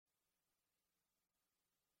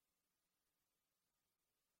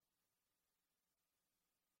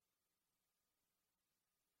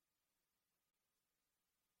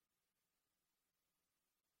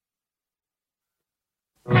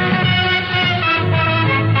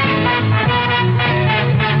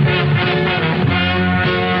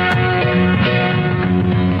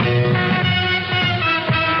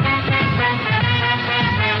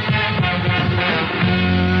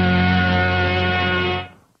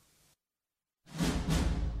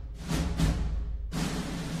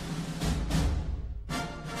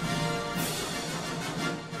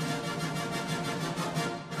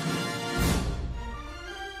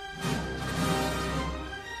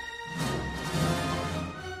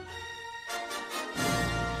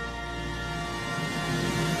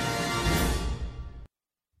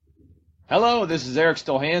Hello, this is Eric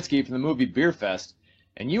Stolhansky from the movie Beer Fest,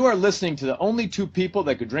 and you are listening to the only two people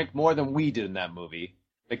that could drink more than we did in that movie,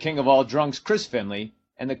 the king of all drunks, Chris Finley,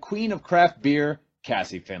 and the queen of craft beer,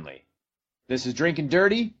 Cassie Finley. This is Drinking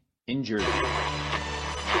Dirty in Jersey.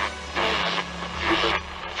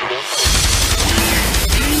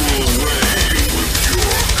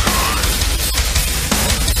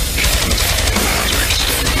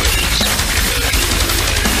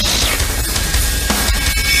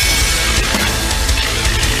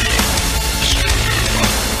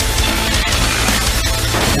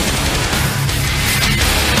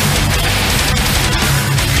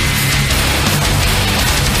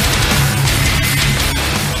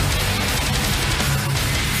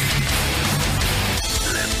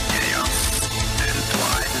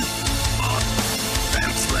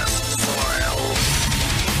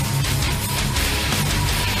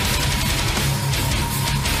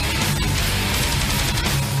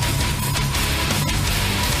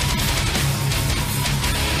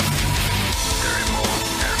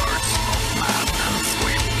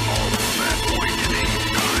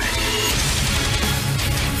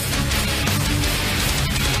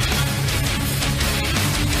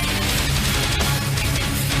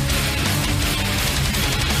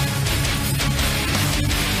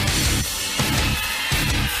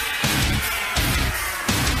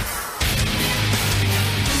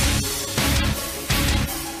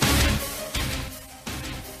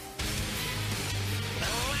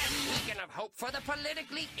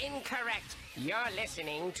 You're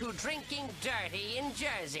listening to Drinking Dirty in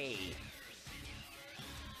Jersey.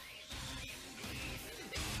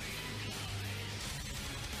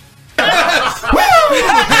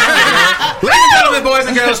 Ladies and gentlemen, boys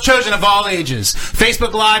and girls, children of all ages,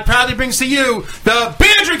 Facebook Live proudly brings to you the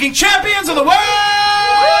beer drinking champions of the world!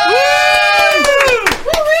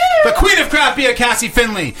 The queen of craft beer, Cassie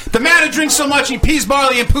Finley. The man who drinks so much he pees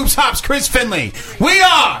barley and poops hops, Chris Finley. We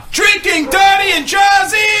are Drinking Dirty in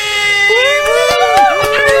Jersey!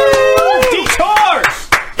 Detours!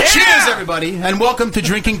 Yeah. Cheers, everybody, and welcome to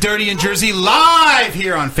Drinking Dirty in Jersey live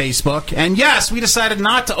here on Facebook. And yes, we decided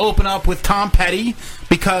not to open up with Tom Petty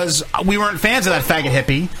because we weren't fans of that faggot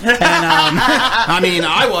hippie. And, I mean,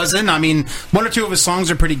 I wasn't. I mean, one or two of his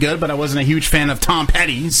songs are pretty good, but I wasn't a huge fan of Tom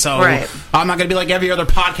Petty, so I'm not going to be like every other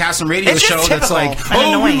podcast and radio show that's like,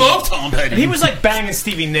 oh, we love Tom Petty. And he was like banging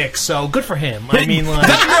Stevie Nicks, so good for him. I mean, like...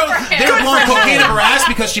 They were blowing cocaine up her ass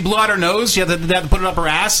because she blew out her nose. She had to put it up her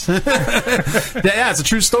ass. Yeah, it's a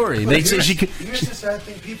true story. Here's the sad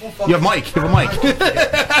thing. People fucking... You have Mike. You have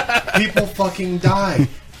a mic. People fucking die.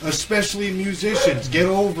 Especially musicians. Get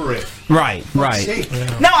over it. Right. No,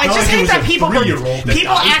 I just hate that people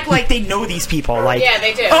act like they know these people. Like, yeah,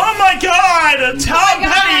 they do. Oh my God, Tom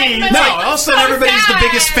Petty! No, all of a sudden everybody's the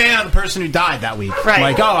biggest fan of the person who died that week. Right.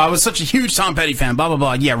 Like, oh, I was such a huge Tom Petty fan, blah, blah,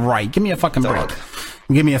 blah. Yeah, right. Give me a fucking break.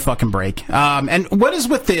 Give me a fucking break. And what is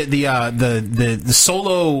with the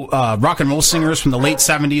solo rock and roll singers from the late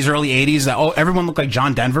 70s, early 80s that everyone looked like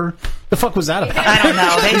John Denver? The fuck was that about? I don't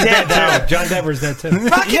know. They did though. John Denver's dead too.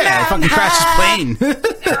 Yeah, fucking crashed his plane.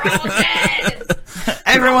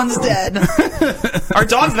 Everyone's dead. Our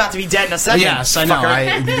dog's about to be dead in a second. Yes, I know.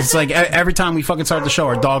 It's like every time we fucking start the show,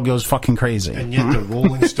 our dog goes fucking crazy. And yet the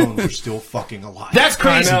Rolling Stones are still fucking alive. That's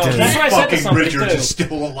crazy, dude. That's why I said fucking Richards is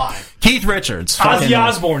still alive. Keith Richards. Ozzy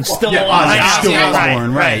Osbourne still alive. Ozzy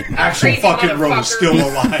Osbourne, right. Actual fucking Rose still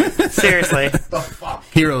alive. Seriously. The fuck?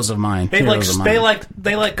 Heroes of mine. They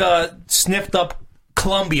sniffed up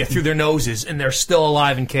Columbia through their noses, and they're still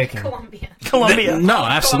alive and kicking. Columbia. No,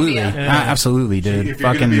 absolutely. Absolutely, dude. If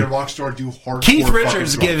you're going to be a rock star, do hardcore. Keith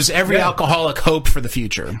Richards gives every alcoholic hope for the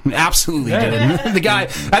future. Absolutely, dude. I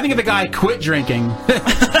think if the guy quit drinking,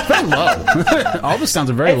 very low. All this sounds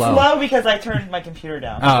very low. It's low because I turned my computer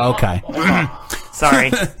down. Oh, okay.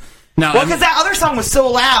 Sorry. No, well, because that other song was so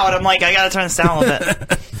loud, I'm like, I gotta turn this down a little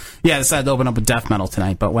bit. Yeah, I decided to open up with death metal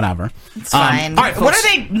tonight, but whatever. It's fine. All right, what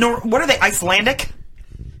are they? Icelandic?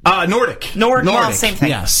 Nordic. Well, same thing.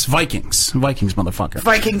 Yes, Vikings, motherfucker.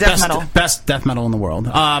 Viking death metal. Best death metal in the world.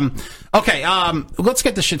 Okay, let's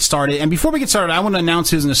get this shit started. And before we get started, I want to announce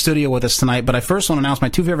who's in the studio with us tonight, but I first want to announce my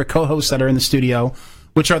two favorite co-hosts that are in the studio,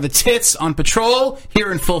 which are the Tits on patrol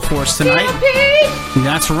here in full force tonight.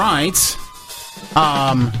 That's right.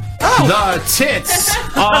 The Tits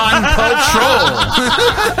on patrol.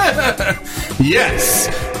 Yes.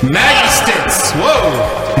 Maggie's Tits.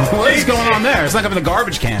 Whoa. What is going on there? It's like I'm in a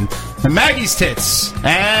garbage can. Maggie's Tits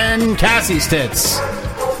and Cassie's Tits.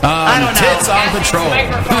 I don't know. Tits on patrol.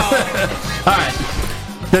 All right.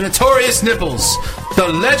 The Notorious Nipples. The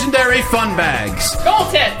legendary fun bags. Gold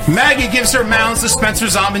tits. Maggie gives her mounds to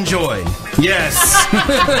Spencer's Almond Joy. Yes.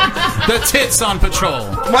 The tits on patrol.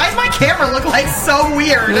 Why does my camera look like so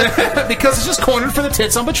weird? Because it's just cornered for the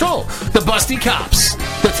tits on patrol. The busty cops.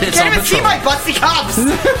 The tits Can't on even patrol. see my busty cops.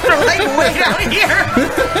 They're like way down here.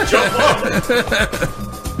 Jump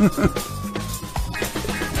up.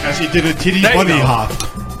 As he did a titty bunny hop.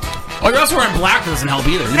 Oh, you're also wearing black. That doesn't help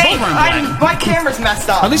either. You're Hey, both wearing black. my camera's messed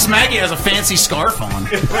up. At least Maggie has a fancy scarf on.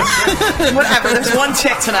 Whatever. There's one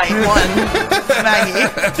chick tonight. One. Maggie.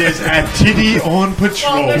 There's a titty on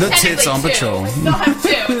patrol. Well, The there's tits on technically patrol. two. We still have two.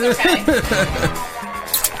 It's okay.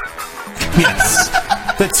 Yes.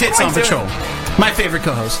 The tits on patrol. My favorite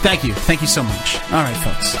co-host. Thank you. Thank you so much. All right,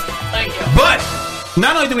 folks. Thank you. But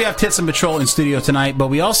not only do we have Tits on Patrol in studio tonight, but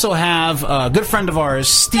we also have a good friend of ours,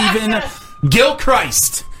 Stephen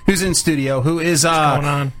Gilchrist, who's in studio, who is What's going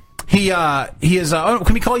on? He is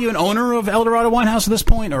can we call you an owner of El Dorado Wine House at this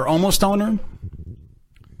point, or almost owner?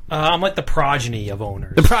 I'm like the progeny of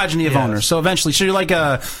owners. The progeny of Yes. owners. So eventually, so you're like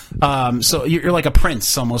a you're like a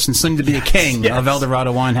prince almost, and soon to be a king of El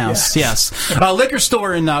Dorado Wine House. Yes. Liquor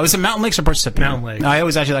store in was it Mountain Lakes or Parsippany? Mountain Lakes. I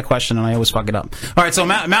always ask you that question, and I always fuck it up. All right, so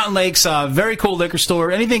Mountain Lakes, very cool liquor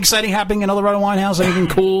store. Anything exciting happening in El Dorado Wine House? Anything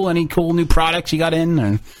cool? Any cool new products you got in,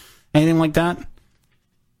 or anything like that?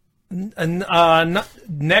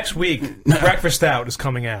 Next week, Breakfast Stout is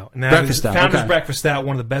coming out. And that Breakfast is Stout, Founders okay. Breakfast Stout,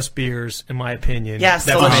 one of the best beers, in my opinion. Yes,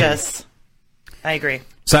 That's made. delicious. I agree.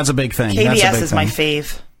 So that's a big thing. That's a KBS big is my thing.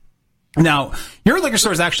 fave. Now, your liquor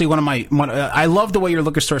store is actually I love the way your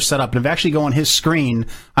liquor store is set up. And if you actually go on his screen,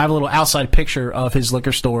 I have a little outside picture of his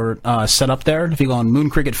liquor store set up there. If you go on Moon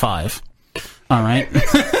Cricket 5. All right.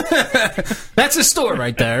 That's his store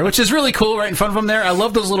right there, which is really cool right in front of him there. I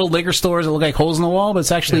love those little liquor stores that look like holes in the wall, but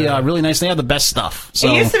it's actually really nice. They have the best stuff.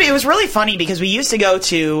 So. It was really funny because we used to go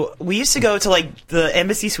to like the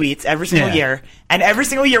Embassy Suites every single year, and every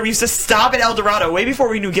single year we used to stop at El Dorado way before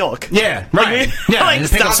we knew Gilk. Yeah, Like, right. we- Yeah, like, and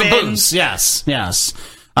pick up stop some in. booze. Yes, yes.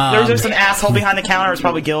 There was just an asshole behind the counter. It was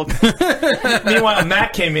probably Gilk. Meanwhile,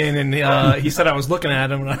 Matt came in and he said I was looking at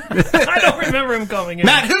him. And I don't remember him coming in.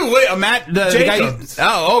 Matt who? Wait, Matt the Jacobs. guy.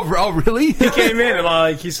 Oh, really? He came in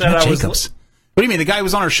and he said Matt I was. Jacobs. What do you mean? The guy who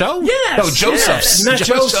was on our show? Yes. Oh, Joseph's. Yes. Not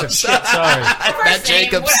Joseph. Shit, sorry. First name,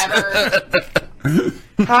 Jacobs. whatever.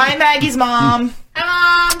 Hi, Maggie's mom.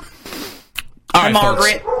 Hi, Mom. All right,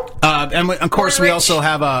 Margaret. folks. And of course, we also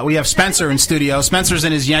have Spencer in studio. Spencer's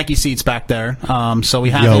in his Yankee seats back there. So we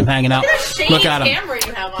have him hanging out. Look at that shady Look at him. camera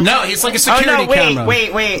you have on. No, it's like a security Oh, no, wait, camera. wait.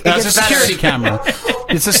 It It's a gets better. security camera.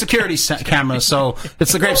 It's a security camera. So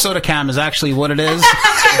it's the grape soda cam is actually what it is.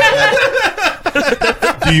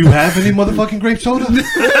 Do you have any motherfucking grape soda?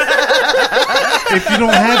 If you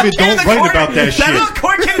don't have it, don't write about that That shit. little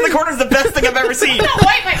corn kid in the corner is the best thing I've ever seen. Don't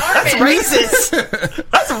wipe my arm That's in. racist.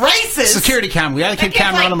 That's racist. Security camera. We gotta keep It's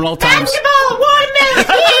camera like, on them at all times. Basketball, watermelon,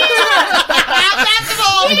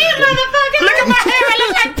 basketball. You motherfucker. Look at my hair. I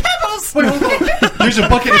look like pebbles. There's a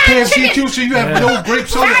bucket of KFC too, so you have no grape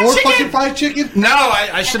soda Fried or chicken. fucking fried chicken? No,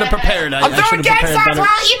 I should have prepared. I I'm should throwing have gang prepared signs better. while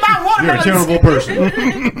I eat my You're a watermelons. terrible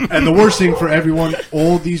person. And the worst thing for everyone,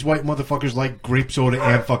 all these white motherfuckers like grape soda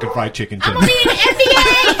and fucking fried chicken too. I'm gonna be in the NBA.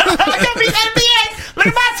 I'm gonna be in the NBA. Look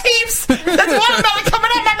at my teeth. That's watermelon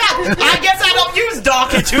coming out my mouth. I guess I don't use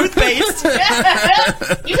Dawkins toothpaste.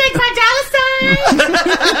 You take my dollar sign?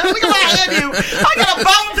 Look at my head, you. I got a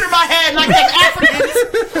bone through my head like them Africans.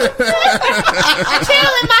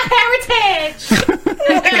 Chilling my heritage.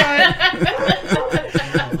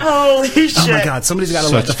 Holy shit. Oh my god, somebody's got to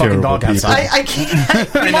let Such the fucking terrible dog outside. I can't.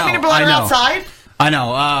 You want me to blow her outside? I know.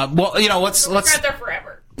 Well, you know, let's Right there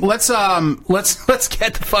forever.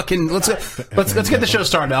 get the fucking let's get the show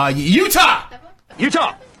started. Utah.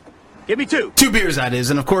 Give me two. 2 beers, that is,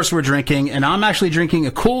 and of course we're drinking, and I'm actually drinking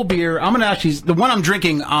a cool beer. I'm gonna actually the one I'm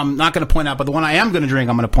drinking, I'm not gonna point out, but the one I am gonna drink,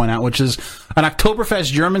 I'm gonna point out, which is an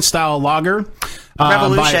Oktoberfest German style lager.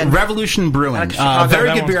 Revolution. By Revolution Brewing. Chicago. Very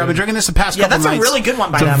That good one's beer. I've been good. drinking this the past Yeah, couple that's a nights. really good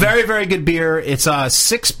one by It's them. a very, very good beer. It's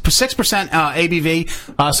 6%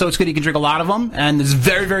 ABV, so it's good. You can drink a lot of them, and it's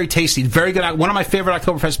very, very tasty. Very good. One of my favorite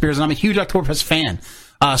Oktoberfest beers, and I'm a huge Oktoberfest fan.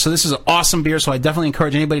 So this is an awesome beer, so I definitely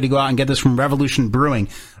encourage anybody to go out and get this from Revolution Brewing.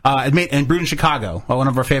 And brewed in Chicago, one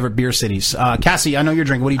of our favorite beer cities. Cassie, I know you're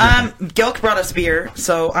drinking. What are you drinking? Gilk brought us beer,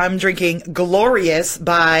 so I'm drinking Glorious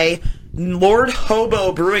by Lord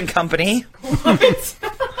Hobo Brewing Company. What?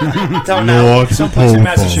 Don't know. Someplace in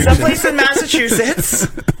Massachusetts. Someplace in Massachusetts.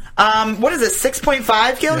 What is it? 6.5,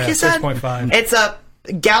 Gilk? Yeah, you said 6.5. It's a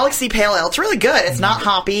Galaxy Pale Ale. It's really good. It's not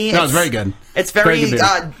hoppy. No, it's very good. It's Very very good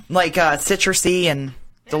beer. citrusy and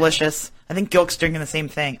delicious. I think Gilk's drinking the same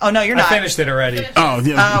thing. Oh, no, you're not. I finished it already. Oh,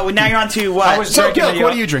 yeah. Oh, now you're on to what? So, Gilk,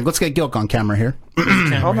 what do you drink? Let's get Gilk on camera here.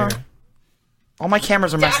 Hold on. All my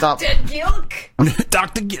cameras are messed up. Dr. Gilk.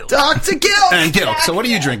 Dr. Gilk. Dr. Gilk! And Gilk, so what are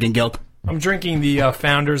you drinking, Gilk? I'm drinking the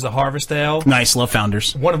Founders, the Harvest Ale. Nice, love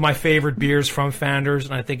Founders. One of my favorite beers from Founders,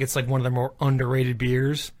 and I think it's like one of the more underrated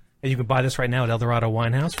beers. And you can buy this right now at El Dorado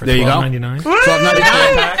Wine House for $12.99.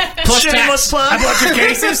 $12.99. Plus Shameless plug. I bought your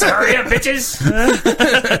cases. Hurry up, bitches.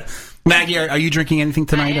 Maggie, are you drinking anything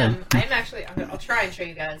tonight? I am actually. I'll try and show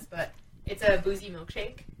you guys, but it's a boozy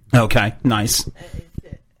milkshake. Okay, nice.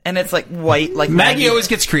 And it's like white, like Maggie always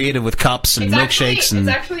gets creative with cups and milkshakes. It's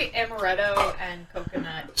actually amaretto and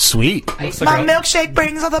coconut. Sweet. My milkshake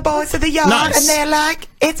brings all the boys to the yard, Nice. and they're like,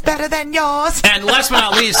 it's better than yours. And last but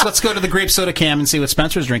not least, let's go to the grape soda cam and see what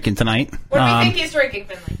Spencer's drinking tonight. What do you think he's drinking,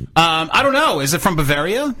 Finley? I don't know. Is it from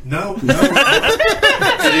Bavaria? No.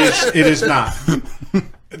 It is not.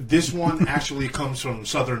 This one actually comes from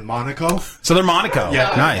Southern Monaco. Southern Monaco.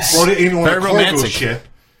 Yeah, Nice. Brought it in on Very a cargo romantic. ship.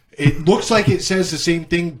 It looks like it says the same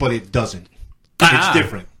thing, but it doesn't. It's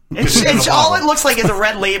different. It's all it looks like is a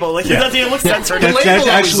red label. Like, it doesn't even look censored. That's label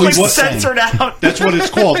actually It's what. censored out. That's what it's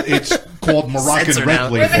called. It's called Moroccan Censored Red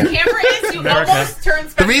out. Where the Label. camera is, you almost turn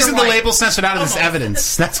Spencer The reason the white. label's censored out is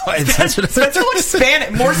evidence. That's why it's censored. Spencer looks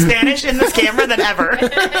more Spanish in this camera than ever.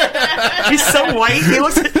 He's so white. He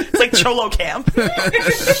looks it's like Cholo Cam.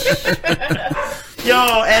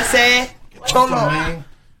 Yo, ese Cholo.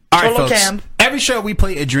 All right, Cholo folks. Cam. Every show we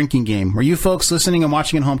play a drinking game where you folks listening and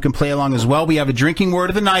watching at home can play along as well. We have a drinking word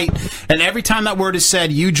of the night, and every time that word is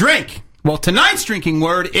said, you drink. Well, tonight's drinking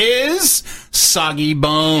word is soggy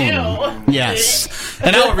bone. Ew. Yes.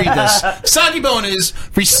 And I'll read this. Soggy bone is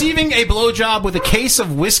receiving a blowjob with a case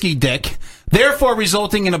of whiskey dick, therefore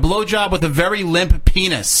resulting in a blowjob with a very limp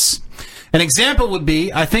penis. An example would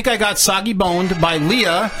be, I think I got soggy boned by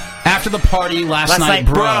Leah after the party last night,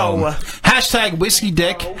 bro. Hashtag whiskey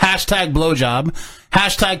dick, hashtag blowjob,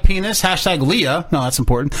 hashtag penis, hashtag Leah. No, that's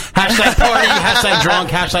important. Hashtag party, hashtag drunk,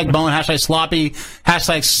 hashtag bone, hashtag sloppy,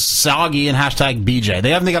 hashtag soggy, and hashtag BJ.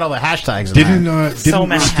 They haven't got all the hashtags in there. So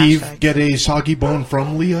many Steve hashtags. get a soggy bone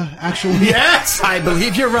from Leah, actually? Yes, I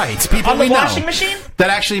believe you're right. People On the we know. washing machine? That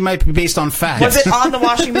actually might be based on fact. Was it on the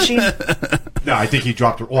washing machine? No, I think he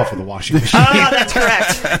dropped her off of the washing machine. Ah, that's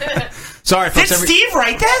correct. Sorry, Did folks. Steve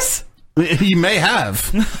write this? He may have.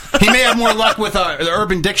 He may have more luck with the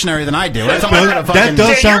Urban Dictionary than I do. Every time I put a That fucking-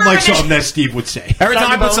 does sound like Urban something that Steve would say. Every time I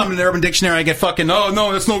Soggy put bone. something in the Urban Dictionary, I get fucking, oh,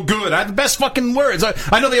 no, that's no good. I have the best fucking words.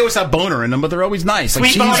 I know they always have boner in them, but they're always nice.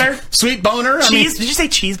 Sweet boner? Sweet boner? Cheese? Did you say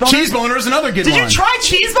cheese boner? Cheese boner is another good Did one. you try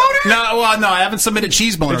cheese boner? No, well, no, I haven't submitted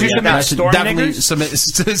cheese boner Did you yet. submit but I should Storm definitely Niggers?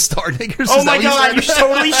 submit Star Niggers. Oh Is my that what god, you said?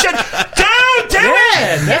 totally should. Dude, do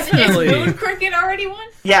it! Is Definitely. Moon Cricket already won?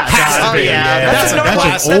 Yeah, Has to be, yeah. That's a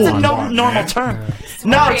That's normal old, term.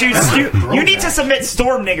 No, dude, you need to submit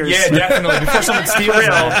storm niggers. Yeah, definitely. Before someone steals For real.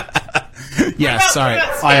 that. Yes, sorry.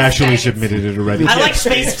 I actually submitted it already. I like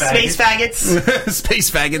space faggots.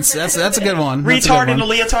 Space faggots. That's a good one. That's a Retard good in a one.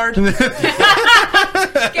 leotard.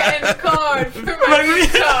 Get in the card for my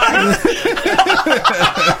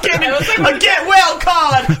retard. Get well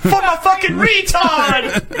card for my fucking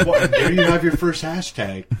retard. Well, there you have your first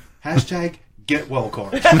hashtag. Hashtag get well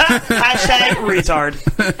card. Hashtag retard.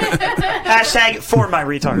 Hashtag for my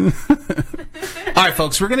retard. All right,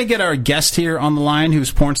 folks, we're going to get our guest here on the line,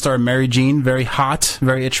 who's porn star Mary Jean. Very hot,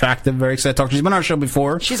 very attractive, very excited to talk to her. She's been on our show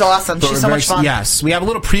before. She's awesome. But She's we're so very much fun. Yes, we have a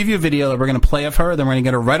little preview video that we're going to play of her. Then we're going to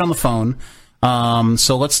get her right on the phone.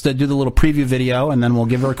 So let's do the little preview video, and then we'll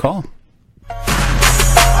give her a call.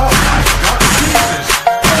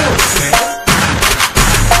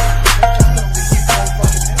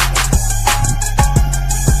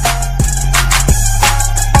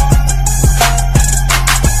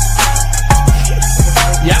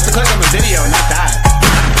 You have to click on the video, not that.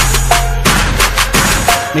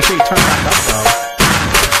 Make sure you turn it back up, though.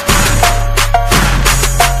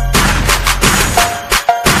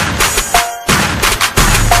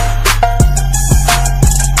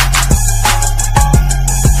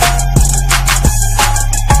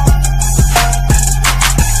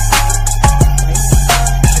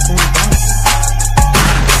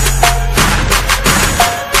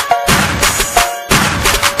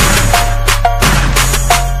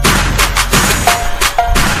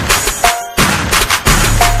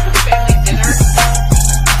 Family dinner.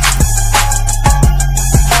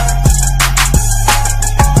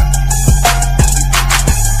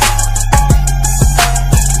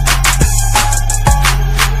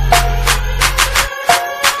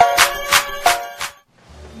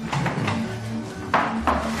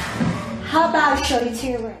 How about I show you to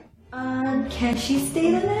your room? Can she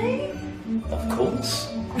stay the night? Of course.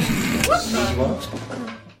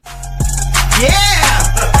 Yeah!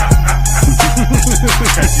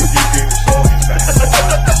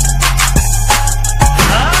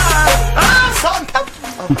 Salt and pepper.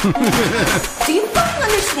 Do you fucking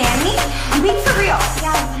understand me? I'm being for real.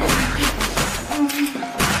 Yeah.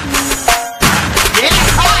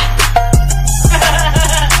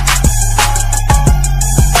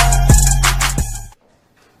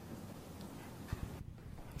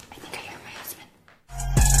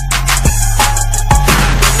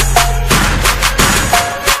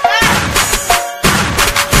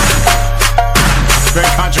 Very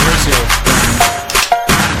controversial.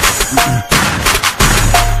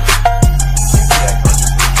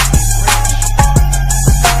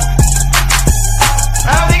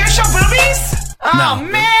 Oh, they gonna show boobies? Oh, No.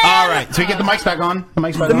 man. All right, so you get the mics back on. The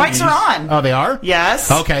mics back The on. mics are on. Oh, they are. Yes.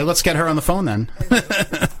 Okay, let's get her on the phone then. I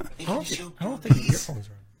don't think the earphones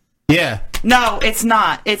are on. Yeah. No, it's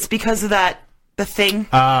not. It's because of the thing.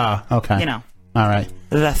 Ah, okay. You know. All right.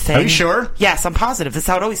 The thing. Are you sure? Yes, I'm positive. This is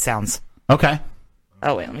how it always sounds. Okay.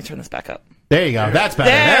 Oh, wait, let me turn this back up. There you go. That's better.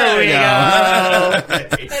 There we go. Hello.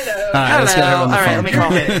 All right, let's get her on the All right, phone. let me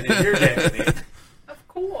call You're Of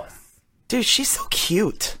course. Dude, she's so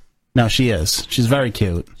cute. No, she is. She's very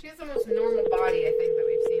cute. She has the most normal body, I think, that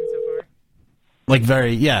we've seen so far. Like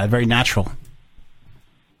very natural.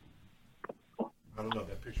 I don't know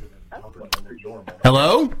that picture. That normal.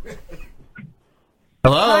 Hello?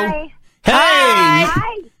 Hello? Hi. Hey!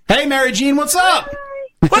 Hi. Hey, Mary Jean, what's up?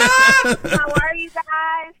 How are you guys?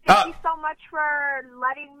 Thank you so much for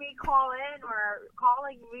letting me call in or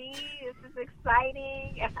calling me. This is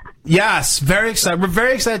exciting. Yes, very excited. We're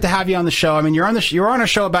very excited to have you on the show. I mean, you were on a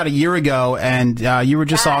show about a year ago, and you were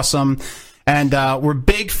just awesome. And we're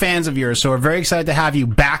big fans of yours, so we're very excited to have you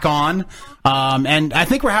back on. And I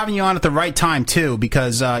think we're having you on at the right time too,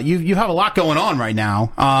 because you have a lot going on right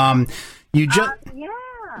now. You just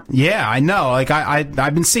yeah, I know. Like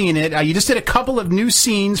I've been seeing it. You just did a couple of new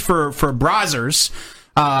scenes for Brazzers.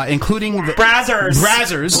 Including the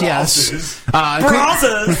Brazzers, yes.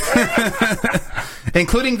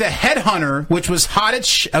 Including the Headhunter, which was hot as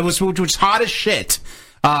shit.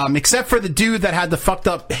 Except for the dude that had the fucked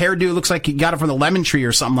up hairdo, looks like he got it from the Lemon Tree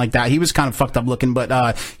or something like that. He was kind of fucked up looking,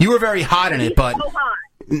 but you were very hot in it. But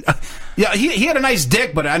yeah, he had a nice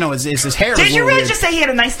dick, but I know his hair. Did was you really weird. just say he had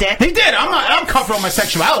a nice dick? He did. I'm comfortable with my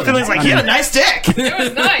sexuality. He was like, he had a nice dick. It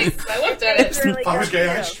was nice. I looked at it. Really I was good,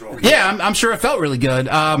 gay. I too. stroke. Yeah, I'm sure it felt really good.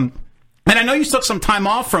 And I know you took some time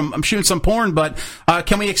off from shooting some porn, but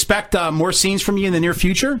can we expect more scenes from you in the near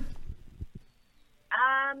future?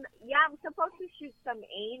 Yeah, I'm supposed to shoot some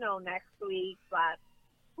anal next week, but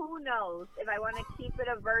who knows if I want to keep it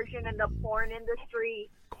a version in the porn industry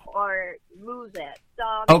or lose it. So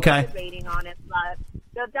I'm debating on it, but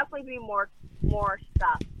there'll definitely be more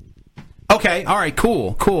stuff. Okay, all right,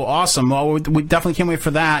 cool, awesome. Well, we definitely can't wait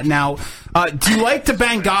for that. Now, do you like to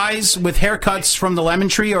bang guys with haircuts from the Lemon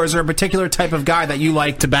Tree, or is there a particular type of guy that you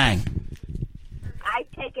like to bang? I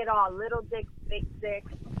take it all. Little dicks, big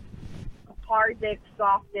dicks, hard dicks,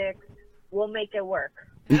 soft dicks. We'll make it work.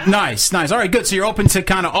 Nice. All right, good. So you're open to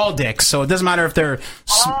kind of all dicks, so it doesn't matter if they're...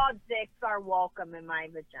 All dicks are welcome in my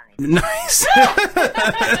vagina. Nice.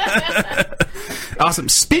 Awesome.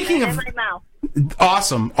 Speaking and of... in my mouth.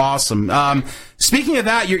 Awesome. Speaking of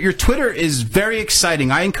that, your Twitter is very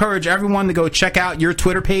exciting. I encourage everyone to go check out your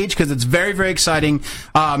Twitter page because it's very, very exciting.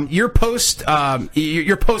 Your posts are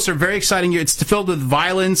very exciting. It's filled with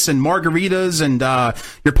violence and margaritas, and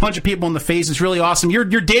you're punching people in the face. It's really awesome. Your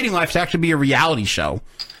dating life should actually be a reality show.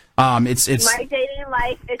 It's My dating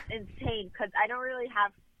life is insane because I don't really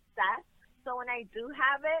have sex. So when I do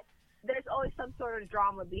have it, there's always some sort of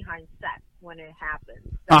drama behind sex when it happens.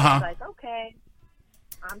 So it's like, okay,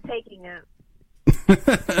 I'm taking it.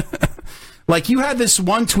 Like you had this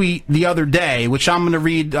one tweet the other day, which I'm going to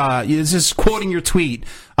read. This is quoting your tweet.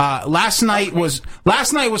 Last night was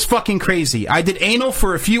fucking crazy. I did anal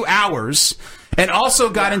for a few hours and also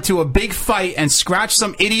got into a big fight and scratched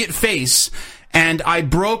some idiot face, and I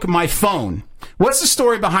broke my phone. What's the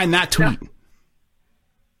story behind that tweet?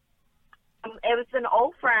 It was an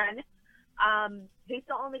old friend. He's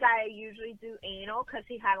the only guy I usually do anal because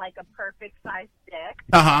he had like a perfect sized dick.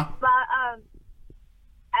 But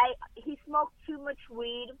he smoked too much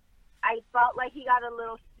weed. I felt like he got a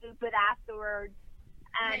little stupid afterwards,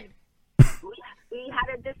 and we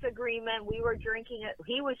had a disagreement. We were drinking it.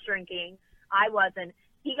 He was drinking. I wasn't.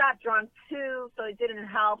 He got drunk too, so it didn't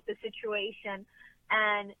help the situation.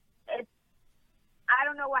 And I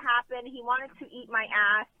don't know what happened. He wanted to eat my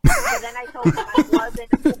ass, but then I told him I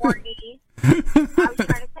wasn't horny. I was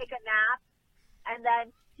trying to take a nap, and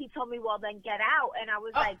then he told me, well, then get out. And I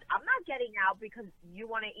was like, I'm not getting out because you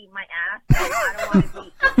want to eat my ass.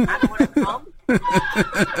 And I don't want to come.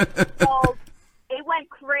 So it went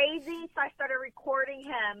crazy. So I started recording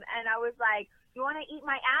him. And I was like, you want to eat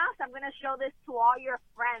my ass? I'm going to show this to all your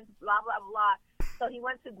friends, blah, blah, blah. So he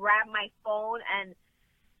went to grab my phone, and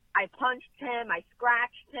I punched him. I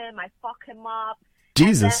scratched him. I fucked him up.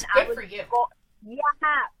 Jesus. Good for you. Yeah,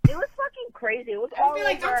 it was fucking crazy. It was all be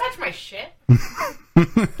like, over. don't touch my shit.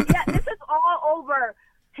 Yeah, this is all over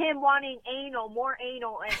him wanting anal, more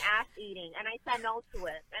anal, and ass eating. And I said no to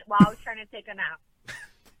it while I was trying to take a nap.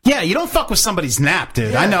 Yeah, you don't fuck with somebody's nap,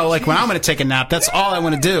 dude. I know, like, when I'm going to take a nap, that's all I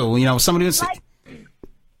want to do. You know, somebody who's...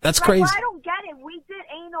 That's crazy. Well, I don't get it. We did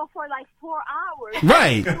anal for like 4 hours.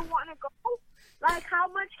 Right. You want to go? Like, how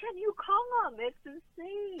much can you come? It's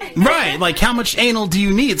insane. Right, like, how much anal do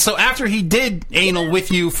you need? So after he did anal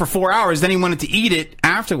with you for 4 hours, then he wanted to eat it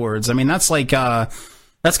afterwards. I mean, that's like,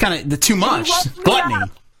 that's kind of too much. Gluttony.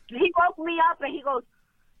 He woke me up and he goes,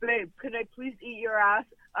 babe, can I please eat your ass?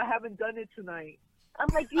 I haven't done it tonight. I'm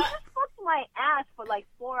like, you just fucked my ass for like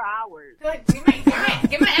 4 hours. Like, give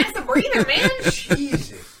my ass a breather, man.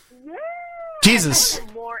 Jesus. Yeah. Jesus.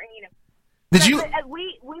 More anal. Did you?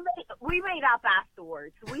 We made up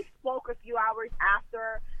afterwards. We spoke a few hours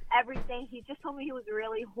after everything. He just told me he was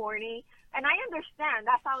really horny, and I understand.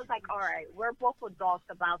 That's why I was like, all right, we're both adults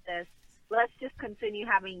about this. Let's just continue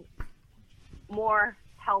having more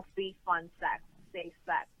healthy, fun sex, safe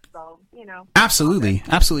sex. So, you know. Absolutely.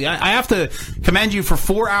 Absolutely. I have to commend you for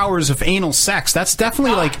 4 hours of anal sex. That's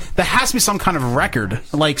definitely, like, there has to be some kind of record.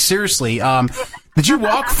 Like, seriously. Did you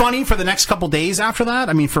walk funny for the next couple days after that?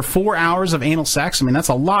 I mean, for 4 hours of anal sex? I mean, that's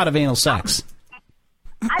a lot of anal sex.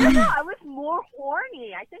 I don't know. I was more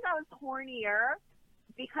horny. I think I was hornier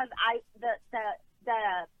because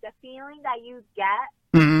the feeling that you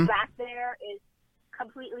get back there is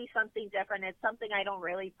completely something different. It's something I don't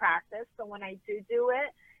really practice. So when I do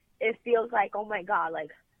it, it feels like, oh my God,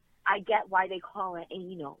 like, I get why they call it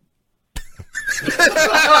anal.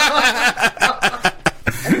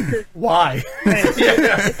 Why?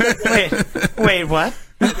 Wait, what?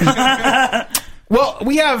 Well,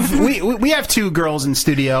 we have two girls in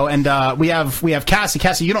studio, and we have Cassie.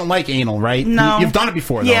 Cassie, you don't like anal, right? No. You've done it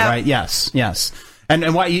before, though, right? Yes.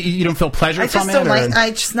 And why you don't feel pleasure from it?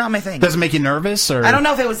 It's just not my thing. Does it make you nervous? Or I don't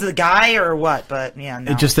know if it was the guy or what, but yeah,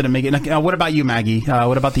 no. It just didn't make it. What about you, Maggie?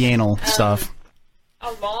 What about the anal stuff?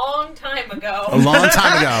 A long time ago. A long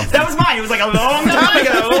time ago. That was mine. It was like a long time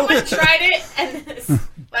ago. I tried it, and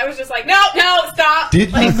I was just like, no, stop.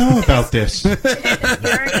 Did not know about this. You're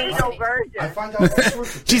an anal virgin. I find out all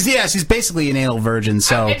sorts of She's basically an anal virgin.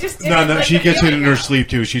 So no, she gets it in her sleep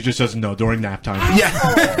too. She just doesn't know during nap time. Yeah.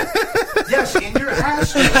 Yes, in your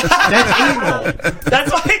ass. That's anal.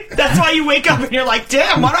 That's why you wake up and you're like,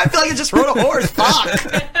 damn, why do I feel like I just rode a horse? Fuck.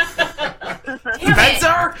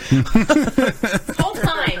 Spencer? Whole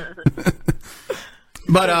time.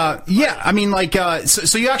 But yeah, I mean, like,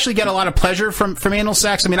 so you actually get a lot of pleasure from anal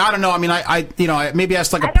sex. I mean, I don't know. I mean, I maybe I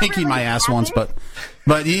stuck a pinky in my ass once, but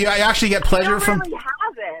I actually get pleasure from. I don't really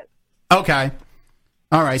have it. Okay,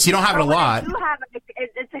 all right. So you don't have it a lot. I do have it.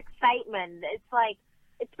 It's excitement. It's like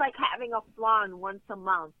having a flan once a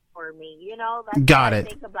month for me. You know, that's got what it. I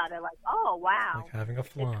think about it. Like, oh wow, Like having a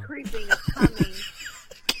flan. it's creeping. It's coming.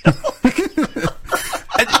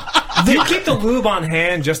 Do you keep the lube on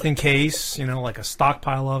hand just in case? You know, like a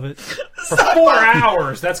stockpile of it for 4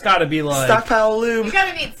 hours. That's got to be like Stockpile lube. You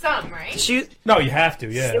gotta need some, right? No, you have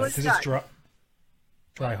to. Yeah, It was because it's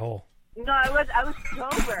dry hole. No, I was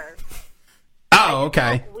sober. Oh,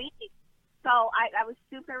 okay. So I was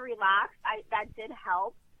super relaxed. That did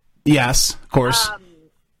help. Yes, of course.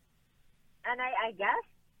 And I guess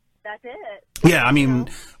that's it. Yeah, I mean,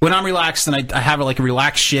 when I'm relaxed and I have like a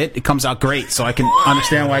relaxed shit, it comes out great. So I can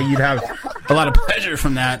understand why you'd have a lot of pleasure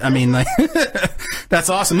from that. I mean, like, that's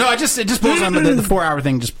awesome. No, it just blows on the 4 hour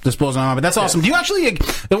thing just blows on. But that's awesome. Do you actually?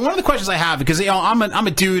 One of the questions I have, because I'm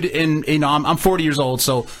a dude and I'm 40 years old,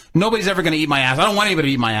 so nobody's ever going to eat my ass. I don't want anybody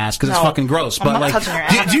to eat my ass because it's fucking gross. But like,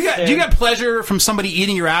 do you get pleasure from somebody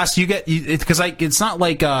eating your ass? Do you get because it's not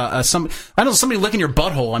like I know somebody licking your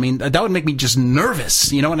butthole. I mean, that would make me just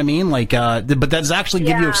nervous. You know what I mean? Like, but does actually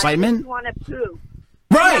give you excitement? I just want to poop.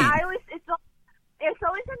 Right. Yeah, it's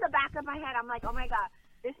always in the back of my head. I'm like, oh my God,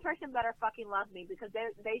 this person better fucking love me because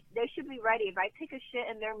they should be ready. If I take a shit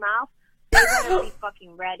in their mouth, they better be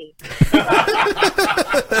fucking ready.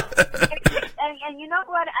 and you know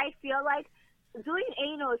what? I feel like doing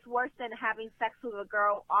anal is worse than having sex with a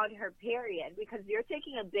girl on her period because you're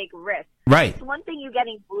taking a big risk. Right. It's one thing you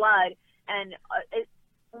getting blood, and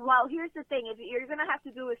well, here's the thing: if you're gonna have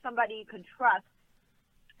to do with somebody you can trust,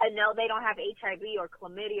 and no, they don't have HIV or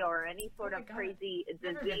chlamydia or any sort of crazy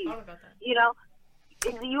disease. You know,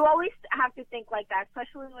 you always have to think like that,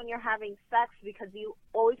 especially when you're having sex, because you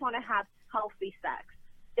always want to have healthy sex,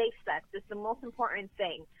 safe sex. It's the most important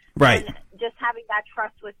thing. Right. And just having that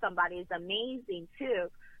trust with somebody is amazing too.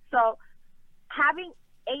 So having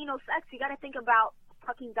anal sex, you got to think about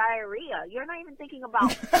fucking diarrhea. You're not even thinking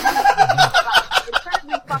about. It's gonna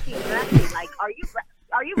be fucking messy. Like, are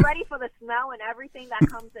you ready for the smell and everything that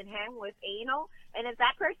comes in hand with anal? And if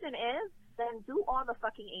that person is, then do all the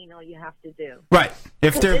fucking anal you have to do. Right.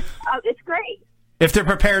 If they're, it's great. If they're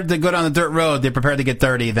prepared to go down the dirt road, they're prepared to get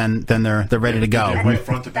dirty. Then they're ready to go. Right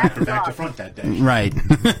front to back or back to front that day. Right.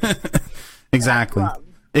 Exactly.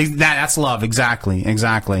 That's love. Exactly.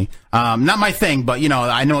 Not my thing, but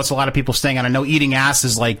I know it's a lot of people saying, and I know eating ass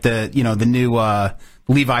is like the new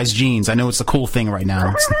Levi's jeans. I know it's the cool thing right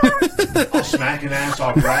now. I'll smack an ass,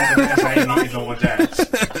 I'll grab an ass, I ain't even know what that's.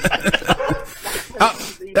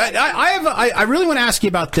 I really want to ask you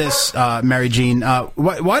about this, Mary Jean.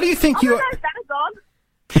 Why do you think you? Is that a dog?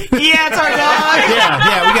 Yeah, it's our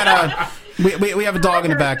dog. We have a dog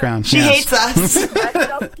in the background. She hates us. That's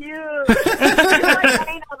so cute. Too much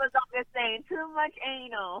anal, the dog is saying. Too much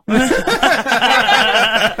anal.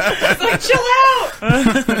 It's like, chill out.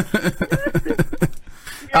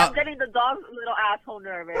 I'm getting the dog's little asshole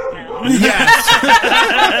nervous now. Yes.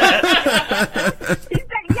 She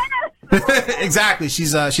said yes. Exactly.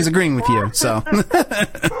 She's agreeing with you. So.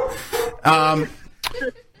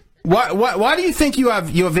 Why do you think you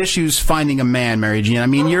have issues finding a man, Mary Jean? I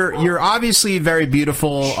mean, you're obviously very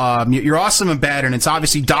beautiful. You're awesome in bed, and it's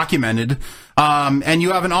obviously documented. And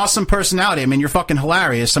you have an awesome personality. I mean, you're fucking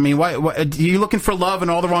hilarious. I mean, why are you looking for love in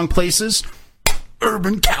all the wrong places?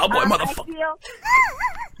 Urban cowboy motherfucker.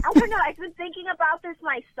 I don't know. I've been thinking about this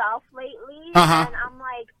myself lately, and I'm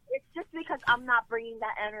like, it's just because I'm not bringing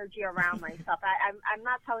that energy around myself. I'm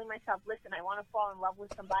not telling myself, listen, I want to fall in love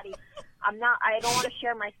with somebody. I don't want to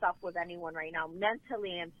share myself with anyone right now,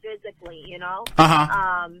 mentally and physically, you know?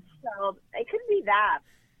 So it could be that.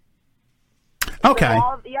 Okay.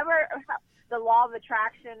 The law of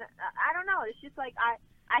attraction, I don't know. It's just like, I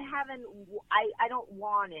don't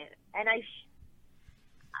want it. And I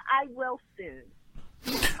will soon.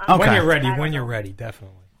 Okay. When you're ready,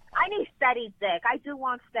 definitely. I need steady dick. I do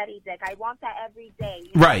want steady dick. I want that every day.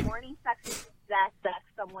 Right. Morning sex is the best sex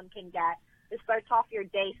someone can get. It starts off your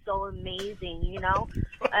day so amazing, you know?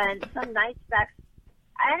 And some night sex,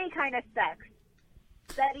 any kind of sex,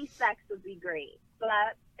 steady sex would be great.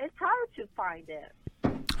 But it's hard to find it.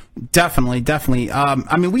 Definitely.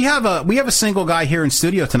 I mean, we have a single guy here in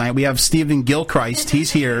studio tonight. We have Stephen Gilchrist.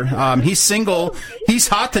 He's here. He's single. He's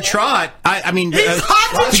hot to trot. I mean, he's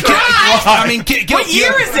hot to trot. I mean, what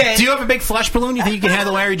year is it? Do you have a big flesh balloon? You think you can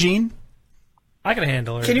handle Mary Jean? I can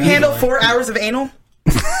handle her. Can you handle 4 hours of anal?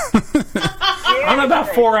 I don't know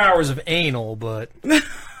about 4 hours of anal, but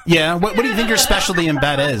yeah. What do you think your specialty in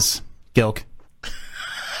bed is, Gilk?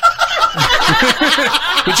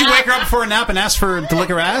 Would you wake her up before a nap and ask her to lick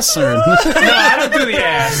her ass? Or? No, I don't do the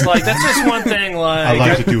ass. Like, that's just one thing. Like, I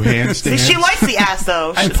like to do handstands. She likes the ass,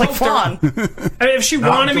 though. It's like fun. I mean, if she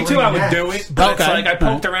wanted me to, I would do it. But it's like I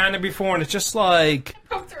poked around it before, and it's just like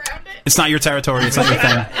Poked around it. It's not your territory. It's not your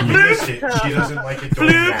thing. You miss it. She doesn't like it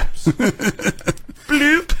during naps.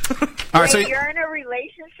 Bloop. All right, so you're in a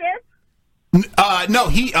relationship? No,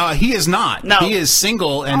 he is not. No. He is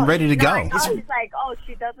single and ready to go. He's like, oh,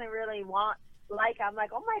 she doesn't really want. I'm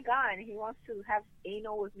like, oh my god, he wants to have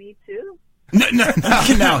anal with me too. No.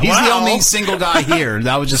 He's the only single guy here.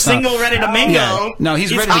 That was just single, ready to mingle. Yeah. No,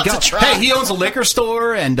 he's ready to go. Hey, he owns a liquor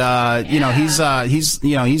store, and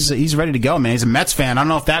he's ready to go, man. He's a Mets fan. I don't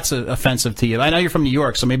know if that's offensive to you. I know you're from New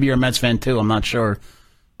York, so maybe you're a Mets fan too. I'm not sure.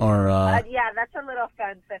 Or yeah, that's a little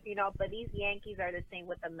offensive, But these Yankees are the same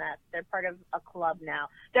with the Mets. They're part of a club now.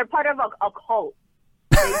 They're part of a cult.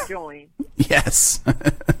 They join. Yes.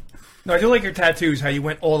 No, I do like your tattoos. How you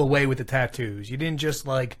went all the way with the tattoos. You didn't just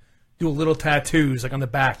like do a little tattoos like on the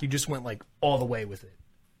back. You just went like all the way with it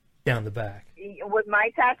down the back. With my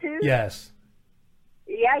tattoos? Yes.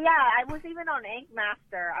 Yeah. I was even on Ink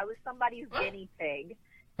Master. I was somebody's guinea pig.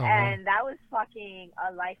 And that was fucking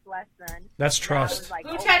a life lesson. That's trust.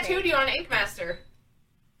 Who tattooed you on Ink Master?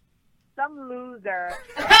 Some loser.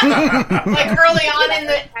 Like early on in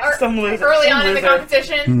the in the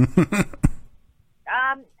competition.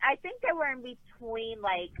 I think they were in between.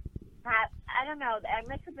 I don't know. I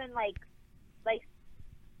must have been like 7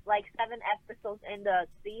 episodes in the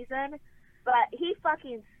season, but he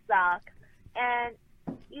fucking sucked. And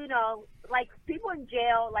people in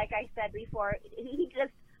jail, like I said before,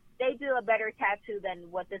 they do a better tattoo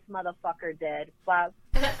than what this motherfucker did. But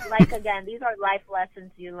like again, these are life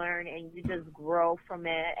lessons you learn, and you just grow from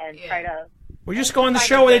it and try to. We just go on the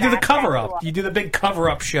show where they do the cover up. You do the big cover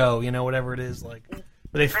up show, whatever it is, like where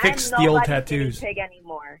they fix the old tattoos. Pig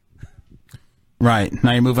anymore. Right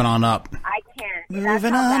now you're moving on up. I can't.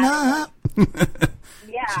 Moving on up.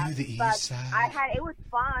 Yeah, To the but east side. it was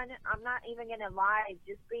fun. I'm not even gonna lie.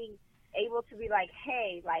 Just being able to be like,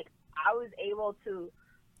 hey, like I was able to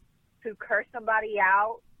curse somebody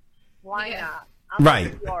out. Why not? I'm Right.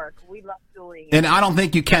 from New York. We love doing it. And I don't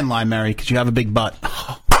think you can lie, Mary, because you have a big butt.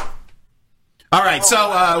 All right, so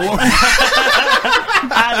I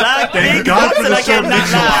like Thank big God butts for and the I cannot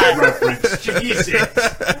Sir lie. Mix-a-Lot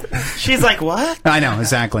reference. She's like, what? I know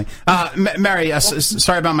exactly. Mary,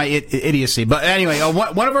 sorry about my idiocy, but anyway,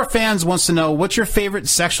 one of our fans wants to know what's your favorite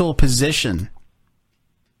sexual position.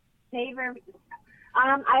 Favorite?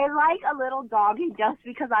 I like a little doggy just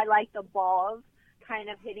because I like the balls kind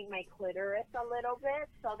of hitting my clitoris a little bit,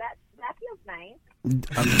 so that feels nice.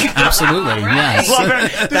 Absolutely, yes.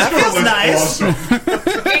 That feels nice.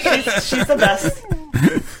 She's the best.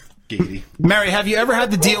 Katie. Mary, have you ever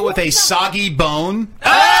had to deal with a soggy bone?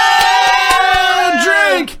 Oh,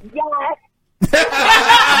 drink! Yes.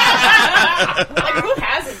 Like, who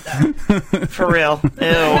hasn't, though? For real.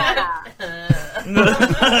 Ew.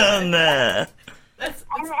 Nah.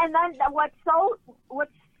 And then what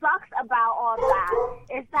sucks about all that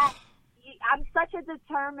is that I'm such a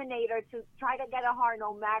determinator to try to get a hard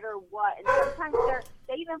no matter what. And sometimes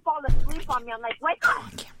they even fall asleep on me. I'm like, wake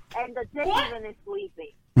up! And the dick even is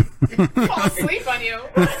sleeping. Fall asleep on you?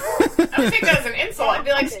 I would take that as an insult. I'd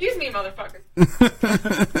be like, excuse me, motherfucker.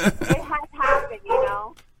 It has happened,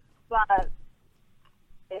 but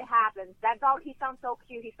it happens. That dog, he sounds so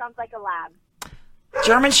cute. He sounds like a lab.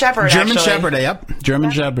 German Shepherd, German actually. Shepherd, yep.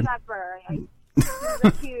 German Shepherd. He's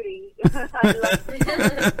a cutie. I love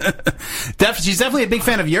him. She's definitely a big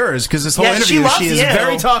fan of yours because this whole Yeah, she interview, loves she is you.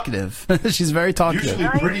 very talkative. She's very talkative.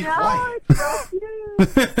 Usually pretty quiet. It's so cute.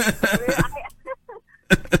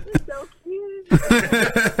 It's so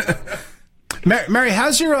cute. Mary,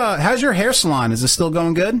 how's your hair salon? Is it still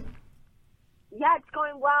going good? Yeah, it's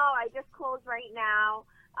going well. I just closed right now.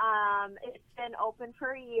 It's been open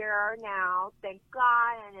for a year now, thank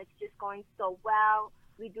God, and it's just going so well.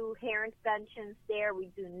 We do hair extensions there. We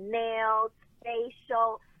do nails,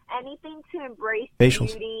 facial, anything to embrace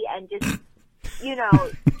Facials. beauty and just,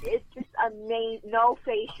 it's just amazing. No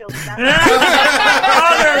facials.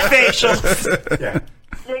 Other facials. Yeah.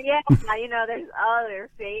 Yeah, there's other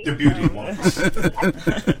facials. The beauty ones.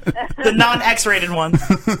 The non-X-rated ones.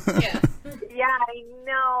 Yeah. Yeah, I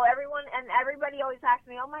know. Everybody always asks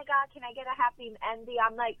me, oh my God, can I get a happy ending?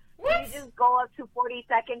 I'm like, can you just go up to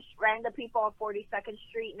 42nd, random people on 42nd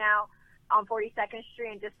Street now, on 42nd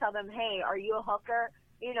Street, and just tell them, hey, are you a hooker?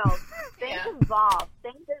 Things involved.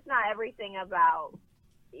 Things is not everything about,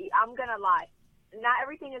 I'm going to lie, not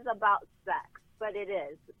everything is about sex, but it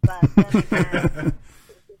is. But then again,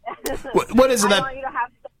 what is it I that... want you to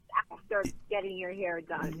have sex after getting your hair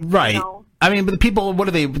done. Right. I mean, but the people,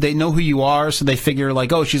 what do they know who you are, so they figure,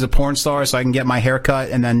 like, oh, she's a porn star, so I can get my hair cut,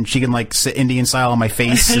 and then she can, like, sit Indian style on my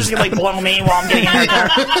face. She's going to, blow me while I'm getting a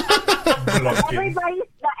haircut.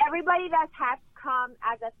 Everybody that has come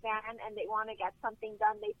as a fan and they want to get something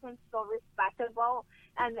done, they seem so respectable,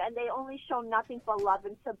 and they only show nothing but love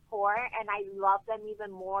and support, and I love them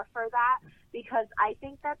even more for that, because I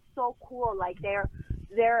think that's so cool. Like, they're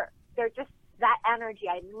just that energy.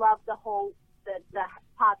 I love the whole the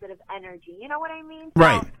positive energy. You know what I mean? So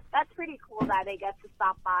right. That's pretty cool that they get to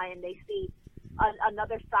stop by and they see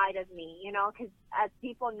another side of me. Because as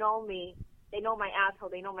people know me, they know my asshole,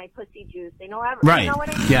 they know my pussy juice, they know everything. Right. You know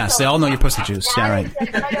what I mean? Yes, they all know your pussy juice. Yeah, right.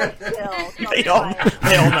 They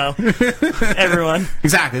all know. Everyone.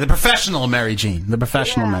 Exactly. The professional Mary Jean. The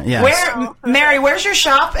professional Mary. Yes. Mary, where's your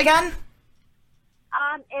shop again?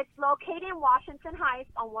 It's located in Washington Heights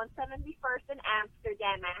on 171st in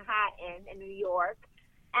Amsterdam, Manhattan, in New York.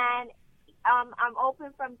 And I'm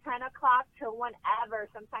open from 10 o'clock till whenever.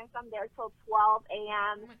 Sometimes I'm there till 12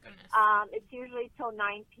 a.m. Oh, It's usually till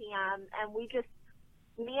 9 p.m. And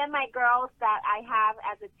me and my girls that I have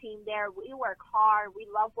as a team there, we work hard. We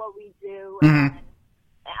love what we do. Mm-hmm.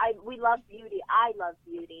 And we love beauty. I love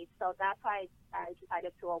beauty. So that's why I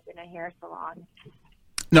decided to open a hair salon.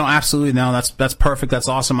 No, absolutely. No, that's perfect. That's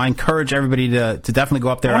awesome. I encourage everybody to definitely go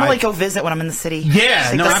up there. I want to go visit when I'm in the city.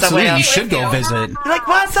 Yeah, no, absolutely. You should go visit. You're like,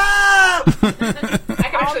 what's up? I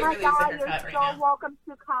can actually really use a haircut You're right so now. welcome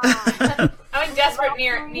to come. I'm in desperate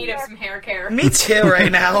need of some hair care. Me too, right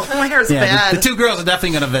now. My hair's bad. The two girls are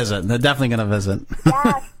definitely going to visit. They're definitely going to visit.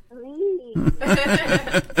 Yes, please.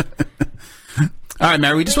 All right,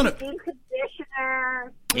 Mary, we just want to...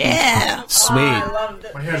 Conditioner, Yeah. Sweet.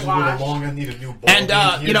 My hair's a little long. I need a new ball. And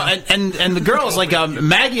and the girls like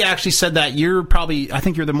Maggie actually said that you're probably, I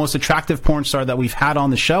think you're the most attractive porn star that we've had on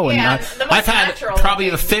the show, and Yeah, the most I've had natural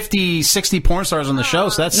probably looking. 50, 60 porn stars on the show,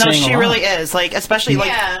 so that's No, saying she a lot. really is. Like, especially like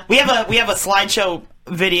Yeah. we have a slideshow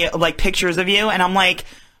video, like pictures of you, and I'm like,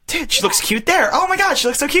 dude, she looks cute there. Oh my god, she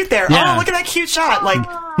looks so cute there. Yeah. Oh, look at that cute shot. Like,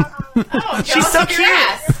 Oh, she's so cute.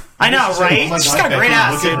 I know, right? Oh my She's God, got a great Becky,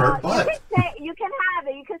 ass, look at dude. her butt. You can have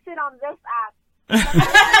it. You can sit on this app.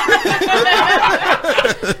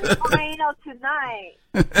 Anal tonight.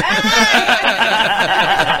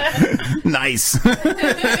 Nice.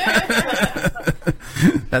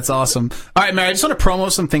 That's awesome. All right, Mary, I just want to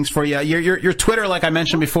promo some things for you. Your Twitter, like I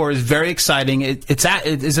mentioned before, is very exciting.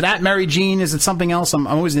 Is it at Mary Jean? Is it something else? I'm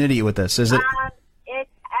always an idiot with this. Is it? It's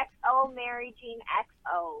XO Mary Jean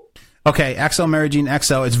XO. Okay, XO Mary Jean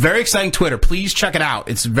XO. It's very exciting Twitter. Please check it out.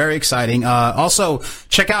 It's very exciting. Also,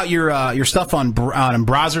 check out your stuff on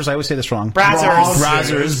Brazzers. I always say this wrong.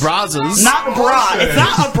 Brazzers. Brazzers. Not bra. It's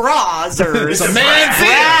not a brazzers. It's a man's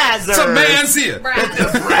Brazzers. It's a man's here.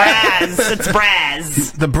 Brazz. It's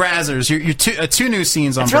Brazz. The Brazzers. Your two new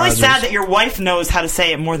scenes on It's really Brazzers. sad that your wife knows how to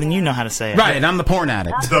say it more than you know how to say it. Right, and I'm the porn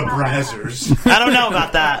addict. The Brazzers. I don't know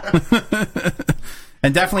about that.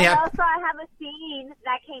 And definitely And have... also, I have a scene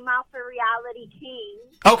that came out for Reality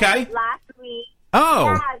Kings Okay. last week. Oh.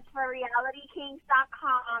 Yes, for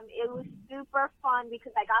realitykings.com. It was super fun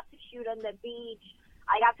because I got to shoot on the beach.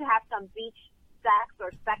 I got to have some beach sex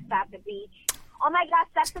or sex at the beach. Oh my God,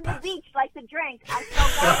 sex on the beach, like the drink. I'm so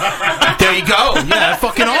glad. There you go. Yeah,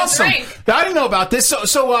 fucking Like a awesome. drink. I didn't know about this. So,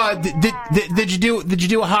 did you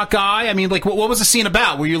do a hot guy? I mean, like, what was the scene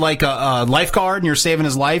about? Were you like a lifeguard and you're saving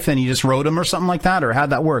his life and you just rode him or something like that, or how'd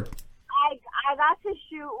that work? I got to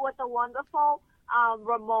shoot with the wonderful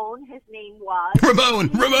Ramon, his name was. Ramon.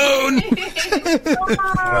 Ramon. He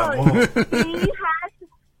has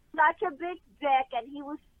such a big dick, and he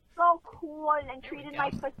was so cool and treated my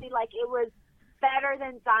pussy like it was better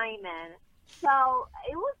than Diamond. So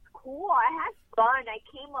it was cool. I had fun. I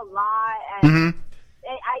came a lot, and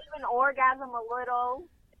I even orgasm a little.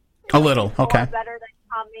 A little, okay. Better than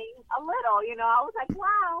coming. A little, you know. I was like,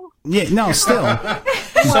 wow. Yeah, no, still.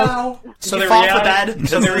 So You the fall off the reality, bed.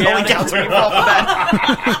 so the Only reality, counts when you fall off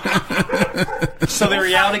the bed. so the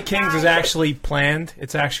Reality Kings is actually planned.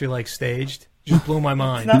 It's actually like staged. Just blew my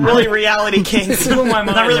mind. Not really Reality Kings. Blew my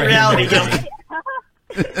mind. Not really right Reality now. Kings.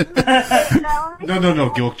 No,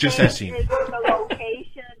 Gilk, just that scene. Is the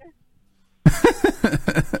location,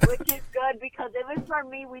 which is good because if it's for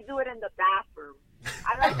me, we do it in the bathroom.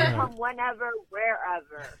 I like to come whenever,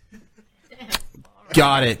 wherever.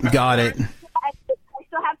 Got it. I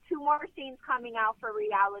still have 2 more scenes coming out for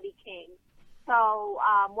Reality Kings. So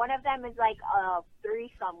one of them is like a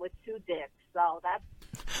threesome with 2 dicks. So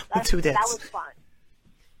that's 2 dicks. That was fun.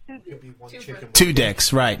 2 dicks. 2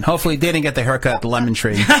 dicks, right. Hopefully they didn't get the haircut at the Lemon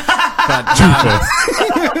Tree. But,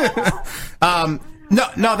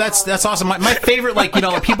 no, that's awesome. My favorite, like, you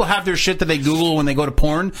know, people have their shit that they Google when they go to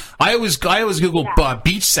porn. I always Google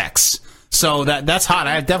beach sex. So that's hot.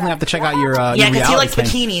 I definitely have to check out your Yeah, because he likes thing.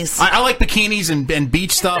 bikinis. I like bikinis and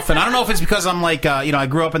beach stuff, and I don't know if it's because I'm like, you know, I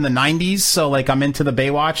grew up in the 90s, so like I'm into the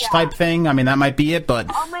Baywatch type thing. I mean, that might be it, but...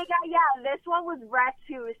 Oh my God, yeah, this one was red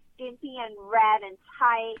too. It was skimpy and red and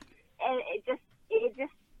tight, and it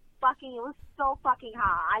just fucking, it was so fucking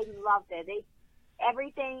hot. I loved it.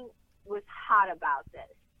 Everything was hot about this.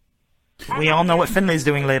 We all know what Finley's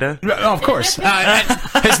doing later. Oh, of course.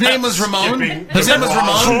 His name was Ramon. His name was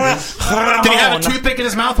Ramon. Did he have a toothpick in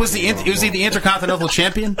his mouth? Was he the Intercontinental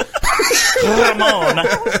Champion? Ramon. I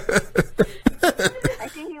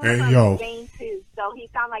think he was from Spain too, so he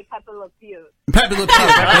sounded like Pepe Le Pew. Pepe Le Pew,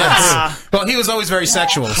 yes. Well, he was always very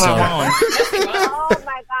sexual, so... Oh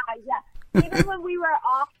my God, yeah. Even when we were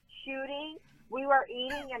off shooting, we were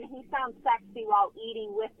eating, and he sounds sexy while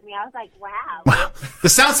eating with me. I was like, wow. The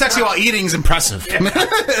sound sexy while eating is impressive.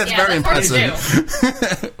 It's very impressive.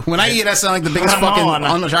 When I eat, I sound like the biggest fucking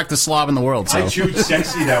unattractive slob in the world. So. I chewed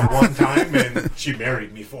sexy that one time, and she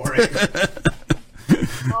married me for it.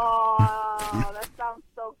 Oh, that sounds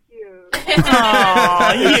so cute.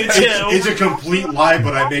 Aw, you too. It's a complete lie,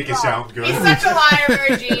 but I make it sound good. He's such a liar,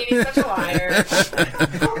 Mary Jean. He's such a liar.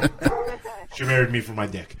 She married me for my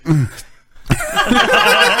dick.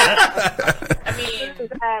 I mean,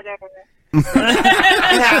 Better.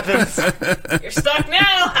 It happens. you're stuck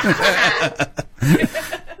now.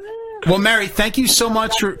 Well, Mary, thank you so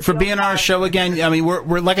much for being on our show again. I mean,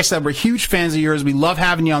 we're like I said, we're huge fans of yours. We love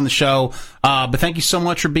having you on the show. But thank you so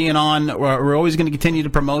much for being on. We're always going to continue to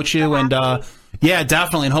promote you, and yeah,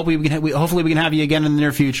 definitely. And hopefully we can have you again in the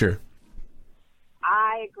near future.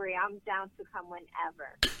 I I agree. I'm down to come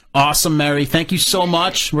whenever. Awesome, Mary. Thank you so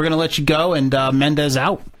much. We're going to let you go, and Mendez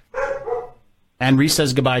out. And Reese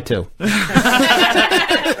says goodbye, too. All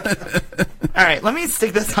right, let me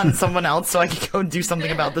stick this on someone else so I can go do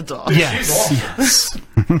something about the dog. Yes.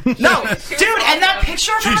 No, dude, and that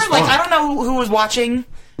picture of her, like, I don't know who was watching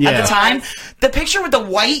at the time. The picture with the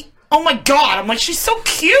white, oh my god, I'm like, she's so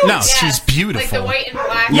cute. No, she's beautiful. Like the white and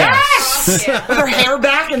black. Yes! Yeah. With her hair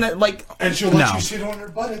back and the, like... And she'll let you sit on her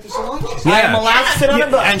butt at the salon. I'm allowed to sit on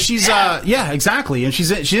her butt. And she's, exactly. And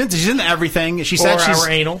she's into everything. She said she's... 4-hour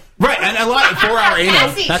anal. Right, and a lot of 4-hour anal.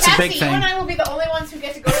 Cassie, That's a big you thing. and I will be the only ones who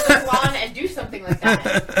get to go to the salon and do something like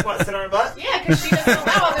that. What, sit on her butt? Yeah, because she doesn't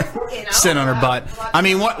allow others, Sit on her butt. I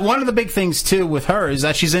mean, one of the big things, too, with her is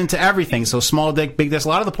that she's into everything. So small dick, big dick. A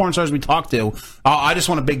lot of the porn stars we talk to, I just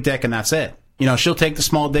want a big dick and that's it. You know, she'll take the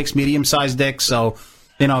small dicks, medium-sized dicks, so...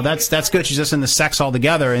 You know, that's good. She's just into sex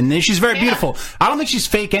altogether, and she's very beautiful. I don't think she's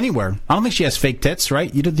fake anywhere. I don't think she has fake tits,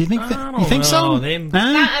 right? Do you think you think so?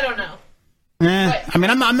 I don't know. I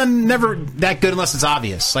mean, I'm never that good unless it's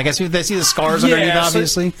obvious. Like I see the scars underneath,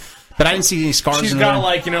 obviously, but I didn't see any scars. She's got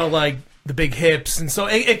like the big hips, and so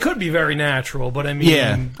it could be very natural. But I mean,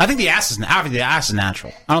 yeah, I think the ass is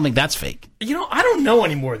natural. I don't think that's fake. You know, I don't know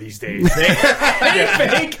anymore these days. They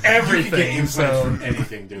fake everything. You can get implants from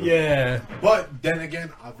anything, dude. Yeah. But then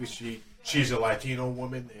again, obviously, she's a Latino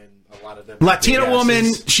woman, and a lot of them... Latino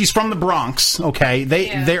woman, she's from the Bronx, okay?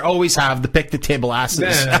 They always have the pick-the-table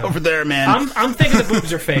asses over there, man. I'm thinking the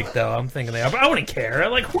boobs are fake, though. I'm thinking they are. But I wouldn't care.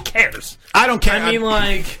 Like, who cares? I don't care. I mean,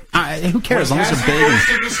 like... who cares? As long as they're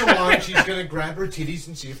big. In the salon, she's going to grab her titties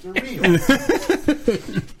and see if they're real.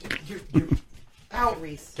 you're out,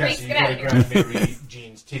 Reese. Cassie, you got to grab Mary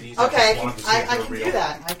Jean's titties. Okay, and see I if they're can real. do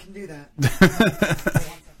that. I can do that.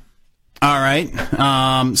 All right.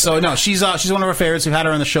 So no, she's one of our favorites. We've had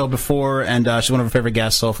her on the show before, and she's one of our favorite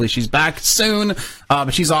guests. So hopefully she's back soon.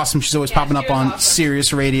 But she's awesome. She's always popping up on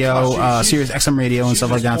Sirius Radio, Sirius XM Radio, and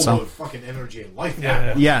stuff like that. So fucking energy and life.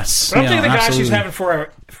 Yeah. Yes. But I'm thinking the guy absolutely. she's having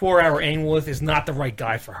 4-hour anal with is not the right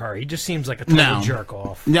guy for her. He just seems like a total jerk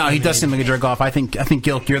off. No, he does seem like a jerk off. I think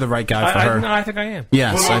Gilk, you're the right guy for her. No, I think I am.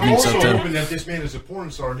 Yes, Well, I think so I'm too. also hoping that this man is a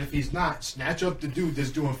porn star, and if he's not, snatch up the dude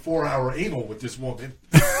that's doing 4-hour anal with this woman.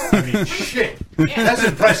 I mean, shit. Yeah. That's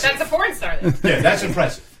impressive. That's a porn star. Then. Yeah, that's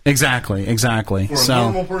impressive. Exactly. For a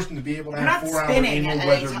normal person to be able to have 4-hour spinning anal, at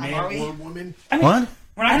whether any time, man are we? or woman. What?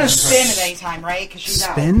 We're not going to spin at any time, right? Because she's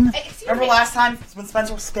Spin? out. Remember last time when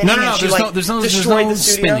Spencer was spinning? No. And she, There's no destroyed the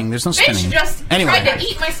studio? spinning. There's no spinning. Bitch just Anyway. tried to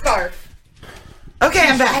eat my scarf. Okay,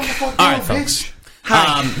 I'm back. All right, folks.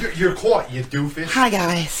 Hi. You're caught, you doofus. Hi,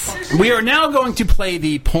 guys. We are now going to play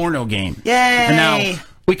the porno game. Yay. And now,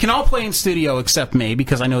 we can all play in studio except me,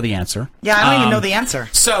 because I know the answer. Yeah, I don't even know the answer.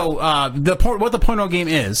 So, what the porno game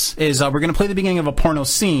is we're going to play the beginning of a porno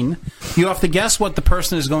scene. You have to guess what the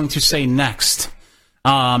person is going to say next.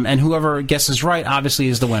 And whoever guesses right, obviously,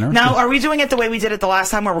 is the winner. Now, are we doing it the way we did it the last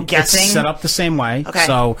time, where we're guessing? It's set up the same way. Okay.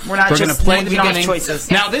 So We're not going to just- play the we don't have beginning. choices.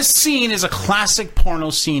 Now, this scene is a classic porno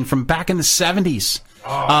scene from back in the 70s.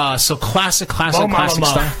 So classic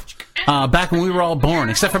stuff. Back when we were all born,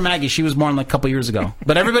 except for Maggie. She was born like a couple years ago.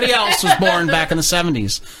 But everybody else was born back in the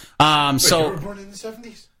 70s. Wait, you were born in the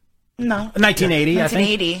 70s? No. 1980, I think.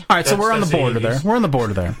 1980. All right, so we're on the That's border 80s. there. We're on the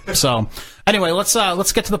border there. So, anyway, let's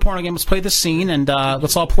get to the porno game. Let's play this scene, and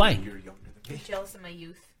let's all play. I'm jealous of my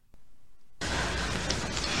youth.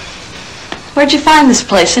 Where'd you find this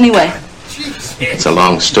place, anyway? It's a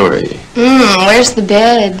long story. Where's the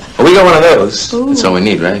bed? Well, we got one of those. That's all we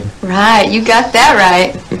need, right? Right, you got that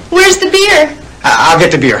right. Where's the beer? I'll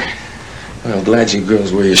get the beer. Well, I'm glad you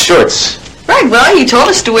girls wear your shorts. Right, well, you told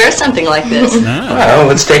us to wear something like this. Well,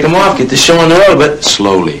 let's take them off. Get the show on the road, but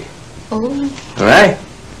slowly. Oh. All right?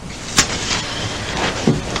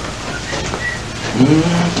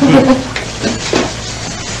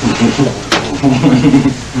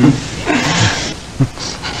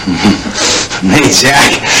 Hey,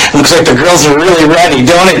 Jack. Looks like the girls are really ready,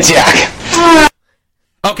 don't it, Jack?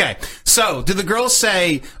 Okay, so do the girls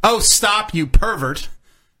say, "Oh, stop, you pervert"?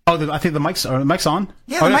 Oh, I think the mic's on.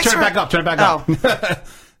 Yeah, oh, the no, mics turn it are- back up. Turn it back up.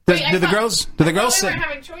 Do the girls we say? weren't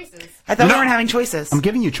having choices. I thought we weren't having choices. I'm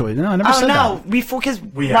giving you choice. No, I never Oh, said no. that. Because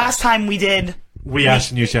We last asked. time we did, We asked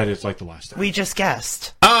and you said it's like the last time. we just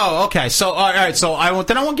guessed. Oh, okay. So, all right. So I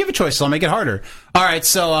won't give a choice. So I'll make it harder. All right.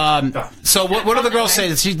 So, what do the girls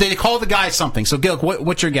say? They call the guy something. So, Gil,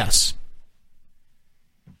 what's your guess?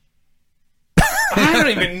 I don't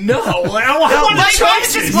even know. I why want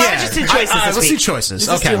choices? Why just do choices this Let's week? do choices.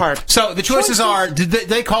 This is Okay. too hard. So the choices are: did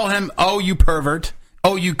they call him "Oh, you pervert,"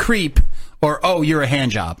 "Oh, you creep," or "Oh, you're a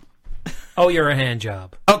hand job"? Oh, you're a hand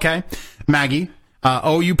job. Okay, Maggie.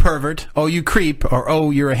 Oh, you pervert. Oh, you creep. Or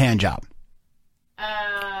oh, you're a hand job.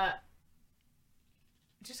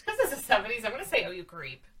 Just because it's the 70s, I'm going to say, oh, you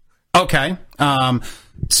creep. Okay.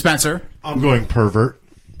 Spencer. I'm going pervert.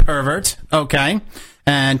 Pervert. Okay.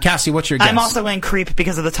 And Cassie, what's your guess? I'm also going creep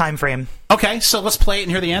because of the time frame. Okay, so let's play it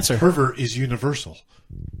and hear the answer. Pervert is universal.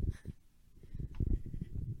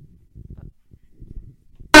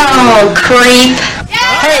 Oh, creep.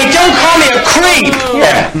 Hey, don't call me a creep!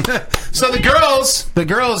 Yeah. So the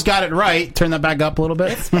girls got it right. Turn that back up a little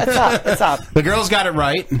bit. It's up. It's up. The girls got it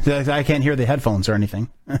right. I can't hear the headphones or anything.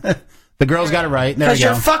 The girls got it right. There we Because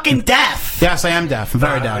go. you're fucking deaf. Yes, I am deaf. I'm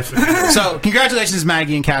very deaf. So, congratulations,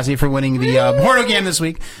 Maggie and Cassie, for winning the porno game this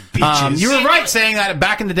week. You were right saying that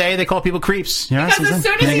back in the day they called people creeps. Yeah, Because as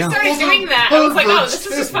soon as he started doing that, I was like, oh, this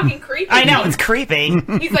is just fucking creepy. I know, it's creepy.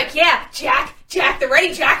 He's like, yeah, Jack, they're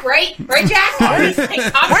ready, Jack, right? Right, Jack? Like,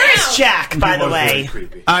 Where's Jack, by the way?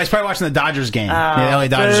 He's probably watching the Dodgers game. The LA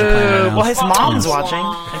Dodgers are playing right now. Well, his mom's watching,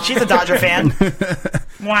 and she's a Dodger fan.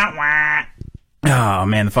 Wah, wah. Oh,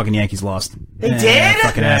 man, the fucking Yankees lost. They did?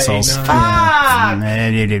 Fucking assholes. Fuck.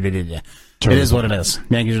 It is what it is.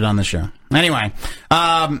 Yankees are done this show. Anyway,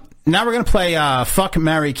 now we're going to play Fuck,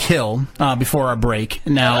 Marry, Kill before our break.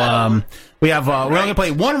 Now, we're only going to play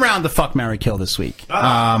one round of Fuck, Marry, Kill this week.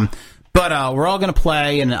 But we're all going to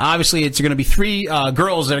play, and obviously it's going to be three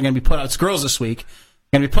girls that are going to be put up. It's girls this week.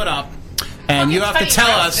 Going to be put up, and you have to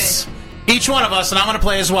tell us, each one of us, and I'm going to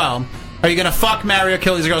play as well, are you going to fuck, marry, or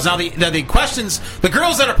kill these girls? Now, the questions, the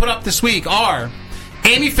girls that are put up this week are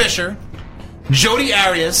Amy Fisher, Jodi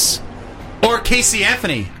Arias, or Casey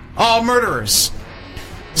Anthony. All murderers.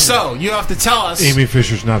 So, you have to tell us. Amy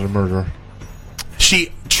Fisher's not a murderer.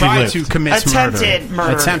 She tried to commit Attempted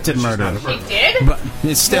murder. Attempted murder. She did? But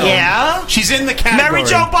it's still. Yeah? She's in the category.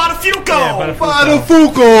 Mary Jo Botafuco! Yeah,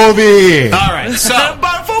 Botafuco over here! All right, so.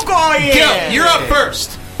 Botafuco, yeah! Gil, you're up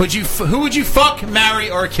first. Who would you fuck,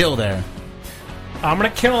 marry, or kill there? I'm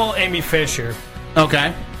gonna kill Amy Fisher.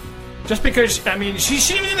 Okay. Just because, I mean, she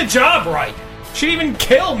didn't even do the job right. She didn't even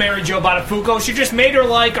kill Mary Jo Botafuco. She just made her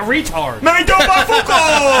like a retard. Mary Jo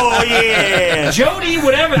Botafuco! Yeah! Jodi,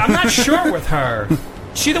 whatever. I'm not sure with her.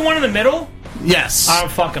 She the one in the middle? Yes. I'm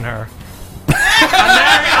fucking her. I'm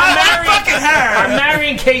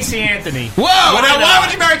marrying Casey Anthony. Whoa! Why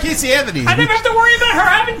would you marry Casey Anthony? I never have to worry about her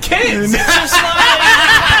having kids. It's just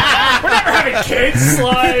like we're never having kids.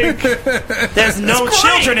 Like there's no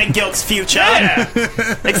children in Gilt's future,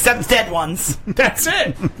 except dead ones. That's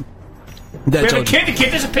it. We have a kid. The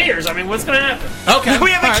kid disappears. I mean, what's going to happen? Okay.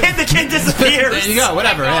 We have a kid. The kid disappears. There you go.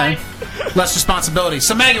 Whatever. Yeah. Less responsibility.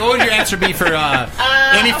 So, Maggie, what would your answer be for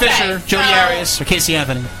Amy Fisher, Jodi Arias, or Casey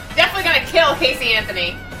Anthony? Definitely gonna kill Casey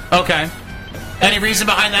Anthony. Okay. Any reason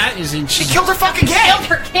behind that? She killed her fucking kid. She killed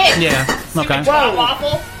her kid. Yeah. Okay. Whoa.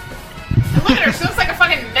 Waffle. And look at her. She looks like a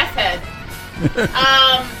fucking meth head.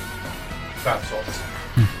 Bath salts.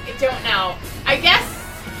 I don't know. I guess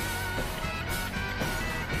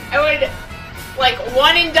I would like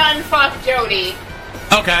one and done fuck Jodi.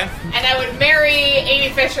 Okay. And I would marry Amy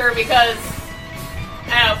Fisher because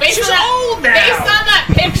I don't know. Based She's on that, old now. Based on that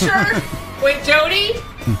picture with Jodi,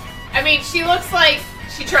 I mean, she looks like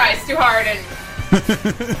she tries too hard, and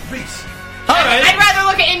all right. I'd rather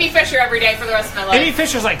look at Amy Fisher every day for the rest of my life. Amy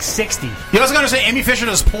Fisher's like 60. You also got to say Amy Fisher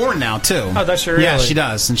does porn now too. Oh, does she really? Yeah, she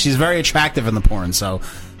does, and she's very attractive in the porn. So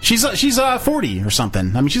she's 40 or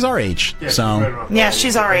something. I mean, she's our age. Yeah, so yeah,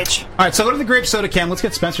 she's our age. All right, so go to the grape soda can. Let's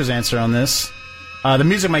get Spencer's answer on this. The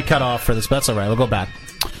music might cut off for this, but that's all right. We'll go back.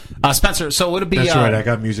 Spencer, so would it be... That's right, I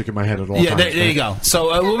got music in my head at all times. Yeah, there you go.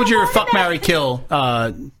 So what would your fuck, marry, kill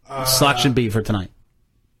selection be for tonight?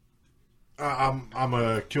 I'm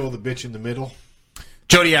gonna kill the bitch in the middle.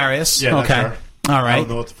 Jodi Arias? Yeah, that's okay. her. All right. I don't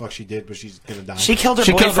know what the fuck she did, but she's gonna die. She killed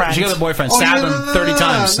her boyfriend. She killed her boyfriend. Stabbed him 30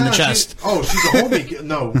 times in the chest. She's a homie.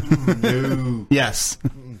 No. No. Yes.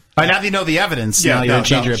 All right, now that you know the evidence, Yeah, now you're going to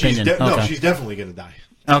change your opinion. No, she's definitely gonna die.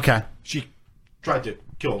 Okay. She tried to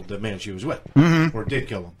kill the man she was with. Mm-hmm. Or did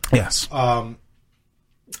kill him. Yes.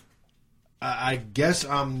 I guess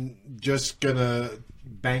I'm just gonna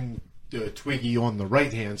bang Twiggy on the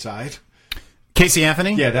right-hand side. Casey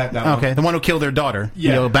Anthony? Yeah, that one. Okay, the one who killed their daughter.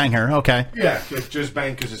 Yeah. You'll bang her. Okay. Yeah, just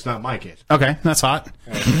bang because it's not my kid. Okay, that's hot.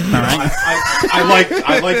 All right.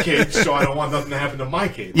 I like kids, so I don't want nothing to happen to my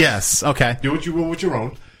kids. Yes, okay. Do what you will with your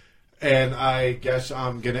own. And I guess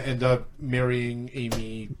I'm going to end up marrying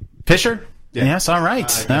Amy Fisher? Yeah. Yes, all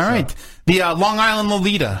right. All right. The Long Island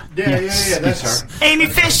Lolita. Yeah, yes. that's her. Amy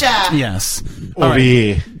Fisher! Yes. All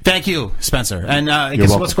right. Thank you, Spencer. And I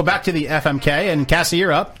guess let's go back to the FMK. And Cassie,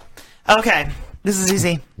 you're up. Okay, this is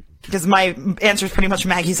easy. Because my answer is pretty much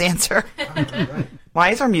Maggie's answer.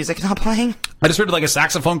 Why is our music not playing? I just heard like a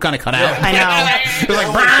saxophone kind of cut out. I know. It was like,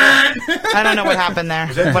 "Brrrr." I don't know what happened there.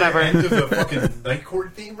 Was that Whatever. the end of the fucking Night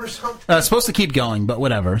Court theme or something? It's supposed to keep going, but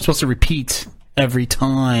whatever. It's supposed to repeat every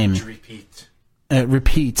time.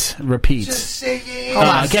 Repeat. Repeat. Just say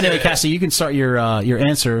it. Anyway, Cassie, you can start your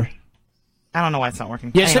answer. I don't know why it's not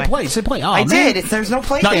working. Yeah, anyway. say play. Oh, I man. did. There's no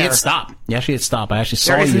play No, there. you hit stop. You actually hit stop. I actually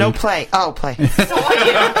saw There is you. no play. Oh, play. He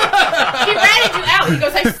ratted you out. He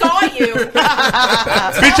goes, I saw you.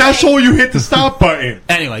 Bitch, I saw you hit the stop button.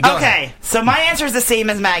 Anyway, go ahead. Okay, so my answer is the same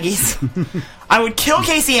as Maggie's. I would kill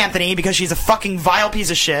Casey Anthony because she's a fucking vile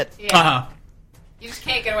piece of shit. Yeah. You just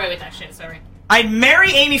can't get away with that shit, sorry. I'd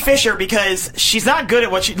marry Amy Fisher because she's not good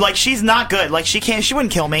at what she's not good. Like, she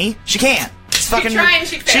wouldn't kill me. She can't. She's fucking, she tried and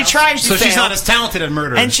she failed. She tried and she So she's failed. not as talented at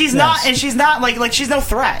murder. And she's not like she's no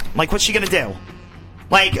threat. Like, what's she gonna do?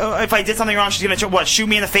 Like, if I did something wrong, she's gonna shoot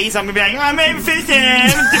me in the face. I'm gonna be like, I'm Amy Fisher.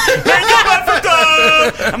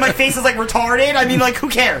 And my face is like retarded. I mean, like, who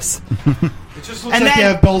cares? It just looks like you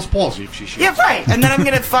have Bell's palsy if she shoots. Yeah, right. And then I'm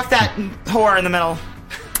gonna fuck that whore in the middle.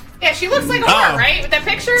 Yeah, she looks like a whore, right? With that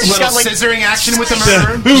picture? Little got, like, scissoring action with the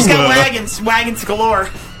murderer. She's got wagons galore.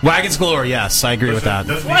 Wagons galore, yes, I agree with that.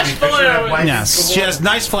 Flesh balloon. Yes, she has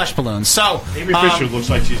nice flesh balloons. So Amy Fisher looks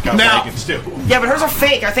like she's got wagons too. Yeah, but hers are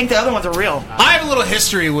fake. I think the other ones are real. I have a little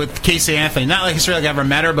history with Casey Anthony. Not like history like I ever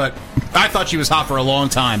met her, but I thought she was hot for a long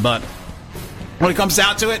time. But when it comes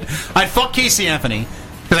down to it, I'd fuck Casey Anthony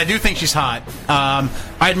because I do think she's hot.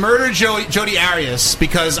 I'd murder Jodi Arias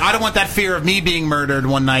because I don't want that fear of me being murdered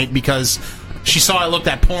one night because she saw I looked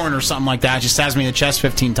at porn or something like that. She stabs me in the chest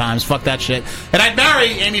 15 times. Fuck that shit. And I'd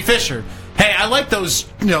marry Amy Fisher. Hey, I like those,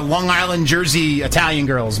 Long Island, Jersey, Italian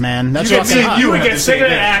girls, man. That's fucking hot. You would get sick of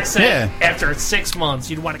that accent Yeah. after 6 months.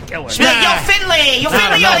 You'd want to kill her. She'd be like, yo, Finley! Yo,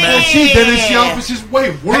 Finley! no, man. See, then it's the opposite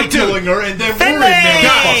way. We're Hey, dude. killing her, and then Finley! we're in there.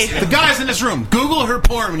 Guys, the guys in this room, Google her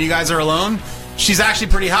porn when you guys are alone. She's actually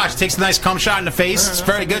pretty hot. She takes a nice cum shot in the face. It's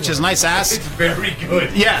very good. She has a nice ass. It's very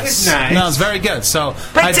good. Yes. It's nice. No, it's very good. So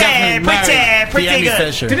Pretty, I definitely married pretty the Amy good.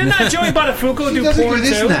 Fisher. Didn't not Joey Buttafuoco do doesn't porn do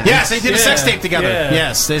this too? now. Yes, they did a sex tape together. Yeah.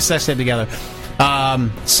 Yes, they did a sex tape together.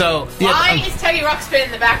 So Why is Teddy Ruxpin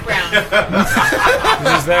in the background?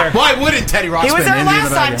 He's there. why wouldn't Teddy Ruxpin? He was there be in last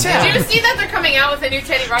the time, background? too. Did you see that they're coming out with a new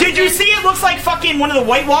Teddy Ruxpin? Did you see it looks like fucking one of the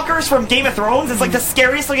White Walkers from Game of Thrones? It's like the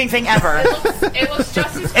scariest looking thing ever. It looks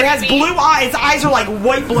just as It has creepy. blue eyes. Its eyes are like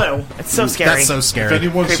white blue. It's so scary. That's so If scary.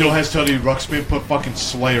 anyone Creepy. still has Teddy Ruxpin, put fucking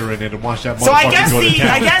Slayer in it and watch that motherfucker So I guess go to town.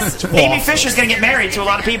 I guess It's Amy awesome. Fisher's gonna get married to a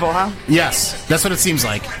lot of people, huh? Yes, that's what it seems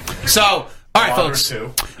like. So, all right, Water, folks.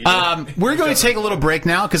 too. We're going to take a little break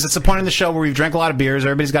now because it's the point in the show where we've drank a lot of beers.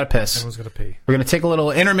 Everybody's got to piss. Everyone's gonna pee. We're going to take a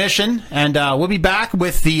little intermission, and we'll be back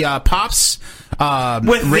with the pops.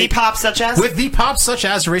 With the pops such as? With the pops such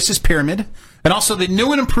as Racist Pyramid, and also the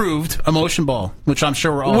new and improved Emotion Ball, which I'm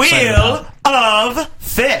sure we're all excited Wheel about. of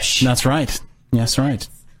Fish. That's right. Yes, right.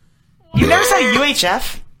 You never saw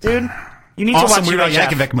UHF, dude? You need to Awesome watch Weird Al UHF.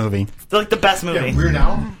 Yankovic movie. It's like the best movie. Yeah, Weird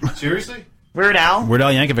Al? Seriously? Weird Al? Weird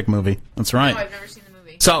Al Yankovic movie. That's right. No, I've never seen the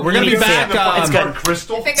movie. So we're going to You be need to see back. it. It's good.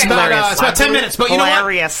 Crystal? I think It's I about, it's about 10 minutes, but you know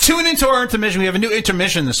Hilarious. what? Tune into our intermission. We have a new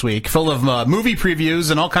intermission this week, full of movie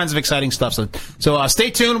previews and all kinds of exciting stuff. So stay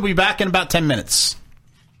tuned. We'll be back in about 10 minutes.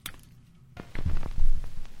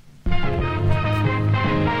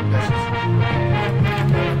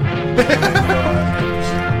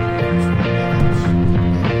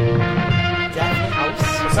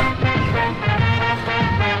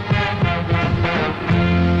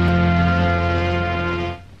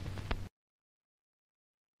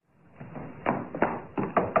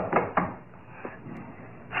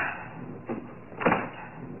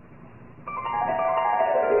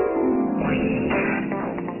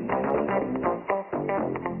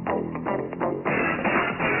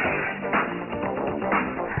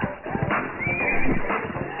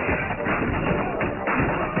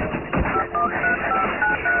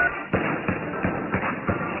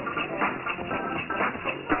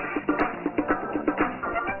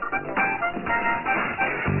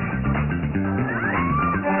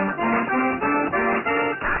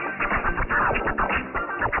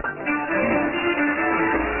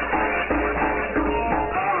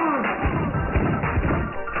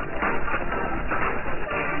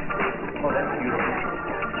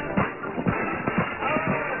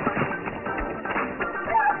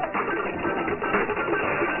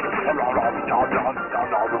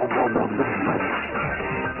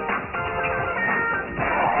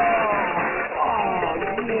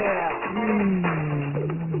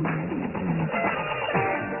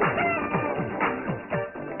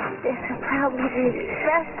 probably be the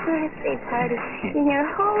best birthday party in your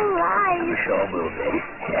whole life. Sure will be.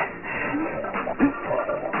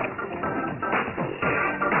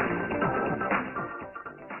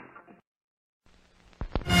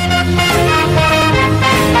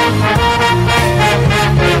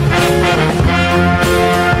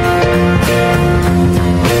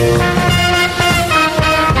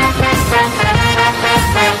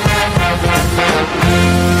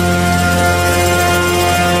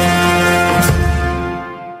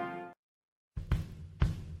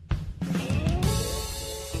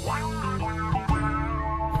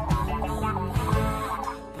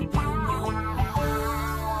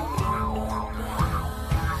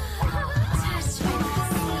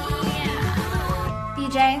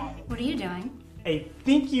 BJ, what are you doing? I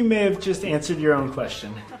think you may have just answered your own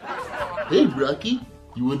question. Hey, Rocky.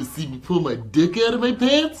 You want to see me pull my dick out of my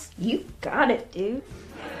pants? You got it, dude.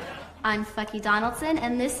 I'm Fucky Donaldson,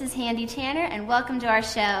 and this is Handy Tanner, and welcome to our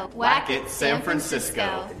show, Whack It San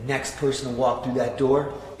Francisco. The next person to walk through that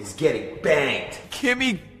door is getting banged.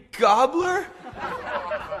 Kimmy Gobbler?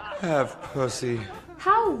 Have pussy.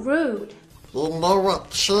 How rude. You know what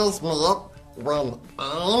cheers me up when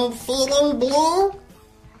I'm feeling blue?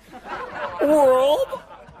 World?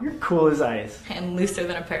 You're cool as ice. And looser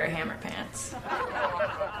than a pair of hammer pants.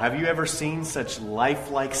 Have you ever seen such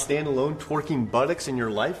lifelike standalone twerking buttocks in your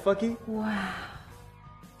life, Fucky? Wow.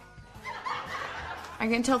 Are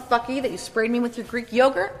you gonna tell Fucky that you sprayed me with your Greek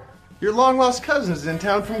yogurt? Your long-lost cousin is in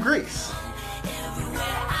town from Greece.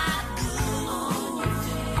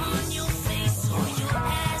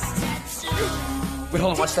 Wait,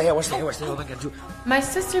 hold on. What's the hell? What am I gonna do? My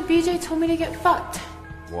sister BJ told me to get fucked.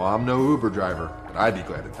 Well, I'm no Uber driver, but I'd be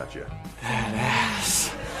glad to touch you. That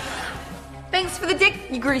ass. Thanks for the dick,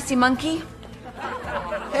 you greasy monkey.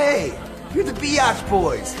 Hey, you're the Biatch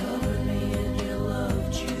Boys.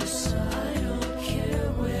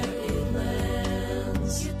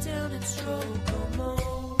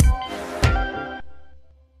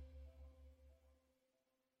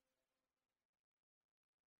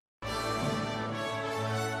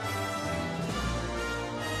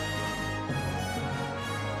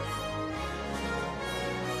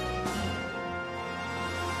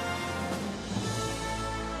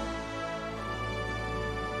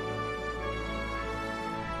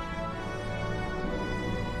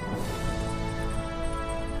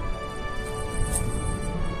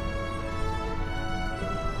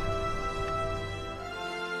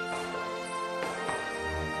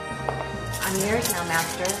 I'm yours now,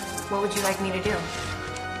 Master. What would you like me to do?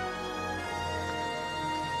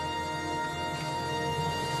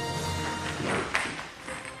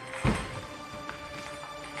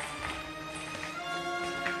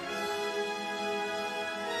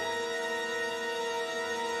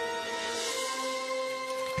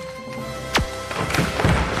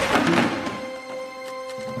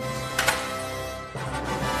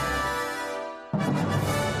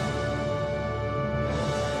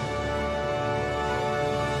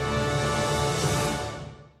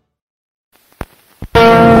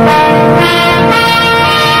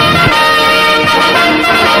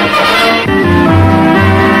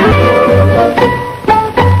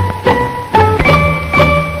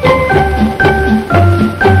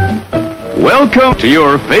 Welcome to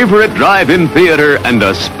your favorite drive-in theater and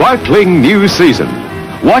a sparkling new season.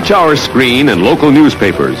 Watch our screen and local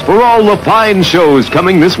newspapers for all the fine shows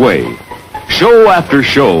coming this way. Show after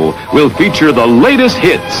show will feature the latest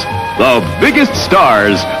hits, the biggest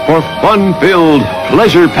stars for fun-filled,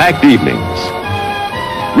 pleasure-packed evenings.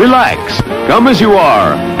 Relax, come as you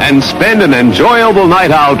are, and spend an enjoyable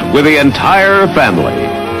night out with the entire family.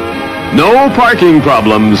 No parking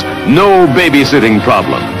problems, no babysitting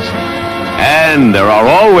problems. And there are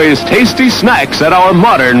always tasty snacks at our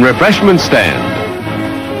modern refreshment stand.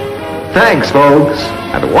 Thanks, folks.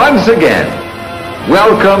 And once again,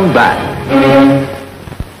 welcome back.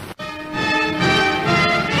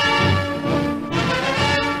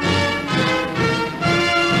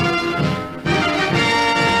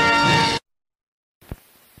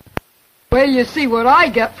 Well, you see what I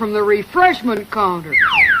get from the refreshment counter.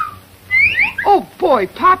 Oh boy,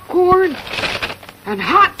 popcorn and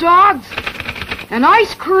hot dogs and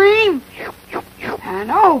ice cream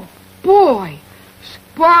and oh boy,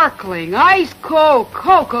 sparkling ice cold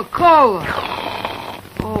Coca-Cola.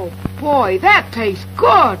 Oh boy, that tastes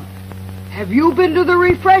good. Have you been to the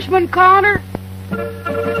refreshment counter?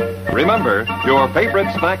 Remember, your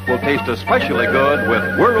favorite snack will taste especially good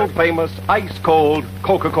with world-famous ice-cold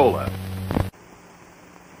Coca-Cola.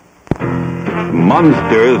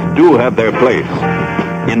 Monsters do have their place.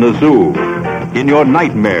 In the zoo, in your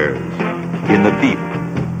nightmares, in the deep,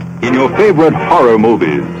 in your favorite horror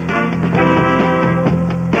movies.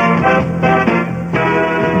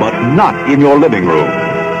 But not in your living room,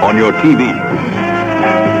 on your TV.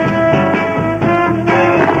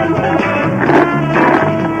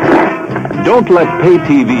 Don't let pay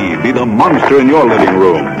TV be the monster in your living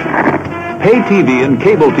room. Pay TV and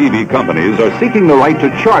cable TV companies are seeking the right to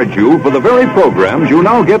charge you for the very programs you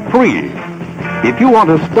now get free. If you want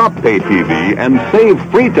to stop pay TV and save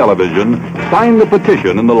free television, sign the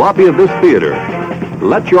petition in the lobby of this theater.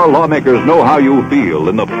 Let your lawmakers know how you feel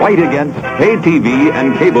in the fight against pay TV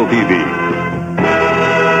and cable TV.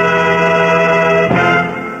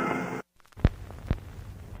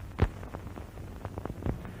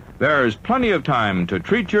 There's plenty of time to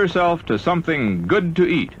treat yourself to something good to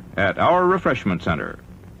eat at our refreshment center.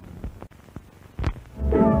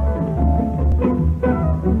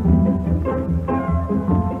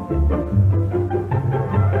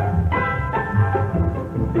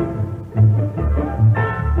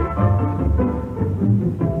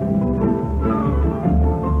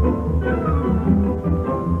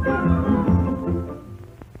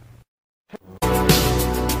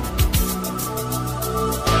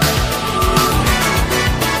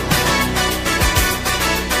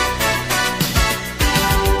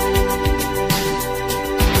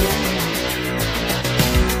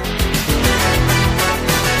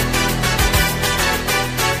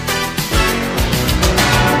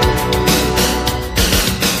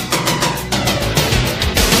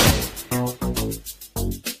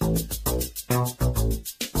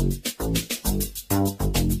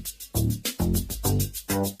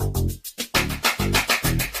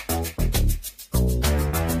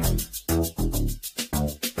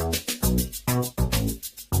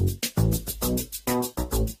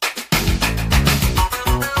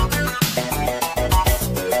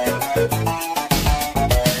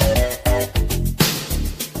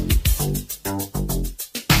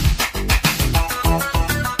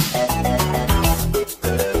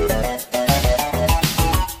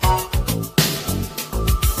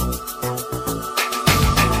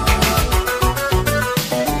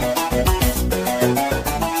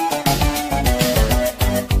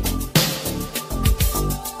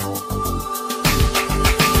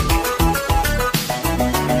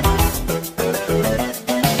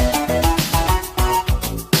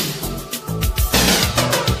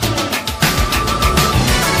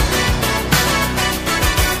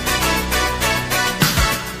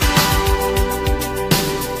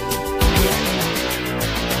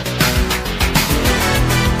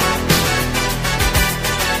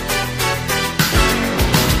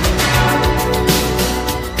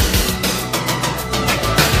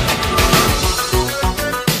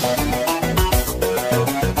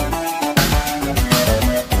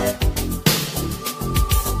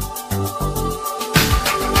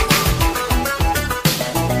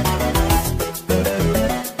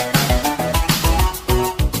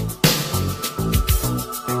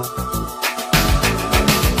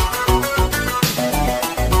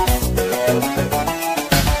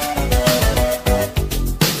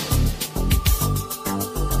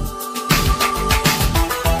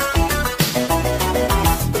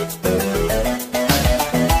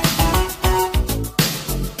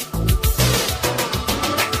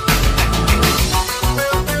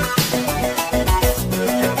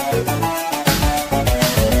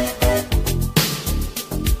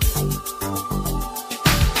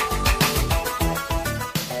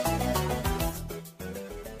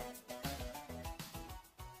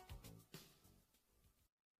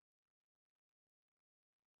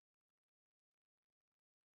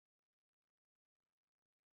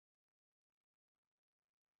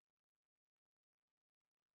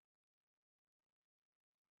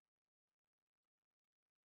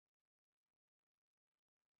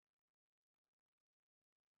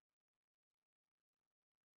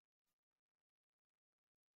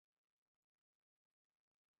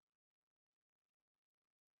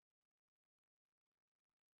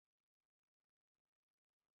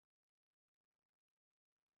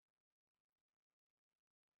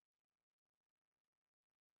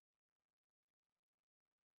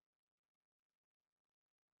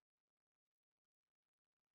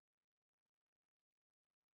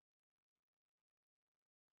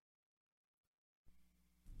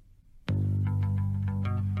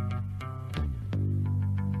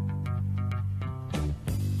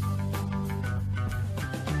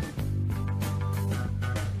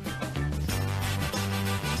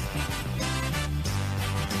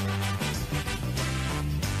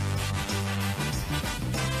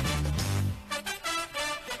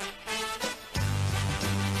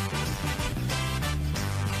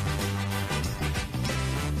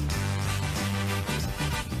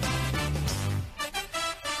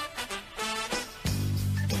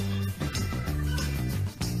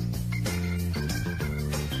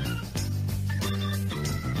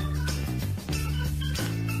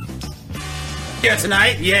 here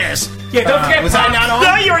tonight. Yes. Yeah, don't forget was I Pops. not on?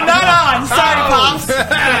 No, you were not on. Sorry, Pops.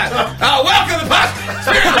 Welcome to Pops. We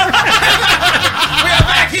are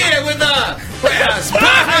back here with we have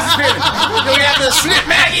the Slip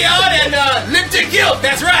Maggie on and Lipton Guilt.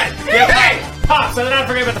 That's right. Yeah, hey. Pops, I did not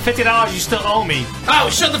forget about the $50 you still owe me. Oh,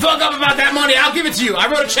 shut the fuck up about that money. I'll give it to you. I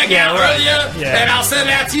wrote a check out earlier, and I'll send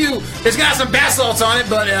it out to you. It's got some bath salts on it,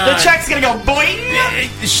 but... the check's gonna go boing!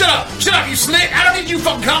 Shut up, you slick. I don't need you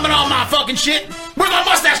fucking comment on my fucking shit. Where's my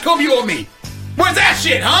mustache comb you owe me? Where's that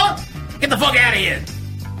shit, huh? Get the fuck out of here.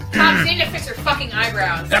 Tom, you need to fix your fucking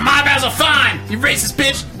eyebrows. And my eyebrows are fine, you racist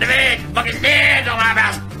bitch. The fucking man on my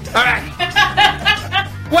eyebrows. All right.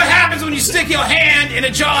 What happens when you stick your hand in a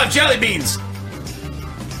jar of jelly beans?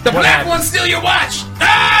 The black one's steal your watch.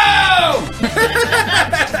 Oh!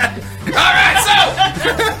 All right, so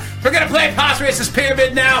we're gonna play Pops Racist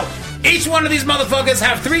Pyramid now. Each one of these motherfuckers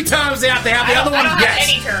have 3 terms. They have to have the other one guess. I don't have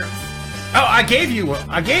any terms. Oh, I gave you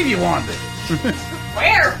one.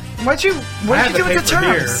 Where? What'd you do with the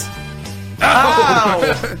terms?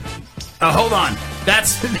 Oh, hold on.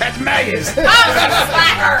 That's Maggie's. Oh,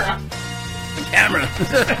 slacker! Camera.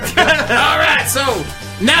 All right, so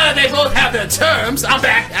now that they both have their terms, I'm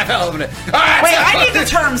back. I fell over it. All right. Wait, I need the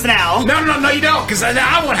terms now. No, you don't, because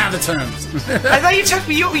I won't have the terms. I thought you took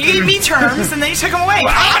you gave me terms and then you took them away.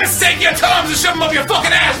 Well, I'm gonna take your terms and shove them up your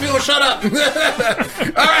fucking ass if you will shut up.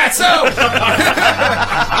 All right, so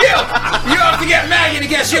you have to get Maggie to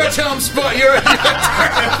guess your terms for your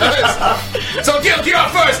terms. So Gil, you're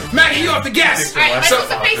up first. Maggie, you have to guess. All right, am I supposed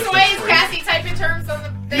to face away? Is Cassie typing terms on the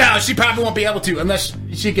thing? No, she probably won't be able to unless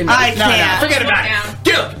she can. I can't. No, forget about it.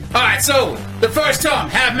 Gil. All right, so the first term,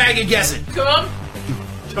 have Maggie guess it. Come.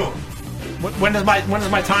 When does my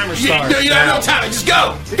timer start? You don't have no time. Just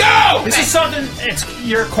go. Go. This is something.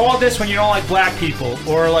 You're called this when you don't like black people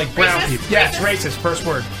or like brown Racist? people. Yes, racist. First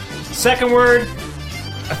word. Second word.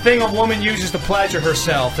 A thing a woman uses to pleasure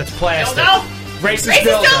herself. That's plastic. Dildo? Racist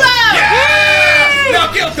dildo. Yeah. No,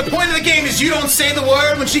 Gil. The point of the game is you don't say the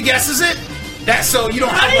word when she guesses it. That's so you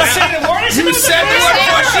don't have to say the word. You said the word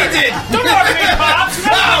before she did. Don't talk to me, Pops.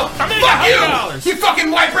 No, fuck you. You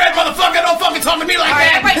fucking white bread motherfucker. Don't fucking talk to me like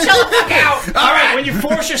that. Everybody chill the fuck out. All right, when you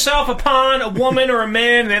force yourself upon a woman or a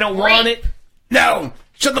man and they don't want it. No.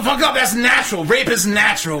 Shut the fuck up. That's natural. Rape is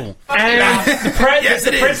natural. And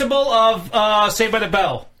the principle of Saved by the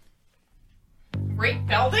Bell. Rape?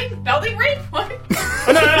 Belding? Belding rape? What?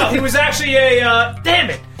 No. He was actually a...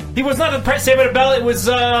 damn it. He was not the Saved by the Bell. It was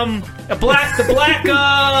the black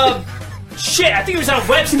shit. I think he was on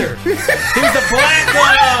Webster. He was the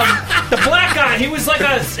black guy. He was like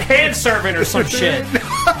a hand servant or some shit.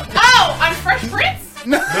 Oh, on Fresh Prince?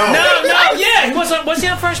 No. Yeah, he was he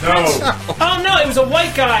on Fresh Prince? Oh no, he was a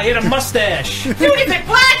white guy. He had a mustache. Dude, is it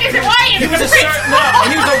black? Is it white? He was a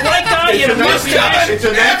white guy. He had a mustache. It's a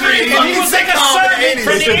 1980s. And he was like a servant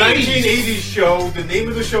for It's the a 80s. 1980s show. The name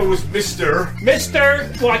of the show was Mr.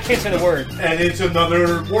 Well, I can't say the word. And it's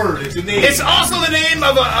another word. It's a name. It's also the name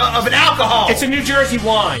of an alcohol. It's a New Jersey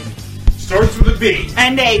wine. Starts with a B.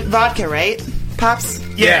 And a vodka, right? Pops?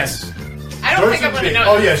 Yes. I don't think I'm going to know.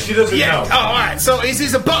 Oh, yeah, she doesn't know. Oh, all right. So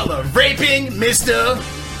he's a butler. Raping Mr.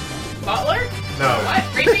 Butler? No. What?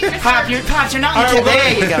 Raping Mr. Pops, you're not in the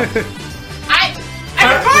There you go. I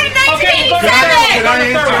was born in 1987! Can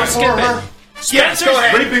I answer for her? Yes, go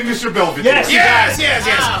ahead. Raping Mr. Belvedere. Yes.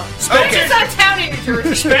 Oh. Spencer's out of town in New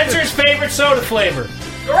Jersey. Spencer's favorite soda flavor.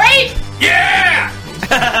 Grape! Yeah!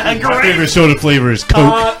 My favorite soda flavor is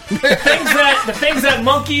Coke. The things that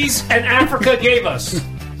monkeys and Africa gave us.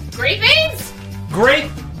 Grape AIDS?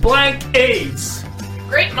 Great blank AIDS.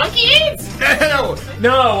 Great monkey AIDS?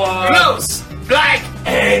 No. Close. Black.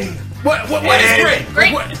 And what is grape?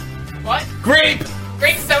 Grape. What? Grape.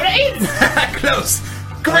 Grape soda AIDS? Close.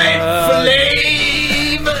 Grape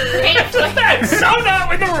flavor. That's so not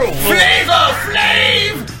with the rules.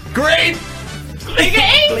 Flavor. Grape. Liga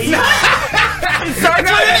AIDS? It starts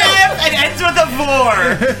with an F and ends with a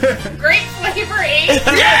 4. Grape flavor AIDS?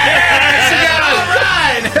 Yes! All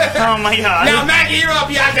right. Oh my god. Now, Maggie, you're up.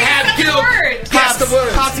 You have to have Gil guess the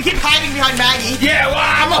words. Pops, you keep hiding behind Maggie. Yeah, well,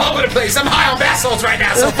 I'm all over the place. I'm high on bath salts right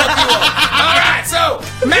now, so fuck you all. All right, so,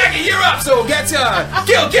 Maggie, you're up, so Gil,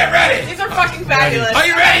 get ready. These are fucking fabulous. Are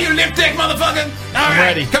you ready, you lip dick motherfucker? All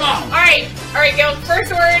right, ready. Come on. All right, Gil.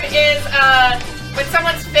 First word is when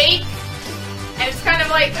someone's fake, and it's kind of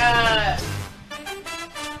like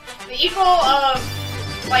the equal of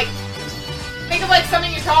like think of like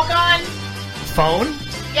something you talk on. Phone?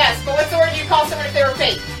 Yes, but what's the word you call someone if they were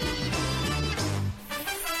fake?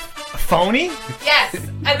 Phony? Yes,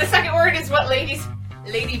 and the second word is what lady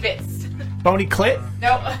bits. Phony clit?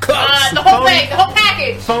 No. The whole thing. The whole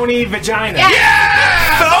package. Phony vagina.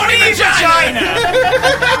 Yeah! Phony vagina!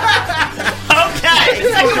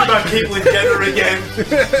 Okay. Talking about Caitlyn Jenner again.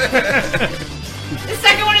 The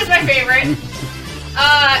second one is my favorite.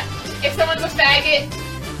 If someone's a faggot.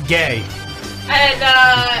 Gay. And,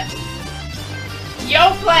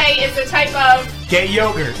 Yoplait is a type of... Gay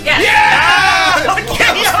yogurt. Yes. Yeah!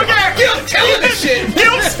 Gay yogurt! Gil killing this shit.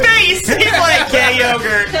 Gil's face! He's like, gay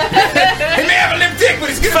yogurt. He may have a lip dick, but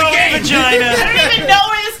he's good at the game. Vagina. I don't even know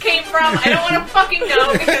where this came from. I don't want to fucking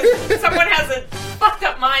know because someone has a fucked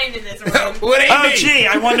up mind in this room. Oh, gee,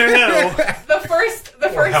 I wonder who. The first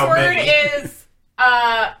word is,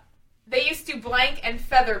 they used to blank and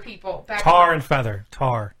feather people back Tar and feather.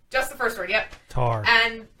 Tar. Just the first word, yep. Tar.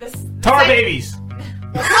 And the Tar babies.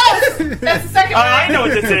 Close! That's the second word. I know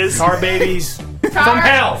what this is. Tar babies. Tar, From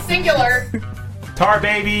hell. Singular. Tar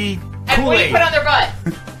baby. And what do you Kool-Aid. put on their butt?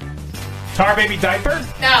 Tar baby diaper.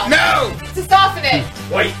 No. No! To soften it.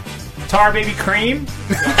 Wait. Tar baby cream.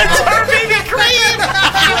 Tar baby cream!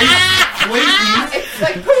 It's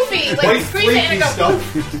like poofy. Like you squeeze it and it goes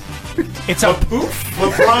poof. It's a poof?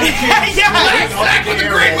 LeBron James. That's what the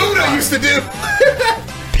Great Muda used to do.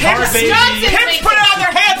 Tar baby. Pimps put it on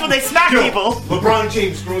their hands when they smack people. LeBron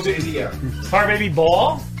James throws it in the air. Tar baby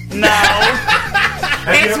ball. No.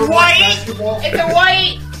 Have you It's ever watched white. basketball? It's a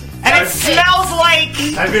white. And it smells like...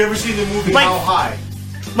 Have you ever seen the movie Like- How High?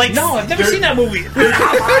 Like No, I've never seen that movie. There's a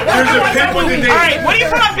pimp with a name. Alright, what do you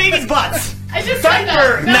put on babies' butts? I just said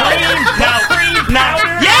that. No. No.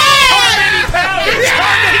 Yeah!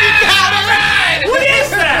 What is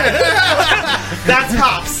that? That's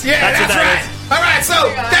Pops. Yeah, That's what that's that right. All right, so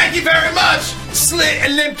thank you very much, Slit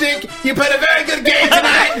and Limp Dick. You played a very good game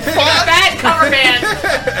tonight. Bad cover band.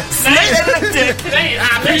 Slit and Limp Dick. I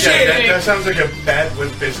appreciate it. That sounds like a bad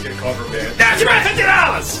Limp Bizkit cover band. That's right.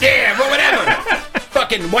 $50. Yeah, but whatever.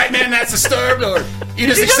 Fucking White Man That's Disturbed, or you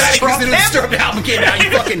just excited because the new Disturbed album came out. You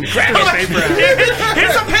fucking grab it.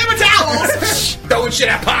 Here's some paper towels. Throwing shit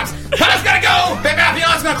at Pops. Pops gotta go. Baby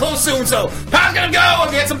Beyond's gonna close soon, so Pops gonna go. I'll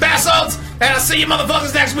get some bath salts, and I'll see you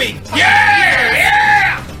motherfuckers next week. Yeah!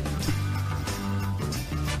 Yeah!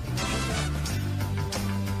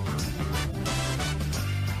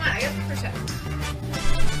 Come on, I got the first half.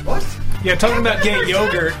 What? Yeah, talking about gay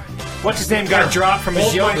yogurt. What's his name got dropped from his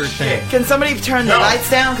Hold my yogurt shit. thing? Can somebody turn the lights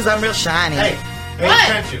down? Because I'm real shiny. Hey, pay What?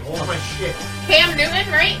 attention. Hold my shit. Cam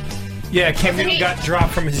Newton, right? Yeah, Cam Newton got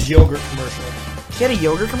dropped from his yogurt commercial. He had a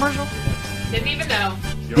yogurt commercial? Didn't even know.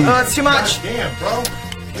 Oh, it's too much. God damn, bro.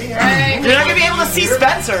 Right. You're not going to be able to see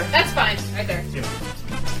Spencer. That's fine, right there.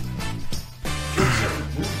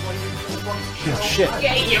 Shit.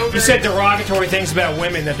 Gay yogurt. You said derogatory things about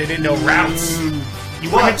women that they didn't know routes. You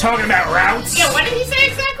weren't talking about routes? Yeah, what did he say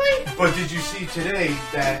exactly? But did you see today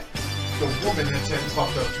that the woman that said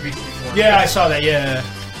fucked up tweets before? Yeah, I saw that, yeah.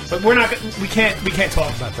 But we're not. We can't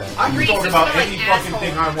talk about that. I can Reese talk is about like any asshole. fucking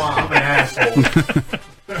thing I want. I'm an asshole.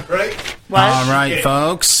 Right? All right,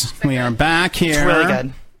 folks, we are back here. It's really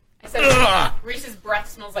good. I said Reese's breath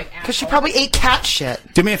smells like asshole. Because she probably ate cat shit.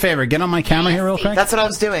 Do me a favor, get on my camera here real quick. That's what I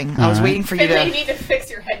was doing. I was All right. waiting for you Finley, you to... need to fix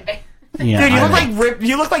your headband. Yeah, Dude, I-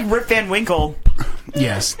 you look like Rip Van Winkle.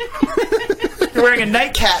 Yes. You're wearing a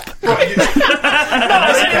nightcap. I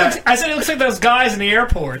said it looks like those guys in the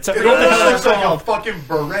airports. I It forget what the hell almost they're looks like a called. fucking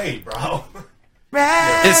beret, bro.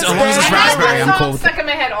 As long as it's raspberry, I'm That cool song with stuck it. in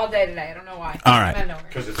my head all day today. I don't know why. All right. I don't know.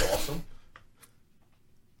 Because it's awesome.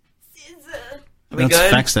 We Let's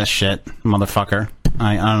good? fix this shit, motherfucker.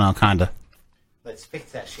 I don't know, kinda. Let's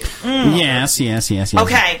fix that shit. Yes.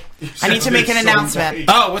 Okay, I need to make an announcement.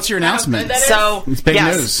 Oh, what's your announcement? So, It's big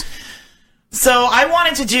yes. news. So I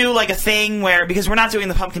wanted to do like a thing where, because we're not doing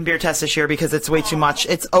the pumpkin beer test this year because it's way too much.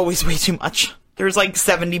 It's always way too much. There's like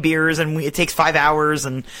 70 beers and it takes 5 hours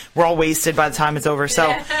and we're all wasted by the time it's over.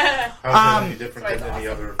 So How's that any different than any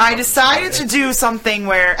other? I decided to do something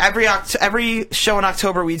where every show in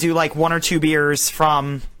October we do like 1 or 2 beers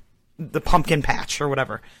from the pumpkin patch or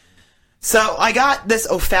whatever. So I got this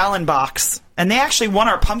O'Fallon box, and they actually won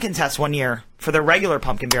our pumpkin test one year for their regular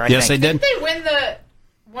pumpkin beer. I Yes, think. they did. Didn't they win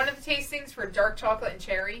one of the tastings for dark chocolate and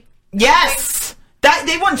cherry? Yes, that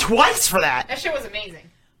they won twice for that. That shit was amazing.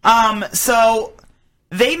 So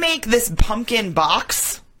they make this pumpkin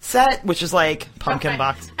box set, which is like pumpkin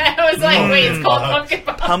box. I was like, wait, it's called pumpkin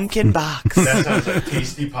box. Pumpkin box. That sounds like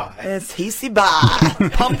tasty pie. It's tasty pie.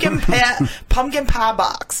 pumpkin pie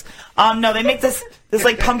box. No, they make this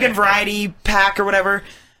like pumpkin variety pack or whatever,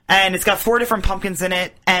 and it's got 4 different pumpkins in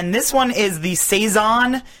it. And this one is the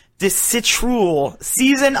Saison de Citrouille,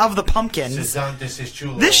 Season of the Pumpkins. Saison de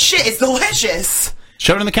Citrouille. This shit is delicious.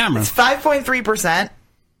 Show it in the camera. It's 5.3%.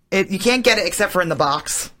 You can't get it except for in the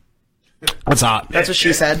box. What's hot? That's what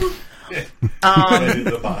she said.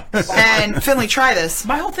 And Finley, try this.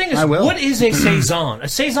 My whole thing is, what is a saison? A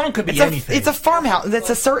saison could be anything. It's a farmhouse. That's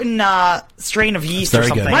a certain strain of yeast or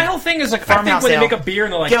something. My whole thing is like, I think when they make a beer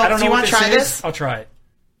and they're like, Gil, I don't do know you what want this to try is. this? I'll try it.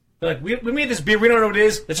 They're like, we made this beer. We don't know what it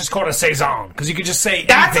is. Let's just call it a saison because you could just say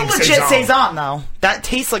That's a anything legit saison, though. That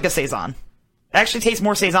tastes like a saison. It actually tastes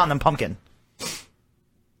more saison than pumpkin.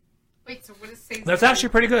 Wait, so what is saison? That's actually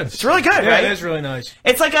pretty good. It's really good, yeah, right? It is really nice.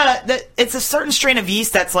 It's like it's a certain strain of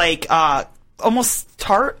yeast that's like almost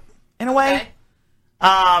tart in a way.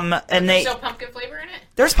 And There's still pumpkin flavor in it?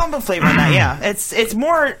 There's pumpkin flavor in that, yeah. It's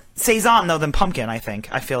more saison though than pumpkin, I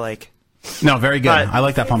feel like. No, very good. But- I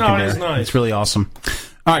like that pumpkin No, it beer. is nice. It's really awesome.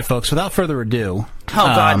 All right, folks, without further ado. Oh,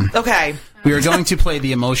 God. Okay. We are going to play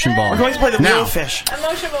the emotion ball. We're going to play the Now, wheel fish.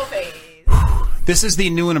 Emotional phase. This is the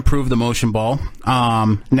new and improved emotion ball.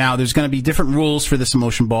 Now, there's going to be different rules for this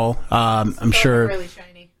emotion ball. I'm sure really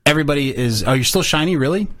shiny. everybody is... Oh, you're still shiny,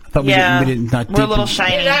 really? I thought Yeah, we didn't not we're a little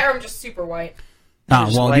shiny. Either that or I'm just super white.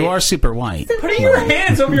 Well, you are super white. Putting your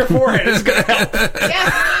hands over your forehead is going to help.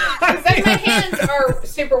 Because then my hands are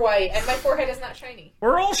super white and my forehead is not shiny.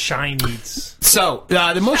 We're all shinies. So,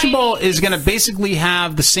 the emotion ball is going to basically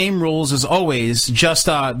have the same rules as always, just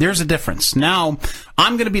there's a difference. Now,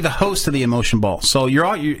 I'm going to be the host of the emotion ball. So,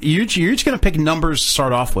 you're each going to pick numbers to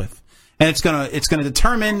start off with. And it's gonna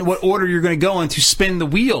determine what order you're going to go in to spin the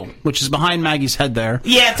wheel, which is behind Maggie's head there.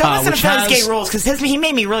 Yeah, don't listen to Finley's gay rules, because he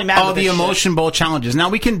made me really mad all with the this emotion ball challenges. Now,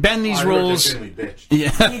 we can bend these rules. You did,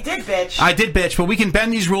 bitch. I did, bitch, but we can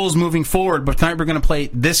bend these rules moving forward. But tonight we're going to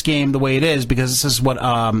play this game the way it is because this is what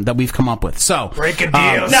that we've come up with. So break a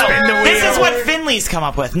deal. No, this is what Finley's come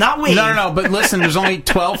up with, not we. No. But listen, there's only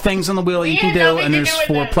 12 things on the wheel that you can do, and there's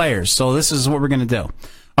 4 players. So this is what we're going to do.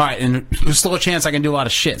 All right, and there's still a chance I can do a lot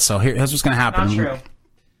of shit. So here's what's going to happen. Not true.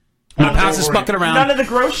 I'm going to pass this bucket around. None of the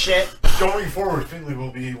gross shit. Going forward, Finley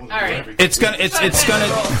will be able to do everything. It's gonna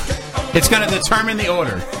determine the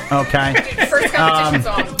order. Okay. First competition's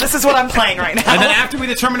on. This is what I'm playing right now. And then after we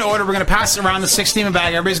determine the order, we're gonna pass around the 6-steaming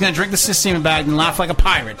bag. Everybody's gonna drink the 6-steaming bag and laugh like a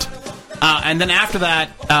pirate. And then after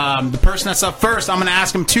that, the person that's up first, I'm gonna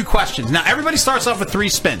ask them 2 questions. Now everybody starts off with 3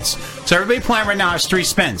 spins. So everybody playing right now has 3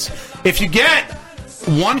 spins. If you get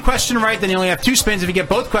 1 question right, then you only have 2 spins. If you get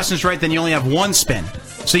both questions right, then you only have 1 spin.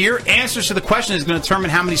 So your answers to the question is going to determine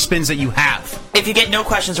how many spins that you have. If you get no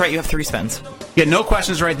questions right, you have 3 spins. You get no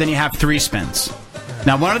questions right, then you have 3 spins.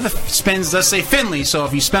 Now, one of the spins does say Finley, so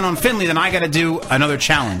if you spin on Finley, then I got to do another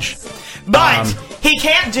challenge. But he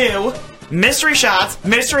can't do mystery shots,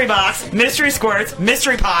 mystery box, mystery squirts,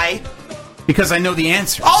 mystery pie. Because I know the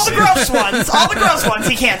answers. All the gross ones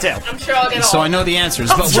he can't do. I'm sure I'll get all. So I know the answers.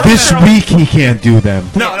 Oh, But This week he can't do them.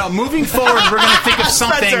 No, moving forward, we're going to think of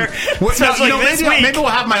something. Maybe we'll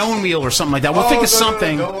have my own wheel or something like that. We'll think of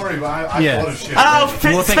something. Don't worry, I Yeah. thought of shit.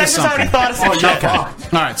 We'll think of Spencer's already something. thought of some shit. Okay.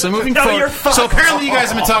 All right, so moving No, forward. you're fucked. So apparently you guys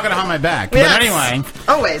have been talking behind my back. Yes. But anyway.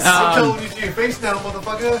 Always. Until you see your face now,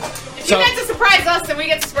 motherfucker. If you get to surprise us, then we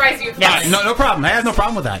get to surprise you. All right, no problem. I have no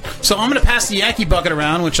problem with that. So I'm going to pass the Yankee bucket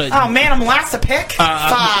around, which I... Oh, man, I'm last to pick?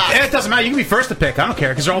 Fuck. It doesn't matter. You can be first to pick. I don't care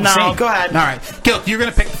because they're all the same. No, go ahead. All right. Gil, you're going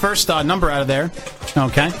to pick the first number out of there.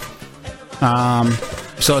 Okay.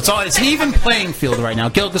 So it's an even playing field right now.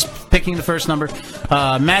 Gil is picking the first number.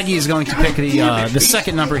 Maggie is going to pick the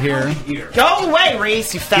second number here. Go away,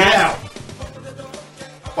 Reese, you fat.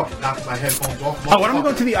 Fucking knocked my headphones off. Oh, why don't we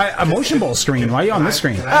go to the emotion ball screen? Why are you on this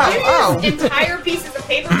screen? You use entire pieces of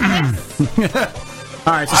paper for this?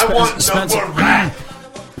 All right. So I want number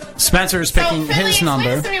Spencer is picking Finley, his explain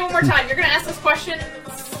number. this to me one more time. You're going to ask us questions.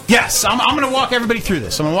 Yes, I'm going to walk everybody through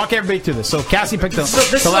this. So Cassie picked the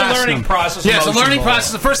this is a last learning number. process. Yeah, it's a emotion learning ball.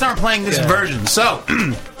 process. The first time we're playing this version. So,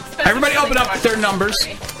 everybody open up their numbers.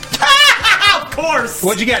 Of course.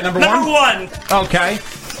 What'd you get? Number 1? Number 1. Okay.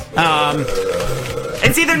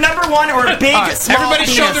 It's either number 1 or a big, small everybody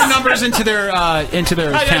penis. show their numbers into their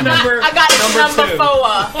camera. I got number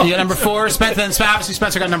 4. You got number 4. Obviously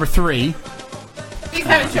Spencer got number 3. He's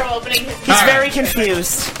having trouble opening his. He's very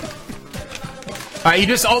confused. All right,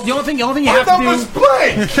 the only thing you have to do.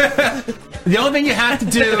 The only thing you have to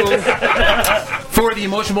do for the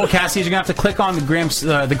emotion bowl, Cassie, is you're gonna have to click on the grape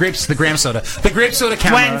soda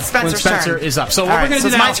camera When Spencer's turn. is up. So All what right, we're gonna so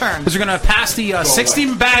do it's now my turn. is we're gonna pass the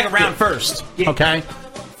 16 bag around first. Okay.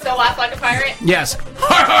 So laugh like a pirate? Yes.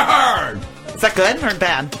 Is that good or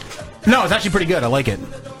bad? No, it's actually pretty good. I like it.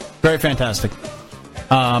 Very fantastic.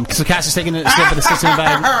 So Cassie's taking a sip of the 16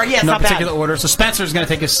 bag. Yes, no not bad. particular order. So Spencer's going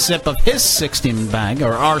to take a sip of his 16 bag,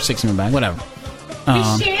 or our 16 bag, whatever.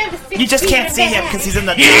 You just can't see him because he's in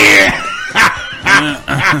the...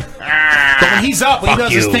 But when he's up, when he Fuck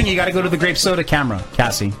does his you. thing, you got to go to the grape soda camera,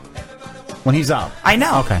 Cassie. When he's up. I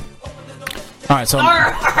know. Okay. All right, so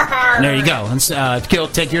there you go. And, Gil,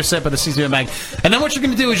 take your sip of the seasoning bag. And then what you're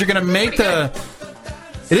going to do is you're going to make the...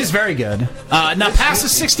 It is very good. Now, pass the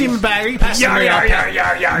 16 bag. Are you passing it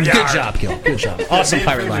out? Good job, Gil. Good job. Awesome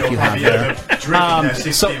pirate life you have there.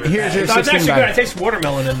 So here's your It's 16 actually good. bag. It tastes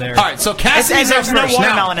watermelon in there. All right, so Cassie's there's up no first.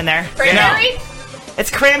 watermelon in there. Cranberry? It's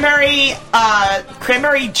cranberry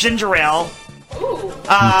ginger ale.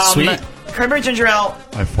 Sweet. Cranberry ginger ale,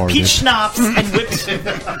 I farted. peach schnapps, and whipped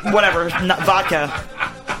whatever vodka.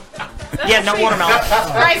 Yeah, no watermelon.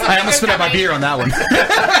 I almost spit out my beer on that one.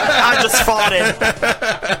 I just farted.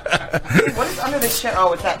 What is under this shit?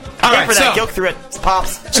 Oh, it's that. All right, for that. so- Gilk through it. It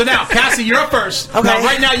pops. So now, Cassie, you're up first. Okay. Now,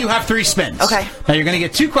 right now, you have 3 spins. Okay. Now, you're going to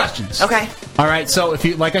get 2 questions. Okay. All right, so if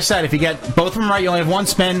you, like I said, if you get both of them right, you only have 1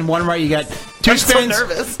 spin. 1 right, you get 2 I'm so spins.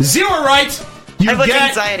 nervous. 0 right, you I have, like, get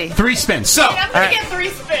anxiety. 3 spins. So, I'm all gonna right, get 3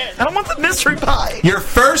 spins. I don't want the mystery pie. your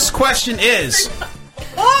first question is,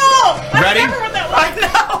 Oh! I Ready? remember what that was. I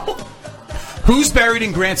know. who's buried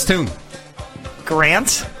in Grant's tomb?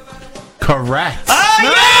 Grant. Correct. Oh,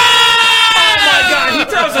 yeah! Oh my God! He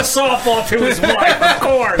throws a softball to his wife. Of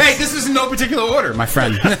course. Hey, this is in no particular order, my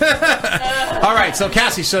friend. All right, so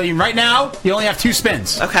Cassie, right now, you only have 2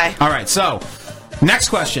 spins. Okay. All right, so next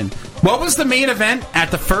question. What was the main event at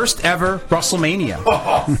the first ever WrestleMania?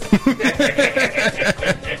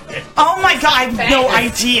 Oh my God! I have no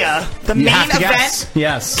idea. The You main have to event. guess.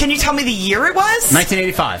 Yes. Can you tell me the year it was?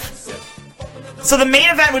 1985. So the main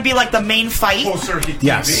event would be like the main fight. Full circuit TV.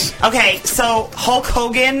 Yes. Okay, so Hulk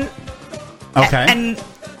Hogan Okay. and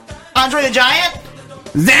Andre the Giant.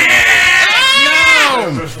 No!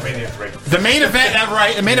 WrestleMania 3. The main event,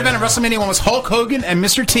 right? The main event of WrestleMania 1 was Hulk Hogan and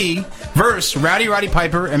Mr. T versus Rowdy Roddy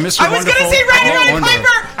Piper and Mr. I was Wonderful. gonna say Roddy Wonderful.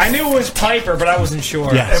 Piper. I knew it was Piper, but I wasn't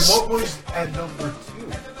sure. Yes. And what was at number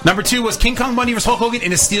 2? Number 2 was King Kong Bundy versus Hulk Hogan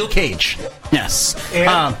in a steel cage. Yes. And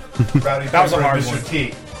Rowdy That was a Piper hard and Mr. one.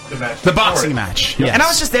 T. The match. The before boxing it. match. Yeah. Yes. And I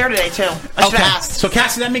was just there today too. I should have asked. So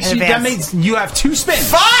Cassie, that makes in you that advance. means you have 2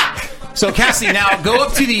 spins. Fuck! So Cassie, now go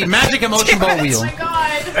up to the Magic Emotion Ball wheel Oh my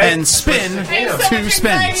God. and spin I have so 2 much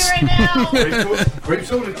spins. anxiety right now. Grape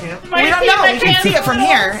soda camp. My We don't feet, know. my We can hands see it from are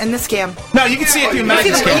here in this cam. No, you can see it through you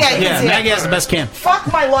Maggie's can see cam. the- yeah, you can see it. Maggie has the best cam.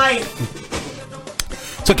 Fuck my life.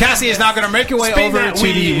 So Cassie is now going to make her way Spin over that to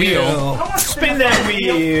the wheel. Spin that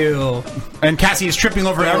wheel. And Cassie is tripping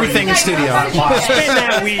over everything in studio. Spin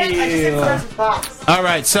that wheel. All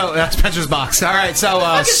right, so Spencer's box. All right, so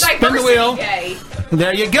Fuck is spin the wheel. diversity gay?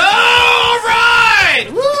 There you go. All right.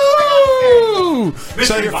 Woo!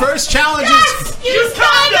 So your first challenge is. Use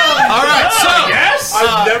condom! All right, so Yes.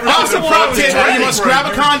 I've never also seen a what you protein must for grab a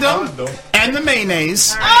new condom and the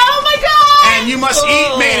mayonnaise, Oh my God! and you must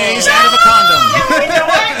eat mayonnaise out of a condom. You know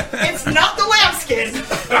what? It's not the lambskin.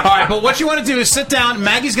 All right, but what you want to do is sit down.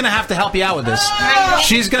 Maggie's going to have to help you out with this.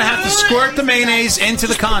 She's going to have to squirt the mayonnaise into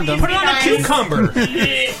the condom. Put it on a cucumber.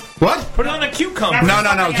 What? Put it on a cucumber. No.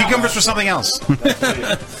 Cucumbers for something else.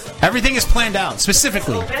 Everything is planned out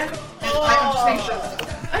specifically.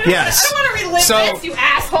 Yes. I don't want to relive So- this, you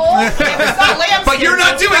asshole. It's not lambskin, But you're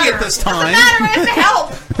not so doing it's it this better. time. Doesn't matter, I have to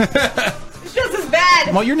help. It's just as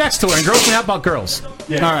bad. Well, you're next to her, and girls can help out girls. All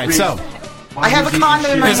right, so I have a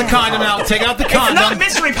condom in my there's a hand. condom now. Take out the It's not a condom.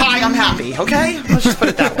 mystery pie. I'm happy. Okay, let's just put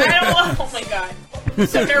it that way. I don't want. Oh my God. I'm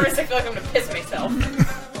so nervous. I feel like I'm going to piss myself.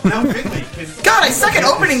 Now, Finley, God, I suck at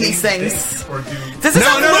opening these things. Does this No.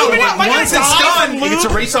 have lube in it? Am I Once gonna it's die done, from it gets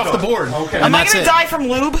lube? erased off the board. Okay. And Am I that's gonna it. die from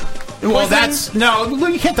lube? Well, Poison? that's no.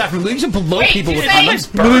 You can't die from lube. You can blow Wait, people you with say-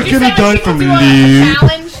 condoms. You're gonna die from lube.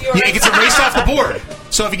 Challenge your Yeah, it gets erased off the board.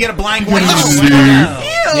 So if you get a blank one, Ew.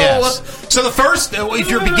 yes. So the first, if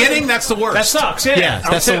you're beginning, that's the worst. That sucks. Yeah,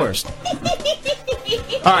 That's the worst.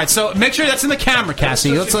 All right, so make sure that's in the camera,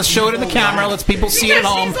 Cassie. Let's show it in the camera. Let's people see it at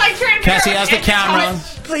home. She's like trying to Cassie has the camera.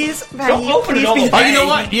 Please, Don't open it all the Oh, way. you know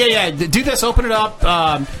what? Yeah. Do this. Open it up.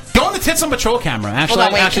 Go on the Tits on Patrol camera. Actually, Hold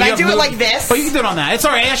on, wait. actually, Can I you do have it lube. like this? Oh, you can do it on that. It's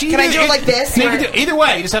all right. Actually, Can I do it like this, No, you or- can do, either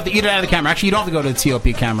way, you just have to eat it out of the camera. Actually, you don't have to go to the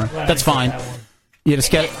TOP camera. That's fine. You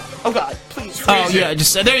just get it. Oh God, please. Oh yeah,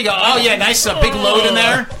 just there you go. Oh yeah, nice big load in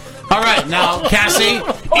there. All right, now Cassie,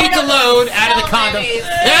 eat the load out of the condom.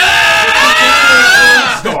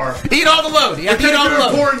 Yeah! Star. Eat all the load. You have to eat all the You're a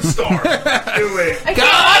load. porn star. Do it. God,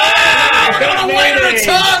 got a weight on her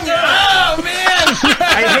tongue. Oh man.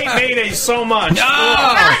 I hate mayonnaise so much. Oh,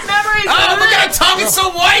 look at her tongue. It's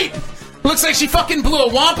so white. Looks like she fucking blew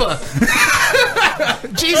a wampa.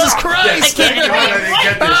 Jesus Christ. Thank God I didn't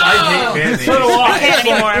get this. I hate mayonnaise. So do I. I can't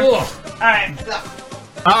anymore. Ugh. All right.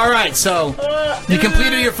 All right, so you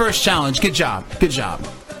completed your first challenge. Good job. Good job.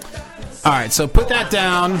 All right, so put that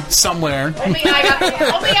down somewhere. Only I got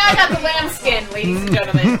the lambskin, ladies and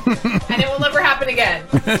gentlemen, and it will never happen again.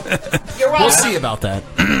 You're welcome. We'll see about that.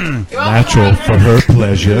 Natural for her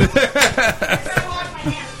pleasure.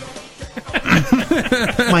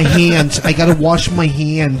 My hands. I gotta wash my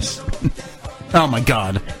hands. Oh my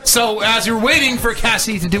God! So as you're waiting for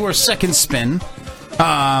Cassie to do her second spin,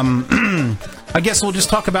 I guess we'll just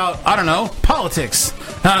talk about, I don't know, politics.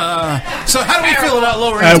 So how do we feel about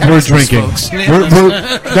lowering taxes, we're drinking. folks? We're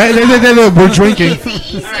drinking.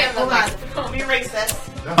 Hold on. Let me erase this.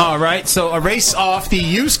 All right, so erase off the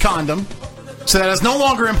used condom, so that is no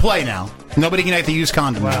longer in play now. Nobody can get the used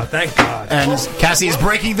condom. Wow, thank God. And Cassie is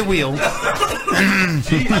breaking the wheel.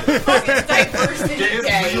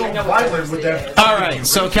 All right,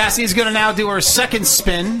 so Cassie's going to now do her second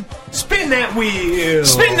spin. Spin that wheel.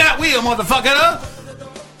 Spin that wheel, motherfucker.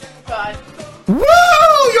 God. Woo!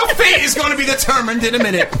 Your fate is going to be determined in a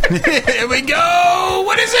minute. Here we go.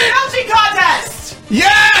 What is it? Belching contest.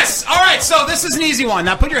 Yes! All right, so this is an easy one.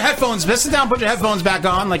 Now put your headphones, sit down, put your headphones back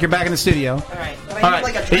on like you're back in the studio. All right. All right.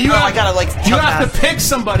 Like a drink. I gotta you have to pick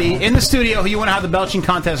somebody in the studio who you want to have the belching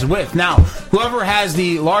contest with. Now, whoever has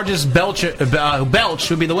the largest belch would be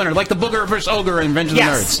the winner, like the Booger versus Ogre in Revenge of the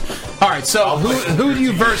Nerds. All right, so who do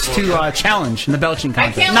you verse to challenge in the belching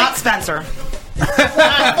contest? I can't, Not Spencer.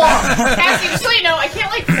 Cassie, just so you know, I can't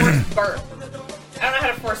force burp. I don't know how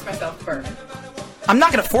to force myself to burp. I'm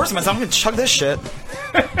not gonna force myself. I'm gonna chug this shit.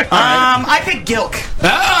 I pick Gilk.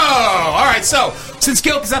 Oh, all right. So since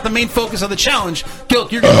Gilk is not the main focus of the challenge,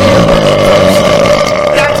 Gilk, you're gonna.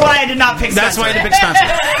 That's why I did not pick Spencer. That's why I didn't pick Spencer.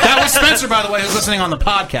 That was Spencer, by the way, who's listening on the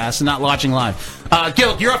podcast and not watching live.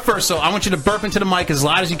 Gilk, you're up first, so I want you to burp into the mic as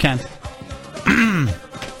loud as you can.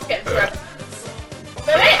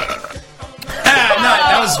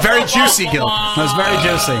 That was very juicy, Gilk. That was very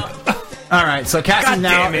juicy. All right, so Cassie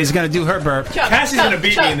now is going to do her burp. Cassie's going to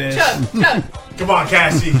beat me in this. Come on,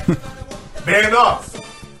 Cassie. Man up.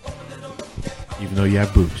 Even though you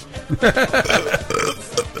have boobs.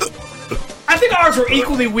 I think ours were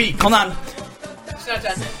equally weak. Hold on. It's not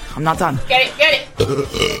done. I'm not done. Get it.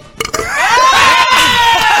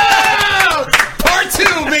 Part 2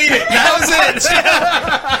 made it. That was it.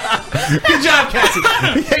 Good job, Cassie.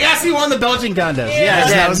 Cassie won the belching contest.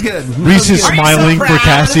 Yes, that was good. Reese is smiling for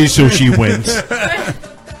Cassie, so she wins.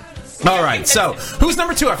 All right, so who's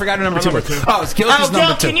number 2? I forgot who number 2 was. Oh, it's Gilk is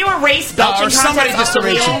number 2. Can you erase belching contest? Or somebody just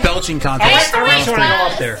erase belching contest. I erase when I go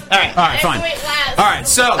up there. All right, fine. All right,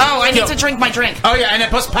 so. Oh, I need to drink my drink. Oh, yeah, and then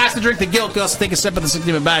plus pass the drink to Gilk. He'll take a sip of the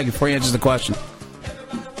 60-minute bag before he answers the question.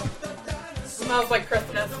 Smells like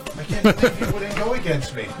Christmas. I can't believe you wouldn't go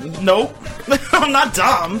against me. Nope. I'm not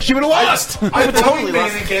dumb. She would have lost. I would totally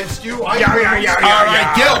been against you. All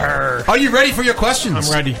right, Gilk, are you ready for your questions?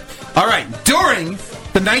 I'm ready. All right, during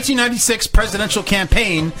the 1996 presidential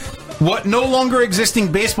campaign, what no longer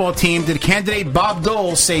existing baseball team did candidate Bob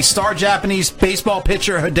Dole say star Japanese baseball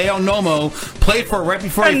pitcher Hideo Nomo played for right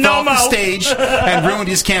before he fell off the stage and ruined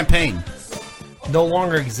his campaign? No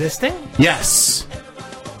longer existing? Yes.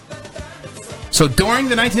 So during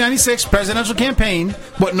the 1996 presidential campaign,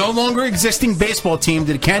 what no longer existing baseball team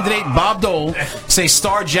did candidate Bob Dole say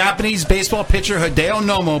star Japanese baseball pitcher Hideo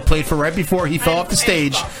Nomo played for right before he fell off the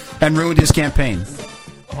stage and ruined his campaign?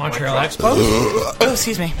 Montreal Expos? Oh,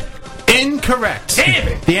 excuse me. Incorrect. Damn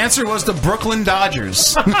it. The answer was the Brooklyn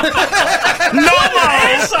Dodgers. No,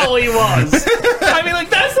 that's all he was. I mean,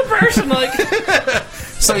 that's the person,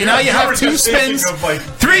 So now you have 2 spins.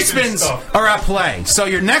 3 spins are at play. So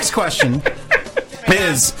your next question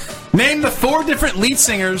is, name the 4 different lead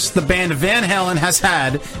singers the band Van Halen has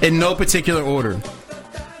had in no particular order.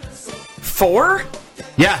 4?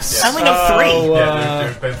 Yes. I only know 3.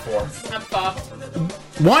 There's been 4. I'm fucked.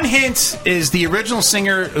 One hint is the original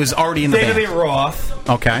singer is already in the David Lee band. Roth.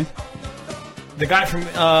 Okay. The guy from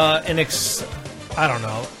NX... I don't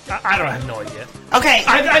know. I don't have no idea. Okay.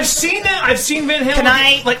 I've seen that. I've seen Van Halen. Can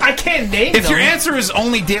I... I can't name If them. your answer is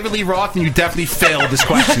only David Lee Roth, then you definitely failed this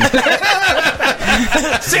question.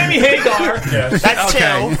 Sammy Hagar. Yes. That's 2.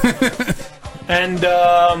 And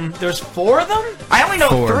there's 4 of them? I only know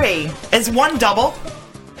 4. 3. Is 1 double?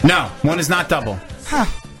 No, 1 is not double. Huh.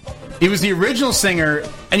 He was the original singer,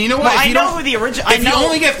 and you know what? Well, If I you know don't- who the original... If you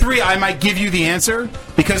only get 3, I might give you the answer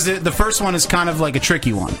because the first one is kind of like a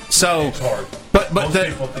tricky one. So, It's hard. but Most the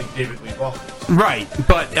people think David Lee Roth. right,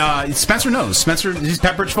 but Spencer knows. Spencer, he's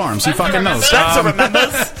Pepperidge Farms. He fucking knows. Spencer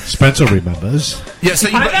remembers. Spencer remembers. Yeah, so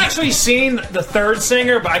I've actually seen the 3rd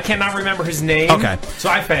singer, but I cannot remember his name. Okay. So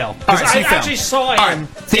I fail. All right, so I you fail. actually saw him. All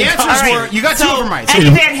right. The answers were you got 2 of them right. Eddie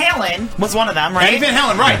Van Halen was one of them, right? Eddie Van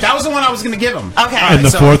Halen, right? That was the one I was going to give him. Okay. And the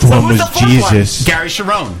 4th one was Jesus. Gary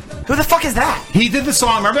Sharon. Who the fuck is that? He did the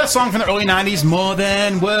song. Remember that song from the early 90s? More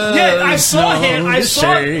Than Words. Yeah, I saw him. I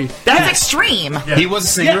saw him. That's extreme. Yeah. He was a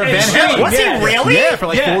singer of Van Halen. Was he really? Yeah, for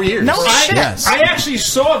like 4 years. No shit. Yes. I actually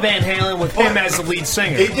saw Van Halen with him as the lead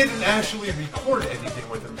singer. They didn't actually record anything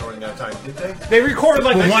with him during that time, did they? They recorded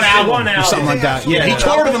like one album or something like that. Yeah, he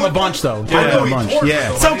toured with them a bunch though. Yeah, a bunch.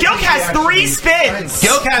 Yeah. So Gilk has 3 spins.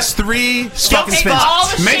 Gilk has 3 fucking take all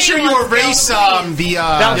spins. the Make sure you erase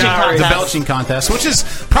the belching contest, which is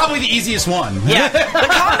probably the easiest one. Yeah, the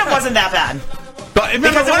condom wasn't that bad. But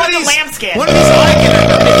remember, because it wasn't lambskin. One of these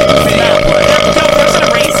there's an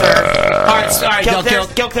eraser. All right,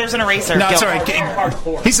 Gilk, there's an eraser. No, it's all Gilk.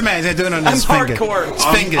 right. He's the man. He's doing it on his finger. Hardcore. His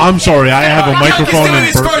finger. I'm sorry, I have a microphone Gilk in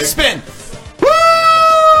is doing his first spin.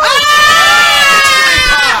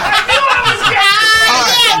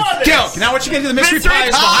 Gilk, now what you gonna do? The mystery pie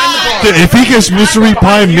is behind the bar. If he gets mystery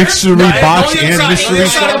pie, mystery box, and mystery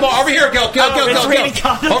stuff. stuff. Over here, Gilk.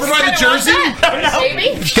 Over by the jersey.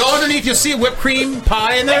 Go underneath. You'll see a whipped cream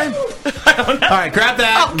pie in there. All right, grab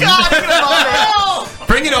that. Oh God!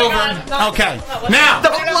 Bring it over. Okay. Now,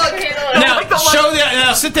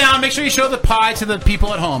 sit down. Make sure you show the pie to the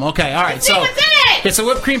people at home. Okay. All right. So it's a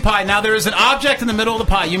whipped cream pie. Now there is an object in the middle of the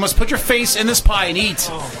pie. You must put your face in this pie and eat.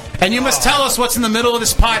 And you must tell us what's in the middle of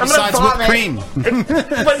this pie besides whipped cream. When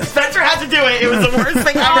Spencer had to do it, it was the worst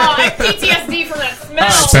thing ever. I have PTSD from that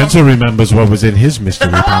smell. Spencer remembers what was in his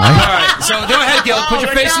mystery pie. All right. So go ahead, Gil. Put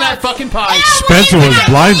your face in that fucking pie. Spencer was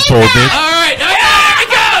blindfolded. All right. There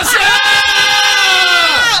it goes.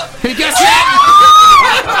 He gets it.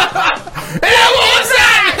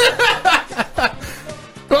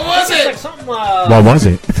 What was it? What was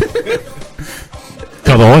it?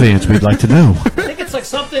 Tell the audience we'd like to know. I think it's like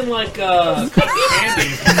something like candy.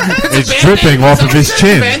 It's dripping off of his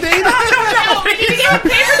chin.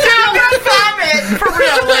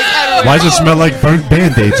 Why does it smell like burnt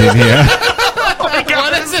Band-Aids in here? Oh my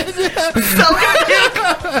God. What is it?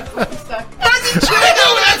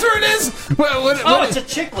 That's where it is. It's a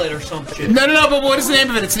chiclet or some shit. No, but what is the name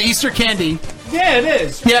of it? It's an Easter candy. Yeah, it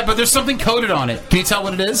is. Yeah, but there's something coated on it. Can you tell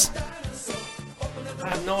what it is?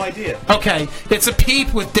 I have no idea. Okay, it's a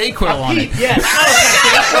Peep with Dayquil on it. Yes.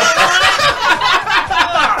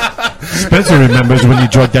 Spencer remembers when you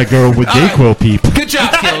drugged that girl with Dayquil Peep. Good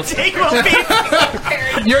job, Gil. Dayquil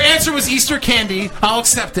Peep. Your answer was Easter candy. I'll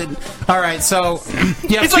accept it. All right, so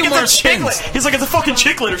you have He's two like, more it's a spins. chiclet. He's like, it's a fucking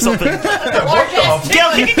chiclet or something.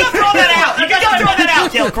 Gil, you can go throw that out. You can go throw that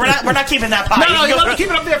out, Gil. We're not keeping that pie. No, you let me keep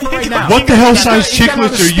it up there for right now. What the hell size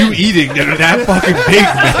chiclets are you eating that are that fucking big,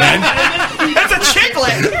 man? It's a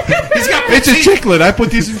chiclet. It's a chiclet. I put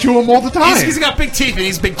these and chew them all the time. He's got big teeth and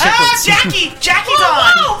he's big chiclets. Ah, Jackie's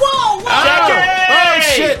on. Whoa. Oh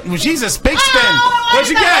shit! Well, Jesus, big spin. What'd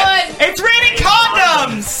you get? It's raining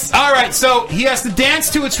condoms. All right, so he has to dance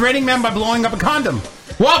to "It's Raining Men" by blowing up a condom.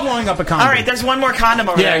 While blowing up a condom. All right, there's one more condom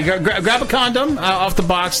over there. Yeah, grab a condom off the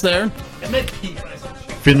box there.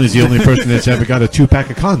 Finley's the only person that's ever got a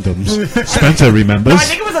 2-pack of condoms. Spencer remembers. No, I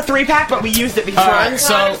think it was a 3-pack, but we used it before. All right,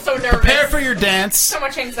 so I'm so nervous. prepare for your dance. So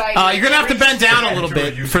much anxiety. You're gonna have to bend down a little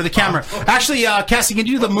bit for the camera. Actually, Cassie, can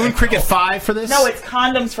you do the Moon Cricket 5 for this? No, it's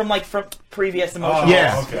condoms from previous emotional.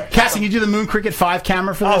 Yeah. Okay. Cassie, can you do the Moon Cricket 5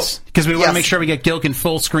 camera for this? Because we want to make sure we get Gilk in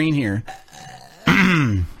full screen here.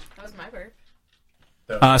 That was my bird.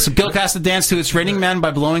 So Gilk has to dance to "It's Raining Men"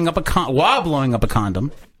 by blowing up while blowing up a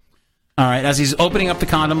condom. All right, as he's opening up the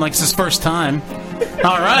condom like it's his first time.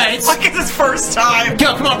 All right. Like it's his first time.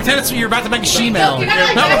 Gil, come on, pretend you're about to make a she-mail. No,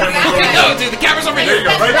 No, dude, the camera's over here. There you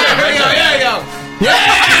go, right there. There you go. Yeah!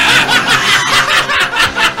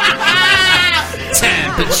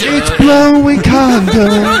 Temperature. It's blowing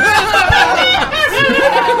condoms.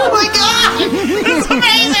 Oh my God! It's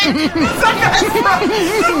amazing!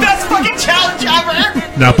 It's the best fucking challenge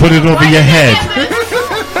ever! Now put it over your head.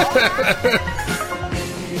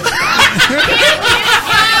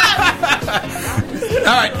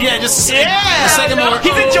 All right, yeah, just a second more.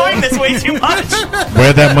 He's enjoying this way too much.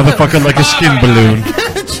 Wear that motherfucker like a skin balloon.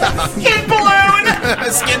 Skin balloon!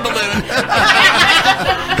 Skin balloon.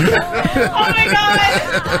 Oh my God.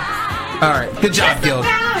 All right, good job, Gil.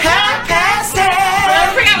 Half past 10. I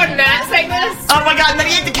forgot when Matt sang this. Oh my God, and then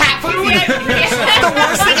he ate the cat food. The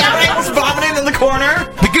worst thing ever. He was vomiting in the corner.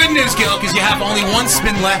 The good news, Gil, is you have only one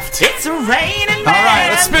spin left. It's raining. All right,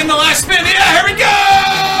 let's spin the last spin. Yeah, here we go.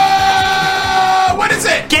 What is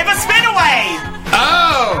it? Give a spin away.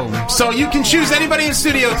 Oh, so you can choose anybody in the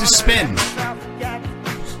studio to spin.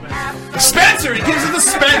 Spencer, he gives it to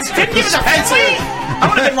Spencer. Didn't give it to Finley. I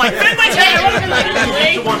would have been like, Finley, Yeah, I would've been like,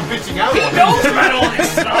 He's the one bitching out. he knows about all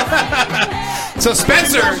this stuff. So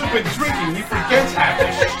Spencer, He's been drinking. He forgets half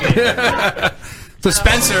this shit. So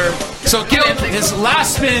Spencer, Gil, his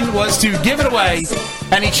last spin was to give it away,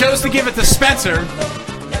 and he chose to give it to Spencer.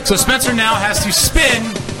 So Spencer now has to spin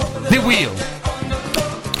the wheel.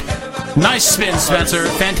 Nice spin, Spencer.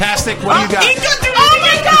 Fantastic. What do you got? Oh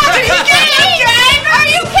my God! Are you kidding me? Are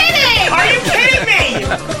you kidding? Are you kidding me?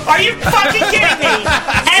 Are you fucking kidding me?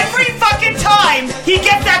 Every fucking time he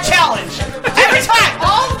gets that challenge. Every time.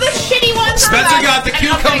 All the shitty ones. Spencer got the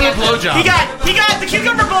cucumber blowjob. He got the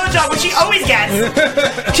cucumber blowjob, which he always gets.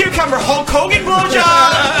 Cucumber Hulk Hogan blowjob.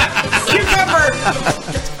 Cucumber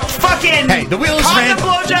fucking the wheel is condom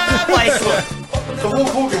blowjob. Like the Hulk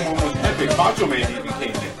Hogan one was epic. Macho Man even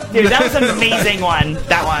came in. Dude, that was an amazing one.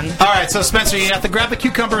 That one. All right, so Spencer, you have to grab the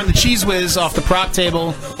cucumber and the Cheese Whiz off the prop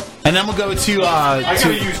table, and then we'll go to. I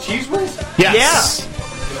gotta use Cheese Whiz? Yes.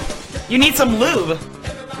 Yeah. You need some lube.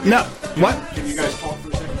 No. What? Can you guys talk for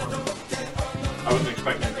a second? I wasn't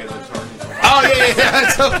expecting to get a turn. Oh yeah.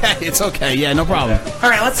 It's okay. It's okay. Yeah, no problem. All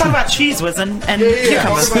right, let's talk about Cheese Whiz and Yeah,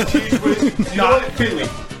 cucumbers. talk about Cheese Whiz. You know what? Finley,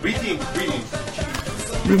 read the ingredients.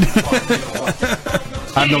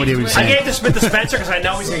 I have no idea what you're I saying. gave the spin to Spencer because I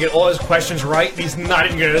know he's going to get all his questions right. He's not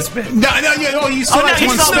even going to spin. No, you still have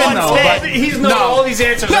one spin though. But He's known all these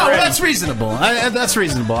answers No, already. that's reasonable. That's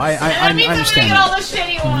reasonable. I That means I'm gonna understand. get all the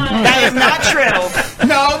shitty ones. That is not true.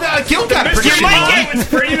 No, Gil got pretty You might get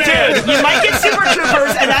pretty bad. Dude, you might get Super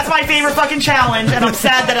Troopers, and that's my favorite fucking challenge. And I'm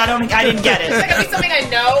sad that I didn't get Is that it. gonna be something I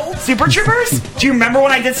know? Super Troopers? Do you remember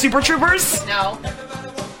when I did Super Troopers? No.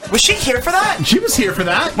 Was she here for that? She was here for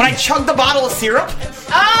that. When I chugged the bottle of syrup?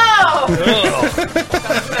 Oh!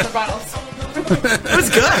 It was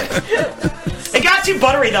good. It got too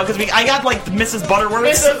buttery though, because I got like Mrs. Butterworth.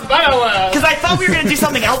 Mrs. Butterworth. Because I thought we were gonna do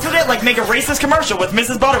something else with it, like make a racist commercial with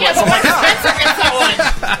Mrs. Butterworth. Yeah, So I'm like, Spencer gets that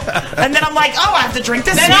one. and then I'm like, oh, I have to drink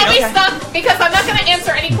this. Then I'll be Okay. stuck because I'm not gonna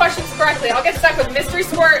answer any questions correctly. I'll get stuck with Mystery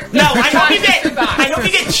Squirt. No, I hope you Mystery get. Box. I hope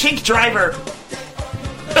you get Chink Driver.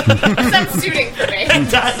 That's suiting for me. It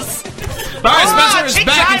does. All right, Spencer is Chink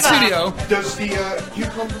back in Driver. studio. Does the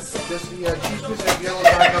cucumber, does the Cheese Whiz have yellow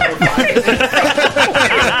dye number 5?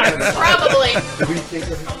 Probably. Do we take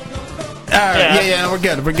it? All right, yeah, we're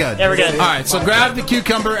good. Yeah, we're good. All right, so grab the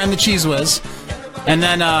cucumber and the Cheese Whiz, and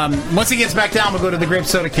then once he gets back down, we'll go to the grape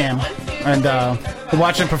soda cam, and we'll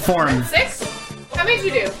watch him perform. 6? How many did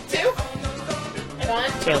you do? 2?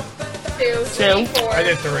 1? 2. 2, 3, 4. I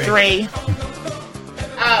did 3. 3.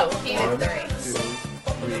 Oh, he did 3. 2,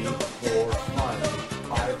 3, 4,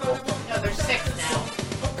 5. No, there's 6 now.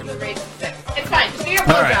 The rate's 6. It's fine. Just do your All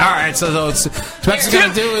blowjob. right. So what Spencer's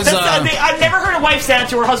gonna do is I've never heard a wife say that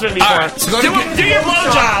to her husband before. all right, so go to do your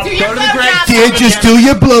blowjob. Do Go your to the great. blowjob. Dear, just do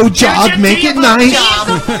your blowjob. Just Make do it your nice. blowjob.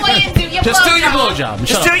 Go play and do your Just do your blowjob. blowjob.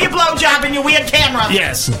 Just do your blowjob and your weird camera.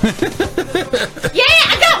 Yes. Yeah,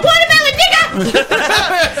 I got watermelon, nigga!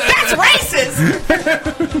 That's racist.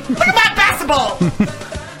 Look at my basketball.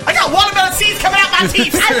 I got watermelon seeds coming out my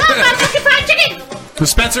teeth. I love my fucking fried chicken! So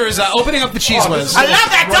Spencer is opening up the Cheese Whiz. I love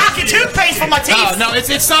that Donkey toothpaste for my teeth. Oh no, it's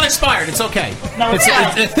not expired. It's okay. No, It's-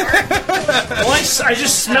 Well, I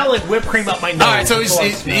just smell like whipped cream up my nose. all right, so That's all I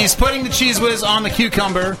smell. he's putting the Cheese Whiz on the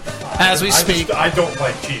cucumber as we speak. I don't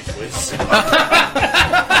like Cheese Whiz.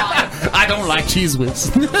 I don't like Cheese Whiz.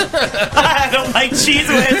 I don't like Cheese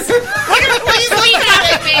Whiz. Look at Sweet out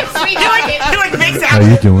it, babe. Sweet out it. He like makes How out.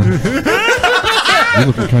 you doing? You're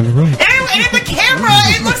looking kind of right. And in the camera,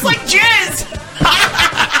 it looks like jizz.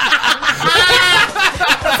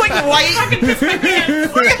 It's like white.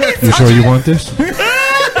 You sure you want this? All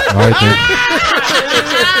right, then.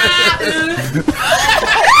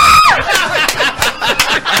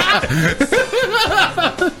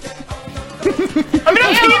 I mean,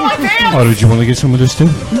 I'm peeing my pants. Oh, did you want to get some of this too?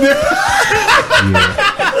 Yeah.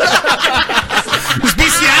 There's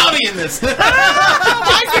bestiality in this.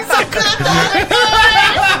 Why is it so good?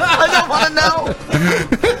 I don't want to know.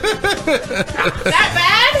 That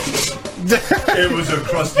bad? It was a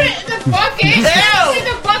crusty. The bucket. Ew. Take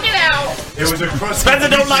the bucket out. It was a crusty. Spencer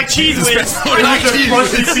don't like Cheese Whiz. It was a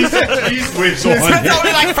crusty piece of Cheese Whiz on Spencer it.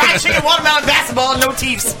 only like fried chicken, watermelon, basketball, and no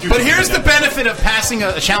teeth. But here's the benefit of passing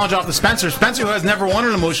a challenge off to Spencer. Spencer, who has never won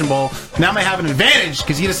an emotion bowl, now may have an advantage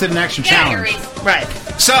because he just did an extra challenge. Right.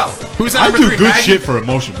 So, who's at I number do 3? good Maggie? shit for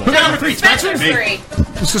emotion ball. Who got number 3? Spencer? Spencer's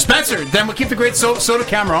 3. So Spencer, then we'll keep the great soda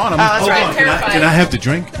camera on him. Oh, that's right. I'm terrified. Can I have the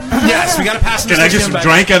drink? Yes, we got to pass him. Can I get some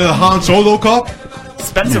drink out of the Han Solo cup?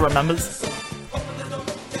 Spencer remembers.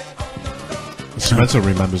 Spencer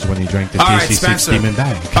remembers when he drank the All right, TC6 Spencer. Demon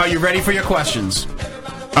Bag. Are you ready for your questions?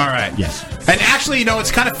 All right. Yes. And actually, you know, it's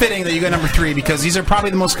kind of fitting that you got number 3 because these are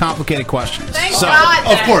probably the most complicated questions. Thank God.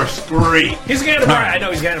 Of course, great. He's getting them right. I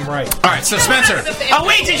know he's getting them right. All right, so Spencer. Oh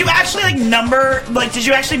wait, did you actually did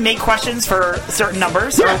you actually make questions for certain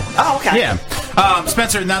numbers? Yeah. Oh, okay. Yeah.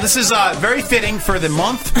 Spencer, now this is very fitting for the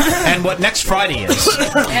month and what next Friday is.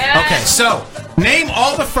 Okay, so name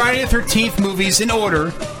all the Friday the 13th movies in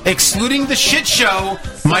order, excluding the shit show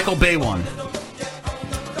Michael Bay one.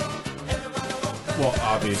 Well,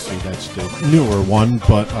 obviously that's the newer one,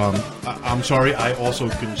 but I'm sorry, I also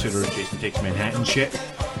consider Jason Takes Manhattan shit.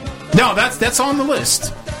 No, that's on the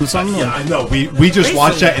list. It's on the list. Yeah, I know. We just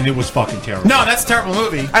watched that and it was fucking terrible. No, that's a terrible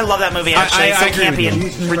movie. I love that movie. Actually, it's so campy and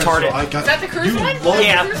retarded. Is that the cruise one?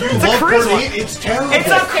 Yeah, It's a cruise one. It's terrible. It's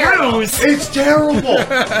a cruise. It's terrible.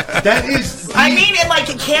 That is. I mean, in like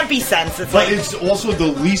a campy sense, it's But like. it's also the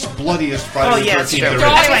least bloodiest Friday the 13th. It's true. there is.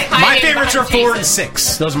 Anyway, My favorites are 4 and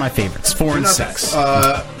 6. Those are my favorites. 4 and 6.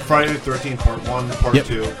 Friday the 13th, part 1, part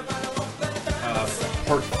 2.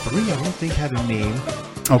 Part 3, I don't think had a name.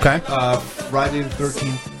 Okay. Friday the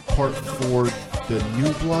 13th, part 4, The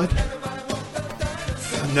New Blood.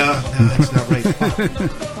 No, that's not right.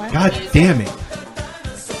 God damn it.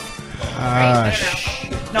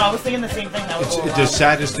 No, I was thinking the same thing. That was The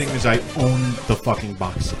saddest thing is I own the fucking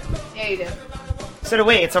box set. Yeah, you do. So do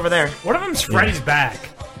we. It's over there. One of them's Freddy's back.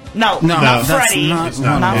 No, No, not that's Freddy. not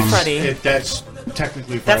Not one. Freddy. That's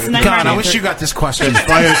technically That's Friday the Nightmare 13th. God, I wish you got this question. It's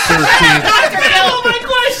Friday the 13th. my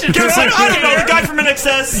question. I don't know. The guy from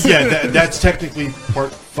NXS. Yeah, that's technically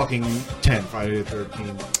part fucking 10, Friday the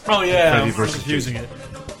 13th. Oh yeah, Freddy I'm versus confusing Jason.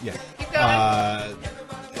 it. Yeah.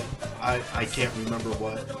 I can't remember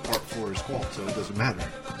what part 4 is called, so it doesn't matter.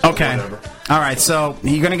 Okay. Whatever. All right, so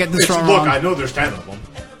you're going to get this wrong. Look, I know there's 10 of them.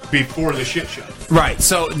 Before the shit show. Right,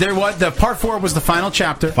 so the part 4 was the final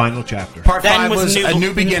chapter. Final chapter. Part Then 5 was a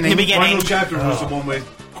new beginning. Final chapter was the one with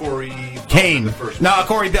Corey Kane. The first No, one.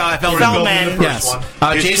 Corey Feldman. The first Yes.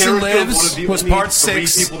 one. His Jason character Lives wanted to be was with part the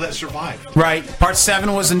 6. 3 people that survived. Right. Part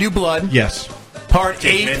 7 was A New Blood. Yes. Part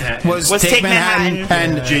Take 8 Manhattan. was Was Take Take Manhattan.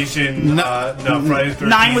 Manhattan. And Jason, no, Friday the 13th.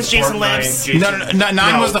 9 was Jason part 9, Lives. Jason,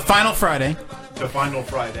 9 was the final Friday. the final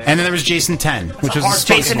Friday. And then there was Jason 10, which was the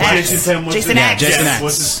space Jason one. X. Jason 10 was Jason the, X. Jason yes, X.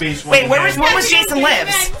 was the space one. Wait, and when then was Jason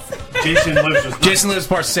Lives? Jason Lives was Jason Lives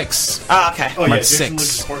part 6. Oh, okay. Oh yeah, Part Jason 6.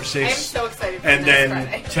 Lives part I am 6. so excited for And next then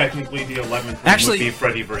Friday. technically the 11th one Actually- would be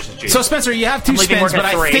Freddy versus Jason. So, Spencer, you have 2 I'm leaving spins, work but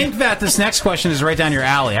at I 3. think that this next question is right down your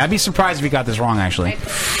alley. I'd be surprised if you got this wrong, actually.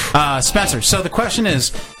 Spencer, so the question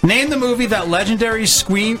is, name the movie that legendary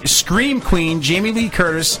Scream Queen Jamie Lee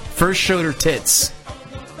Curtis first showed her tits.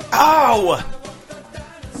 Oh!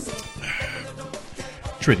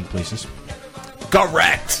 Trading Places.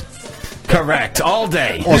 Correct. Correct. All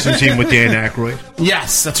day. Awesome scene with Dan Aykroyd.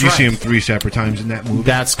 Yes, that's You right. see him 3 separate times in that movie.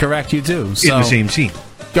 That's correct, you do. So, in the same scene.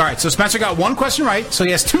 All right, so Spencer got 1 question right, so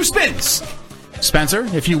he has 2 spins. Spencer,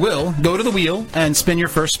 if you will, go to the wheel and spin your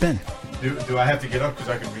first spin. Do I have to get up because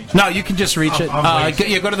I can reach? No, you can just reach it. I'm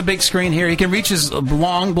lazy. Go to the big screen here. You can reach his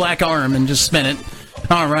long black arm and just spin it.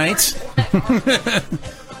 All right.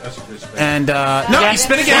 That's a good spin. And no, you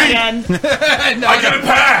spin again. No, I got a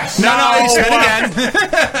pass. No, you spin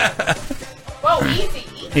again. Whoa,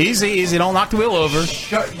 easy. Easy. Don't knock the wheel over.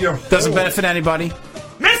 Shut your. Doesn't benefit anybody.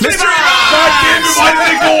 Mystery God damn it! Why did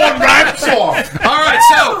they go on rap song? All right,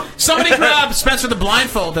 so somebody grab Spencer the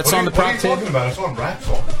blindfold that's on the prop What are you table. talking about? It's on rap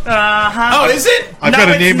song. Uh-huh. Oh, is it? I've got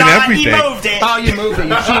a name and everything. He moved it. Oh, you moved it.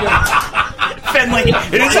 You cheated. Finley.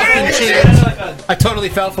 It is You cheated. I totally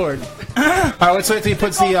fell for it. All right, let's wait till he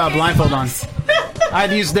puts the blindfold on. I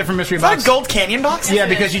had to use a different mystery Is that box. a Gold Canyon box? Yeah,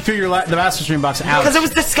 because you threw the Master Stream box out. Because it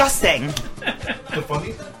was disgusting. The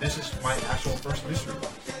funny, this is my actual first mystery box.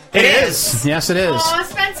 It is. Yes, it is. Aw,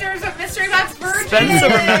 Spencer's a mystery box virgin. Spencer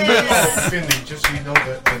remembers. Oh, Finley, just so you know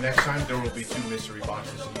that the next time there will be 2 mystery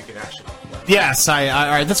boxes and you can actually. Yes, all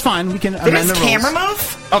right, that's fine. We can Did amend his the rules. camera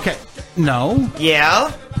move? Okay. No,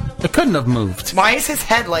 Yeah. it couldn't have moved. Why is his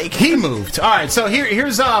head like... He moved. All right, so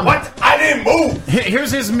here's What? I didn't move.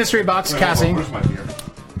 Here's his mystery box, Cassie. Where's my beer?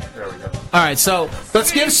 There we go. All right, so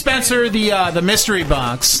let's give Spencer the mystery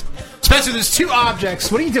box. Spencer, there's 2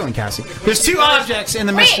 objects. What are you doing, Cassie? There's 2 objects in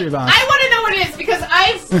the mystery Wait, box. I want to know what it is because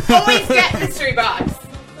I always get mystery box.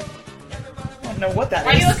 I don't know what that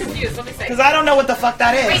Why do you is. look confused? Let me say. Because I don't know what the fuck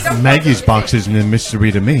that is. Wait, don't- Maggie's box isn't a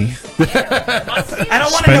mystery to me. I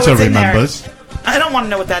don't want to know Spencer what's in there. remembers. I don't want to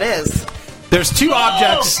know what that is. There's 2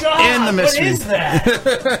 objects in the mystery. What is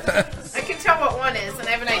that? I can tell what one is, and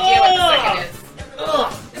I have an idea what the second is.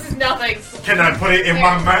 Ugh, this is nothing. Can I put it in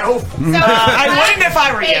my mouth? So, I wouldn't if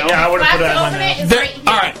I were you. Yeah, I would've put that in my open it is There- right here.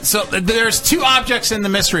 all right, so there's 2 objects in the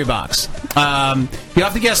mystery box. You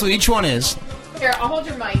have to guess what each one is. Here, I'll hold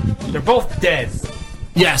your mic. They're both dead.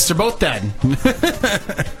 Yes, they're both dead.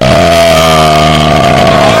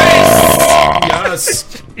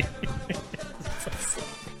 Yes.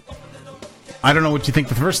 I don't know what you think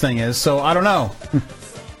the first thing is, so I don't know.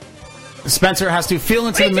 Spencer has to feel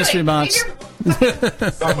into the mystery box.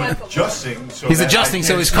 I'm adjusting. So He's that adjusting, I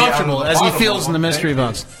so can't he's see out of comfortable the as he bottom feels in the one. mystery Thank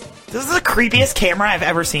box. This is the creepiest camera I've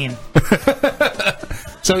ever seen.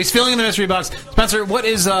 So he's feeling in the mystery box. Spencer, what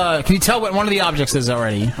is? Can you tell what one of the objects is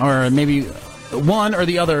already, or maybe one or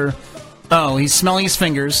the other? Oh, he's smelling his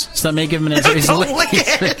fingers, so that may give him an answer. He's Don't licking lick his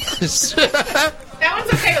it. fingers. That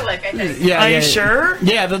one's okay to lick, I think. Yeah, Are yeah, you sure?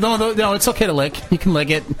 Yeah, no, it's okay to lick. You can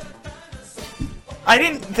lick it. I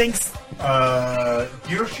didn't think.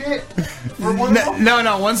 Deer shit? For one of them?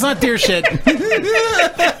 No, one's not deer shit.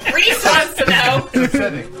 Reese wants to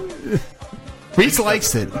know. Reese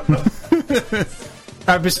likes it.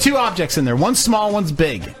 There's two objects in there. One's small, one's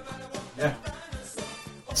big. Yeah.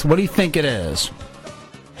 So what do you think it is?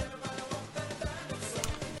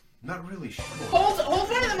 Not really sure. Hold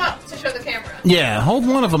one of them up to show the camera. Yeah, hold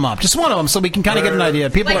one of them up. Just one of them so we can kind of get an idea.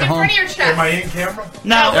 People Like at in home. front of your chest. Am I in camera?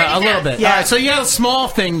 No, A little bit. Yeah. All right, so you got a small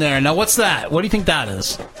thing there. Now, what's that? What do you think that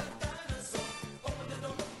is?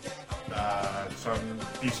 Some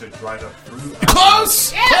piece of dried up fruit.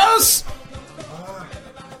 Close! Yeah. Close!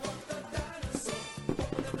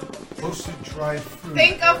 Close to dried fruit.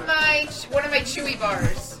 Think of one of my Chewy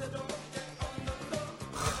bars.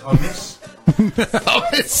 Hummus.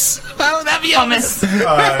 Hummus. Why would that be hummus?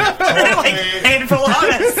 Like handful of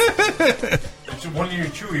hummus. It's one of your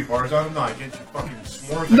chewy bars. I don't know. I get you fucking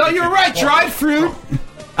s'mores. No, you're right. Dried fruit.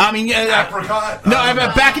 I mean, apricot. No,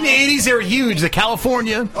 back in the 80s, they were huge. The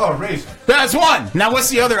California. Oh, raisin. That's one. Now, what's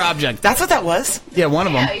the other object? That's what that was? Yeah, one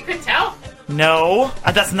of them. Yeah, you couldn't tell. No,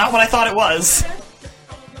 that's not what I thought it was.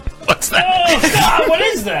 What's that? Oh, God, what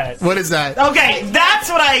is that? What is that? Okay, that's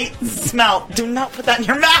what I smell. Do not put that in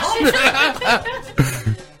your mouth.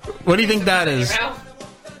 What do you think that is?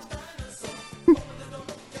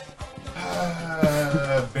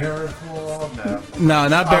 Bear claw? No. No,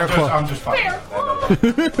 not bear claw. I'm just fucking.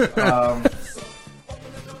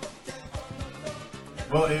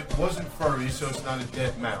 Well, it wasn't furry, so it's not a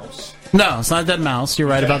dead mouse. No, it's not a dead mouse. You're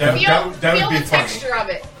right about that. Feel would the be funny. texture of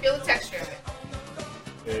it. Feel the texture of it.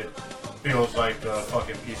 It feels like a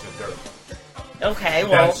fucking piece of dirt. Okay,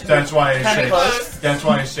 well, That's why I kinda said. close. That's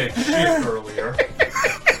why I said shit earlier.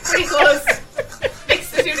 Pretty close.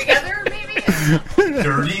 Mix the two together, maybe?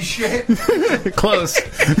 Dirty shit. Close.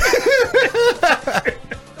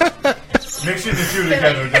 Mixing the two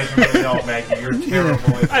together doesn't really help, Maggie. You're terrible.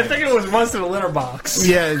 I think it was once in a litter box.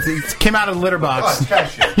 Yeah, it came out of the litter Oh, box. it's cat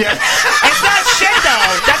shit. Yeah. It's not shit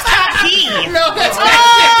though. That's cat pee. No, that's No,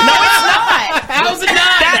 it's not. How's it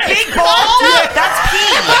not? That big ball? That's pee.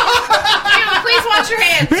 Ew, please wash your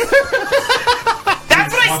hands. That's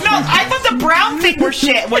what I smelled. I thought the brown thing was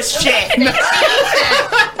shit.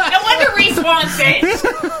 No wonder Reese wants it.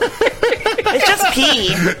 It's just pee.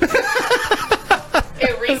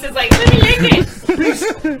 Ew, Reese is like, let me lick it. Reese,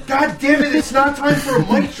 God damn it, it's not time for a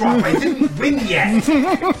mic drop. I didn't win yet.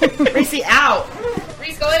 Reese, out.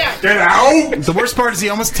 Reese, go lay down. Get out! The worst part is he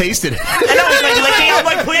almost tasted it. I know, he's like licking. I'm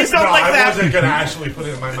like, please don't No, like I that. wasn't going to actually put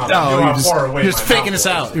it in my mouth. You know Oh, how far away you're just my faking mouth us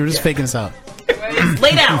was. out. You're just faking us out.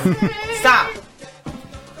 Lay down. Stop.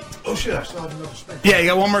 Oh shit, I still have another spin. Yeah, you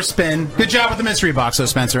got one more spin. Good job with the mystery box, though,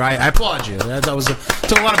 Spencer. I applaud you. That was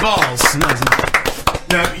took a lot of balls.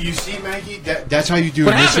 Now, you see, Maggie, That's how you do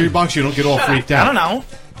What a mystery happened? box. You don't get all freaked I out. don't know.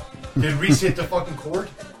 did Reese hit the fucking cord?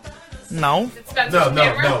 No.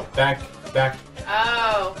 No. Back,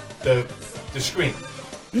 Oh. the screen.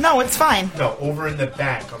 No, it's fine. No, over in the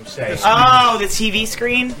back, I'm saying. Oh, the TV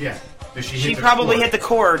screen? Yeah. Did she hit She the probably cord? hit the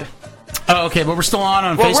cord. Oh, okay, but we're still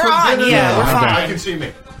on Well, Facebook? we're on, yeah, we're I fine. can see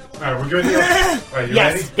me. Alright, we're good here? Alright, you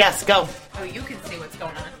ready? Yes, go. Oh, you can see what's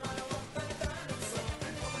going on.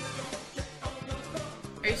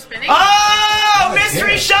 Are you spinning? Oh,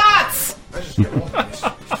 mystery shots!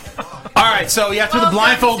 All right, so you have to put the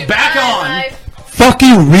blindfold back on. Fuck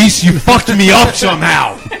you, Reese. You fucked me up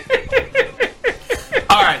somehow.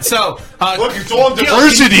 All right, so Look, it's on Gil,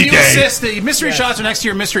 Diversity can you Day. assist? The mystery shots are next to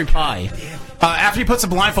your mystery pie. After he puts the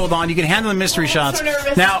blindfold on, you can handle the mystery shots. so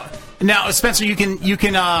nervous. Now, Spencer, you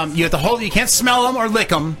have to hold. You can't smell them or lick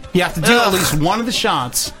them. You have to do at least one of the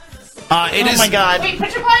shots. It is. Oh my god. Wait,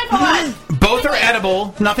 put your blindfold on. Both are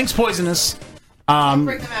edible. Nothing's poisonous. Break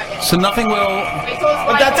them out yet. So nothing will. Wait till it's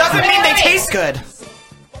But that doesn't mean they Wait. taste good.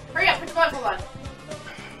 Hurry up, put your blindfold on.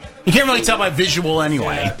 You can't really tell by visual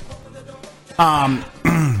anyway.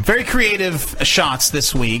 Very creative shots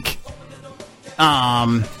this week.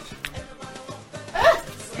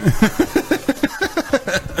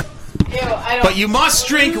 But you must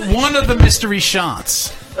drink one of the mystery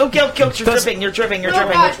shots. Oh, Gilk, you're dripping. You're dripping.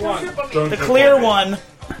 Which one? The clear one.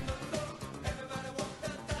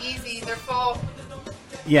 Easy, they're full.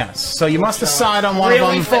 Yes. So you must decide on one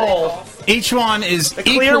Really of them. full. Each one is The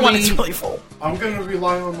clear equally... one is really full. I'm going to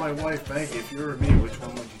rely on my wife, Maggie. If you were me, which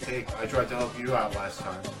one would you take? I tried to help you out last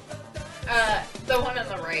time. The one on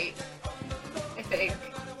the right, I think.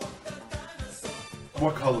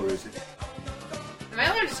 What color is it? Am I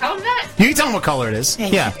allowed to tell him that? You can tell them what color it is.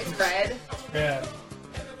 Yeah. It's red. Yeah.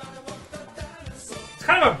 It's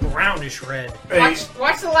kind of a brownish red.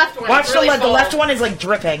 Watch the left one. Watch It's really the full. left one is like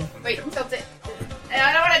dripping. Wait, tilt it.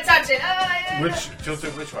 I don't want to touch it. Which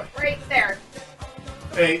tilted which way? Right there.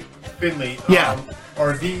 Hey, Finley. Yeah.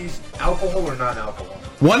 Are these alcohol or non-alcohol?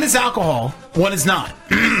 One is alcohol, one is not.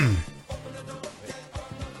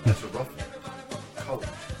 That's a rough color.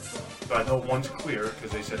 So I know one's clear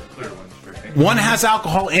because they said the clear one's dripping. One has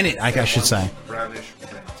alcohol in it, I should say. Brownish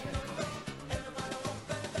red.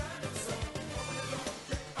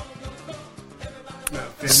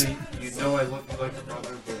 Finley, you know I love you like a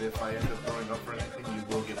brother, but if I end up throwing up for anything, you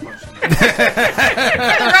will get punched in the For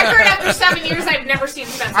the record, after 7 years, I've never seen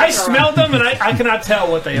Spencer. I throw smelled up. them and I cannot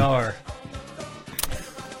tell what they are.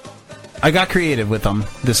 I got creative with them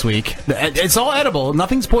this week. It's all edible.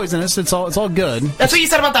 Nothing's poisonous. It's all good. That's what you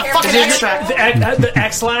said about that fucking extract. The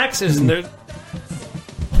X-Lax is the...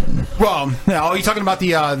 Well, yeah, oh, you're talking about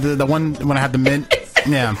the one when I had the mint?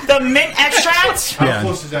 Yeah. The mint extract? Yeah.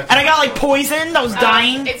 And I got like poison that was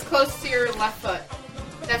dying. It's close to your left foot.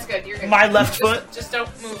 That's good. You're good. My left foot? Just don't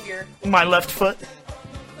move your. My left foot.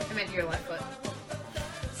 I meant your left foot.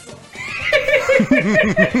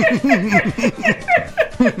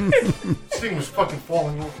 This thing was fucking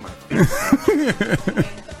falling over my face.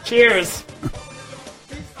 Cheers.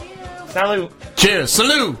 Salute. Cheers.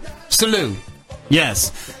 Salute.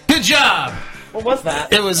 Yes. Good job. What was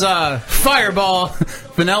that? It was Fireball,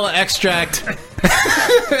 vanilla extract,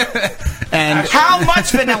 and how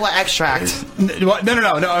much vanilla extract? No.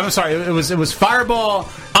 I'm sorry. It was Fireball,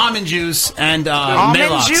 almond juice, and almond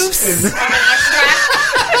Maalox. juice.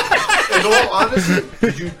 In all honesty,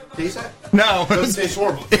 did you taste that? No, it doesn't taste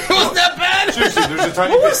horrible. It wasn't that bad. Seriously, there's a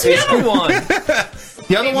tiny What bit was the other one?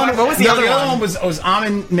 The other one. What was the other one? was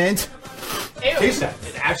almond mint. Ew. Taste that.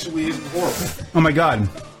 It actually isn't horrible. Oh my god.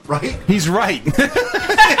 Right? He's right. It's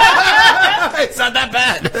not that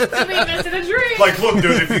bad. It's in a drink. Like, look,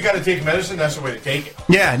 dude, if you gotta take medicine, that's the way to take it.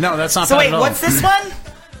 Yeah, no, that's not So bad wait, at all. what's this one?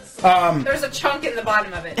 There's a chunk in the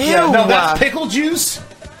bottom of it. Ew. Yeah, no, that's pickle juice.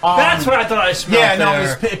 That's what I thought I smelled. Yeah, no,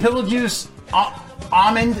 there. it's pickle juice,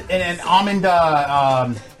 almond, and almond.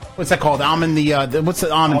 What's that called? Almond. What's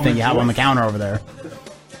the almond thing you have on the counter over there?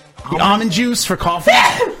 The almond juice for coffee.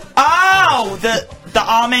 Oh, the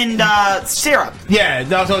almond syrup. Yeah,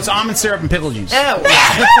 no, so it's almond syrup and pickle juice. Ew.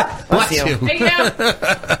 Bless you. There you go.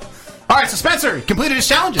 All right, so Spencer completed his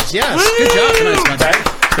challenges. Yes, good job tonight, Spencer.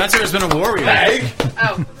 Spencer has been a warrior.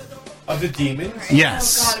 Oh. Of the demons?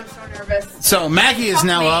 Yes. Oh God, I'm so nervous. So Maggie is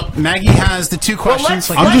now up. Maggie has the two questions.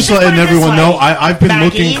 I'm just letting everyone know I've been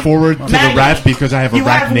looking forward to the rap because I have a You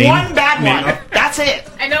rap have name. one bad one. That's it.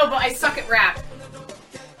 I know, but I suck at rap.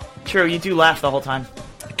 True, you do laugh the whole time.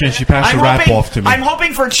 Can she pass the rap off to me? I'm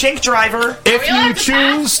hoping for Chink Driver. If you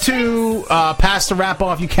choose to pass the rap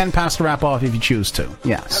off, you can pass the rap off if you choose to.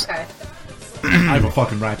 Yes. Okay. I have a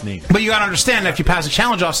fucking rap name. But you gotta understand that if you pass a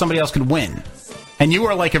challenge off, somebody else could win. And you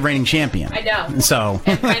are like a reigning champion. I know. So.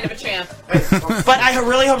 And kind of a champ. But I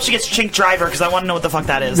really hope she gets Chink Driver because I want to know what the fuck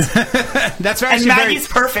that is. That's And Maggie's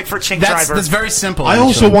perfect for Chink Driver. That's very simple. I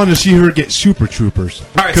also want to see her get Super Troopers.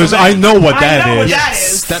 All right, Because so I know what I that know is. what that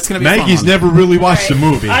is. That's gonna be Maggie's fun. never really watched the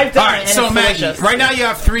movie. I've done All it, right, and so it's Maggie, delicious. right now you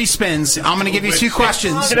have 3 spins. I'm going to give you 2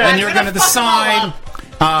 questions, Okay. and you're going to Fuck them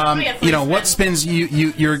all decide, you know, what spins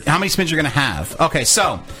you're how many spins you're going to have. Okay,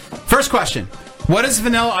 so first question: what is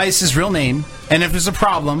Vanilla Ice's real name? And if there's a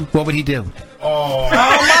problem, what would he do? Oh my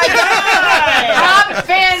God! Rob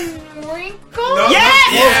Van Winkle?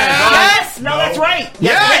 Yes! Yes! No, that's right.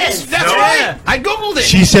 Yes, that's right. I googled it.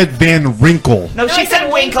 She said Van Winkle. No, she said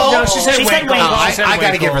Winkle. No, she said Winkle. I She said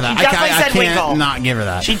got to give her Winkle. that. She definitely I said can't Winkle. not give her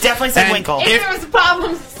that. She definitely said And Winkle. If there was a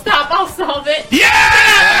problem, stop, I'll solve it.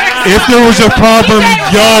 Yeah! If there was a problem,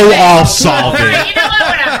 yo, I'll solve Alright, it. you know what?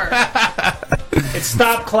 Whatever. It's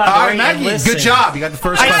stop All right, collaborating. Maggie, good job. You got the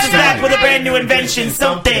first I question. sit back with a brand new invention,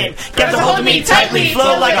 something. Kept a hold of me tightly,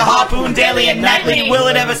 flow like a harpoon daily and nightly. Will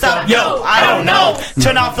it ever stop? Yo, I don't know.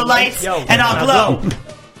 Turn off the lights and I'll glow.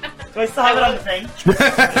 Do I still have it on the thing?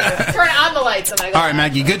 Turn on the lights and I go. All right,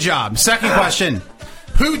 Maggie, good job. Second question.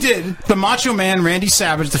 Who did the Macho Man Randy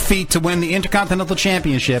Savage defeat to win the Intercontinental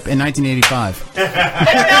Championship in 1985?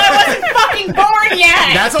 I wasn't fucking born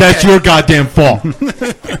yet. That's okay. That's your goddamn fault. You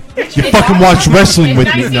fucking watch wrestling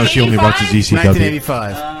with me. No, she only watches ECW.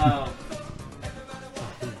 1985.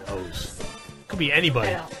 Could be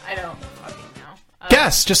anybody. I don't fucking know.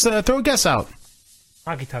 Guess. Just throw a guess out.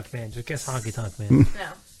 Honky Tonk Man. Just guess Honky Tonk Man.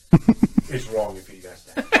 No. It's wrong if you guess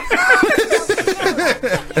that.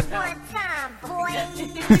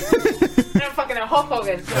 I don't fucking know. Hulk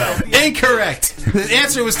Hogan. So. Incorrect. The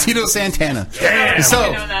answer was Tito Santana. Damn. So,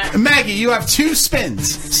 I know that. Maggie, you have 2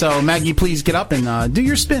 spins. So, Maggie, please get up and do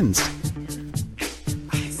your spins.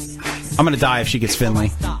 I'm going to die if she gets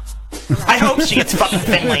Finley. I hope she gets fucking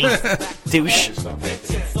Finley. Douche.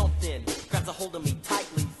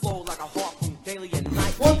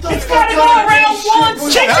 What the It's gotta go around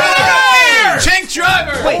once. Chink Driver! Chink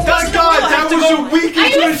Driver! Wait, my God, that was a week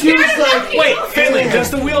into it. He was like, wait, Finley,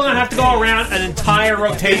 does the wheel not have to go around an entire It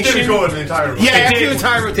rotation? didn't go an entire rotation. Yeah, after the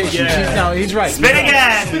entire rotation. Yeah. No, he's right. Spin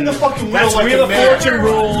again. Spin the fucking wheel That's like Wheel a of man. Fortune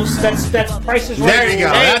rules. That's Price's Right. There you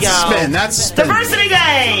go. There you That's a go. spin. That's a spin. Diversity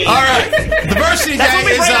Day. All right. Diversity That's Day when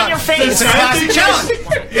we is write on your face. it's a classic challenge.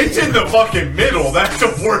 It's in the fucking middle. That's the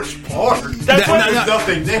worst part. That's No, what. no, There's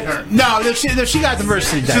nothing there. No, she got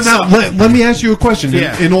Diversity Day. So now, let me ask you a question.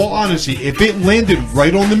 Yeah. In all honesty, if it landed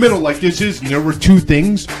right on the middle like this is, and there were 2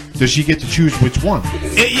 things, does she get to choose which one?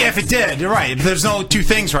 Yeah, if it did, you're right. There's no 2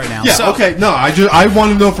 things right now. Yeah, so, okay. No, I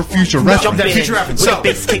want to know for future reference. That future reference. So, what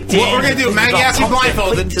we're going to do, Maggie has to be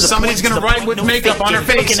blindfolded. Somebody's going to write with makeup on her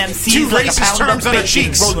face 2 racist terms on her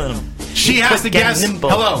cheeks. She has to guess.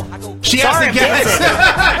 Hello. She has to guess.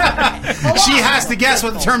 She has to guess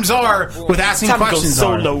what the terms are with asking questions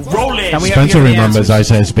on. And we have to Spencer give her the remembers answers. I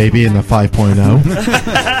Says Baby in the 5.0.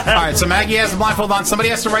 All right, so Maggie has the blindfold on. Somebody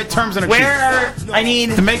has to write terms on her Where cheeks. I need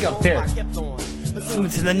The makeup. Here.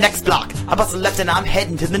 to the next block. I bust a left and I'm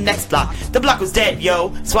heading to the next block. The block was dead,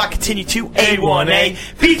 yo, so I continue to A1A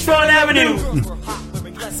Beachfront Avenue.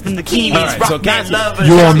 Spin the keys, All right, rock so band Cassie- lovers.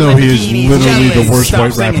 You all know he is bikinis, literally the jellies. worst Stop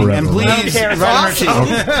white singing, rapper and ever. please Okay, write on her cheek.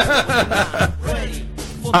 awesome.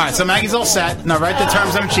 All right, so Maggie's all set. Now write the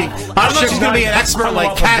terms on her cheek. I don't know if she's going to be an expert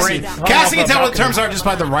like Cassie. Cassie can tell what the terms are just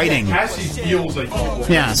by the writing. Cassie feels like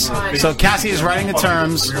Yes. So Cassie is writing the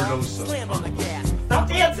terms. Stop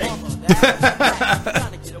dancing.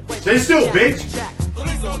 Stay still, bitch.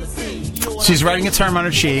 She's writing a term on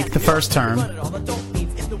her cheek, the first term.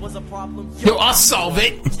 Yo, I'll solve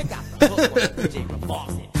it.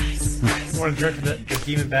 You want to drink from the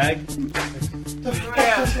demon bag?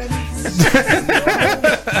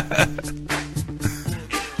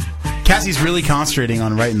 Cassie's really concentrating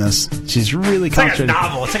on writing this. She's really It's like a concentrating.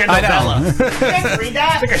 novel. It's like a I novella. know. Read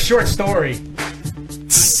that. It's like a short story.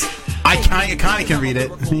 I kind of can read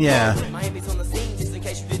it. Yeah.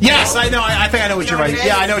 Yes, I know. I think I know what you're writing.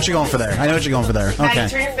 Yeah, I know what you're going for there. I know what you're going for there. Maggie, Okay.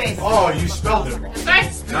 turn your face. Oh, you spelled it wrong.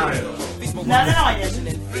 Nice. No, I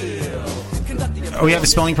didn't. Oh, we have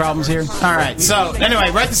spelling problems here? All right. So, anyway,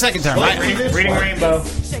 write the second term. Reading Rainbow.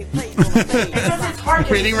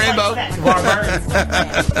 Reading Rainbow. All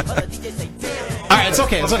right, it's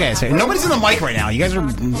okay. It's okay. It's okay. Nobody's in the mic right now. You guys are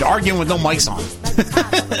arguing with no mics on.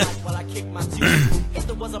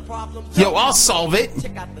 Yo, I'll solve it.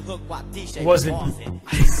 Wasn't.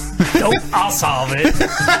 Nope, I'll solve it.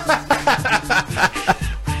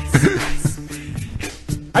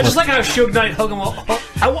 I just like how Suge Knight hung him up.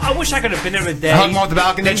 I wish I could have been there today. Hung him off the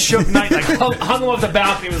balcony? Then Suge Knight like hung him off the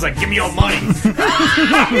balcony and was like, "Give me your money." What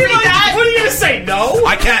are you gonna say? No.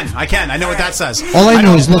 I can. I know what that says. All I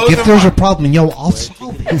know is, look, both if of there's a them problem, yo, I'll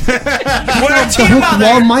solve it. We're a The team hook mother.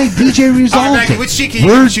 while my DJ All right, resolves Maggie, it. which cheek can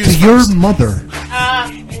you Word choose to your first? mother.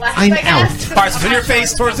 Left, I'm I guess. out. All right, so put your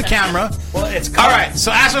face towards the camera. Well, it's All right,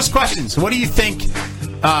 so ask us questions. What do you think?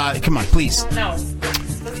 Come on, please. No.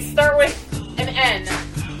 Let's start with an N.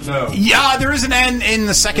 No. Yeah, there is an N in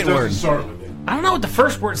the second word. Start with it. I don't know what the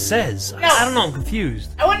first word says. No. I don't know. I'm confused.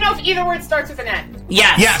 I want to know if either word starts with an N.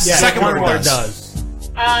 Yes. Yes, Yeah, second one word does.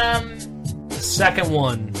 does. The second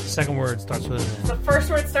one. Second word starts with an N. The first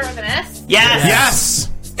word start with an S. Yes. Yes.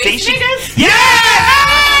 Space niggas?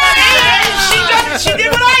 She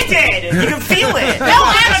did what I did. You can feel it. No,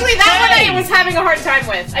 actually, that one I was having a hard time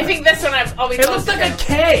with. I think this one I'll be It looks like a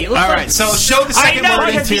K. It looks All like right, so show the I second know word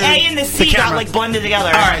because into the A and the C got camera. like blended together.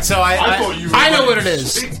 All right, so I thought you were I know like what it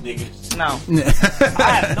is. Big niggas. No.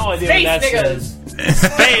 I have no idea Space what that niggas. says.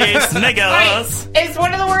 Space niggas. Wait, is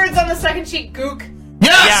one of the words on the second sheet gook?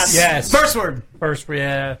 Yes. Yes. First word. First,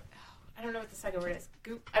 yeah. I don't know what the second word is.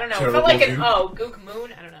 Gook. I don't know. It Terrible felt like an gook. O. Gook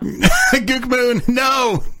moon? I don't know. Gook moon.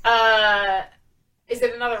 No. Is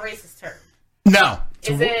it another racist term? No.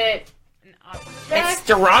 Is it an It's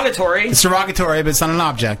derogatory. It's derogatory, but it's not an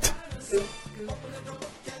object.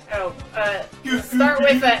 Oh, start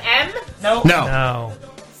with a M? No. No.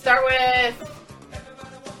 Start with...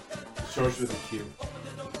 Starts with a Q.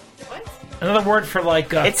 What? Another word for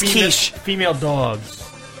like It's quiche. Female dogs.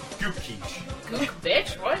 Goop quiche. Gook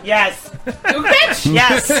bitch? What? Yes. Gook bitch?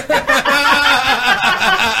 Yes.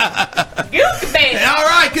 Gook bitch. All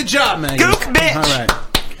right, good job, man. Gook bitch. All right.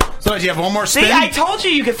 So, do you have one more spin? See, I told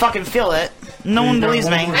you could fucking feel it. No one believes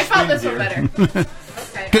me. I felt this one better.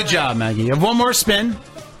 Good job, Maggie. You have one more spin,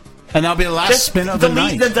 and that'll be the last spin of the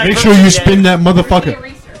night. Make sure you spin that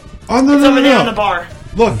motherfucker. Oh, no, It's no, over no, there no. on the bar.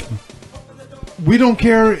 Look, we don't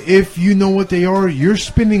care if you know what they are. You're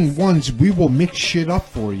spinning ones. We will mix shit up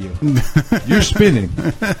for you. You're spinning.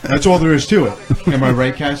 That's all there is to it. Am I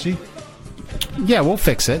right, Cassie? Yeah, we'll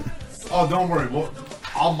fix it. Oh, don't worry.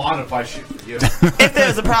 I'll modify shit for you. If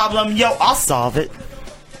there's a problem, yo, I'll solve it.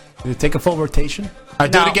 You take a full rotation. All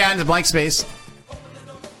right, do No. it again. The blank space.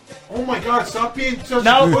 Oh my God! Stop being such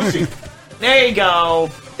No. a pussy. There you go.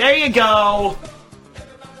 There you go.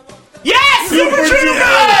 Yes! Super Troopers!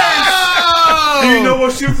 Do you know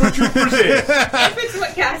what Super Troopers is? If it's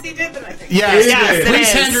what Cassie did, then I think... Yes, Yes, it please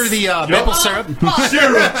is. hand her the maple syrup.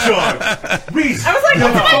 Syrup chug. Reese. I was like,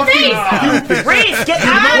 what's my face? Reese, get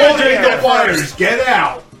out of Holding here! the wires. Get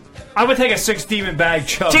out. I would take a 6-demon bag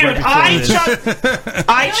chug. Dude, right before I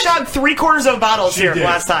this. chugged 3/4 of a bottle of syrup did.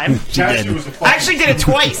 last time. Cassie was a I fucking... actually did it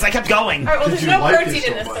twice. I kept going. Alright, well, Did there's you no like protein it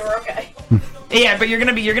in so this, so much? we're okay. Yeah, but you're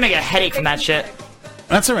gonna get a headache from that shit.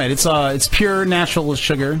 That's all right. It's pure natural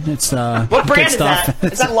sugar. It's What good brand is stuff.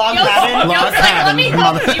 that? Is that Log Yo, Cabin? Log Yo's like, let me Cabin.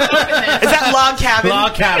 help you open this. Is that Log Cabin?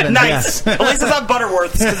 Log Cabin, Nice. yes. At least it's not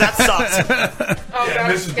Butterworth's, because that sucks. Oh, Yeah, God,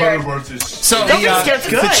 I'm Mrs. scared. So Butterworth is... Don't be scared, it's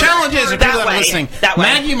the good. challenge is, for That people that are way. listening, That way.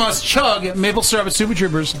 Maggie must chug maple syrup at Super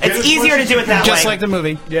Troopers. It's easier to do it that Just way. like the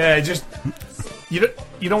movie. Yeah, just you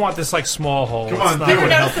don't want this like small hole. Come It's on, not do gonna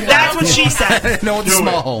it. help you. That's what she said. No, it's Do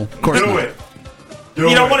small it. hole. Of course Do not. it.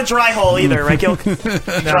 You don't want a dry hole either, right, Gil? Dry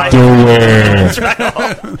Do hole. it. Dry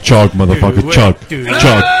hole. Chug, motherfucker. Chug. Do it.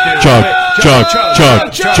 Chug. Chug. Chug.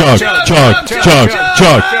 Chug. Chug. Chug. Chug.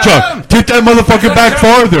 Chug. Chug. Take that motherfucker back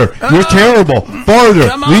farther. You're terrible. Farther.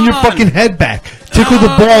 Come Lean your on. fucking head back. Tickle the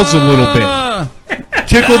balls a little bit.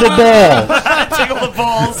 Tickle the ball. Tickle the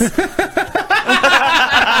balls.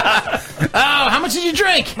 Oh, how much did you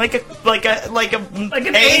drink? Like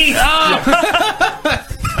an eighth.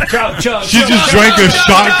 Chug. She just drank a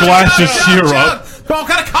shot glass of syrup. What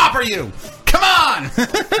kind of cop are you? Come on!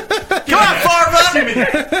 Come on, Farva!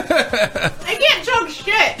 I can't chug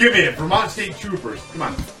shit. Give me it. Vermont State Troopers. Come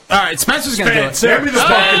on. All right, Spencer's going to do it. Give me the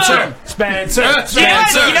fucking syrup. Spencer. You know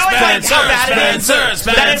what? Like, how bad it is?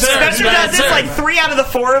 That if Spencer does this, like 3 out of the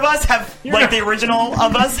 4 of us have, like the original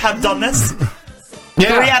of us have done this.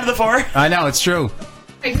 Yeah. 3 out of the 4. I know, it's true.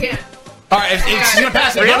 I can't. All right, if she's going to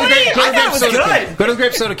pass it. Really? Go to the I thought it was soda good. can. Go to the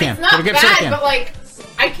grape soda can. It's Go to not the grape soda bad, can. but like,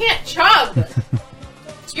 I can't chug.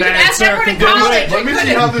 You can ask Spencer everyone in can do it. college. Let me I see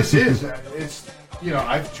couldn't. how this is. It's,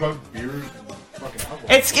 I've chugged beers and fucking alcohol.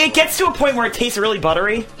 It gets to a point where it tastes really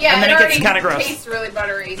buttery, Yeah, and then it gets already kind of gross. tastes really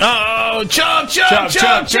buttery. Oh, chug, chug,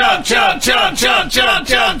 chug, chug, chug, chug, chug, chug,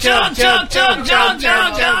 chug, chug, chug, chug, chug,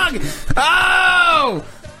 chug. Oh!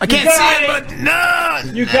 I can't see it, but no!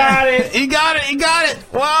 You got it. He got it, he got it.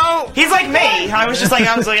 Whoa! He's like me. I was like,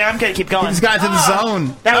 I'm gonna keep going. He's got to the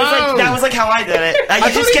zone. That was like how I did it. I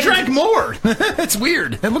thought he drank more. It's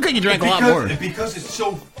weird. It looked like he drank a lot more. Because it's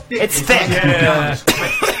so thick. It's thick.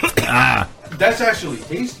 That's actually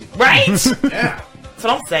tasty. Right? Yeah. That's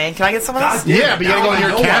what I'm saying. Can I get some of this? Yeah, but you gotta go on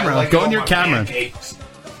your camera. Go on your camera. Pancakes.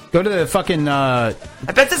 Go to the fucking. I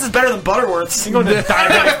bet this is better than Butterworth's. You go to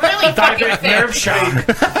diabetic nerve shock.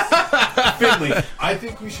 Finley, I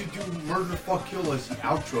think we should do Murder, Fuck, Kill as the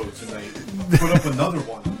outro tonight. Put up another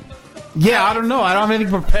one. Yeah, I don't know. I don't have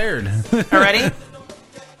anything prepared. Already?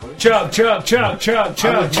 Chug.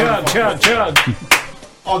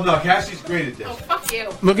 Oh no, Cassie's great at this. Oh, fuck you.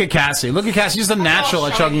 Look at Cassie. Look at Cassie. She's the natural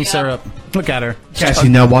at chugging syrup. Look at her. Cassie,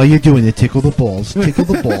 now while you're doing it, tickle the balls. Tickle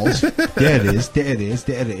the balls. There it is. There it is.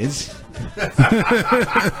 There it is. It's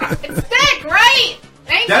thick, right?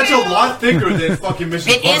 Thank That's you. a lot thicker than fucking Mrs.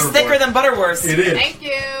 It is thicker than Butterworth's. It is. Thank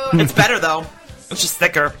you. It's better though. It's just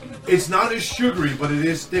thicker. It's not as sugary, but it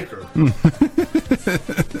is thicker.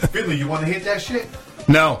 Finley, you want to hit that shit?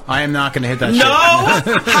 No, I am not going to hit that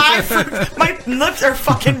No, shit. high fruit. My lips are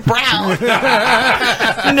fucking brown.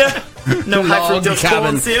 no high Log fructose cabin.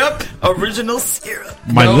 corn syrup. Original syrup.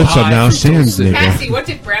 My lips are now Sam's, nigga. Cassie, what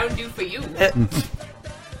did Brown do for you?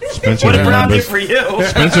 Spencer What did Brown do remembers. for you?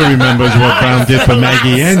 Spencer remembers what Brown did for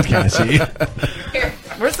Maggie and Cassie.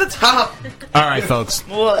 Where's the top? All right, folks.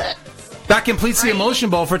 What? That completes the emotion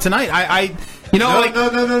ball for tonight.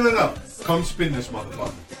 No. Come spin this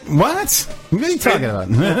motherfucker. What? What are you talking about?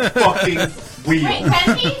 Fucking wheel. Wait,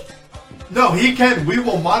 can he? No, he can. We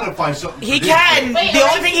will modify something. He can. The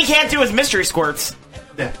only thing he can't do is mystery squirts.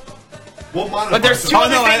 Yeah. We'll modify. But there's two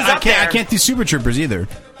other things up there. I can't do Super Troopers either.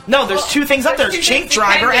 No, there's two things up there. There's Chink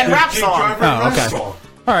Driver and Rap Song. Oh, okay. All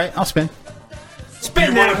right, I'll spin.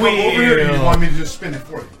 Spin that wheel. Over here, or you want me to just spin it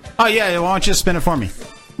for you? Oh yeah, why don't you spin it for me?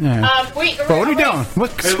 Yeah. Wait. But what are you doing?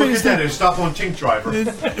 What Hey, look at that. It stopped on Chink Driver.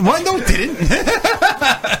 What? No, it didn't.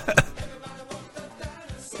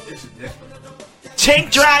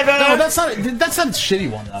 Chink Driver. No, that's not a shitty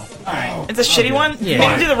one though. All right, it's a shitty one. Yeah.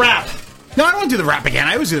 Maybe do the rap. No, I don't want to do the rap again.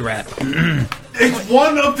 I always do the rap. It's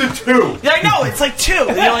one of the two. Yeah, I know. It's like two. You're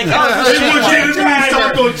like,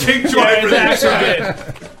 Chink Driver.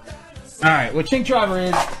 All right, well, Chink Driver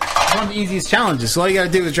is one of the easiest challenges. So all you got to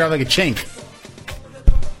do is drive like a chink.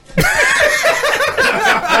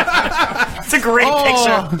 It's a great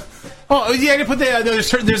picture. Oh, yeah, I put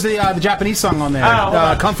there's the Japanese song on there.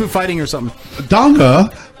 Kung Fu Fighting or something.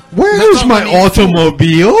 Donga, where's my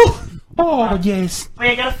automobile? Oh, yes.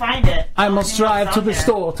 Wait, I gotta find it. I must drive to the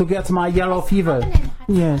store to get my yellow fever.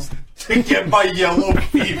 Yes. To get my yellow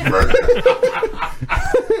fever.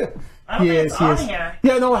 Yes.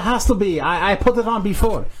 Yeah, no, it has to be. I put it on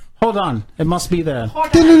before. Hold on. It must be there.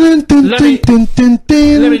 Let me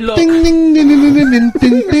look.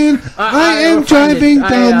 I am driving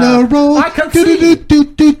down the road. I can see.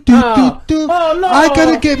 Oh, no. I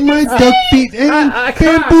gotta get my duck feet and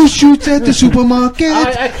bamboo shoots at the supermarket.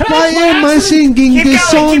 Why am I singing this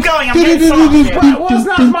song?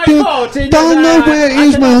 Donna, where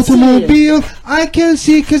is my automobile? I can't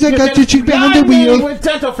see because I got the chick behind the wheel. With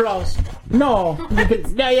dental floss. No,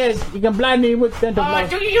 you can blind me with dental floss.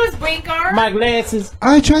 Do you use blinker? My glasses.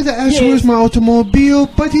 I tried to ask where's my automobile,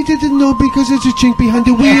 but he didn't know because there's a chink behind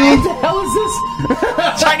the wheel. What the hell is this?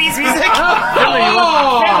 Chinese music.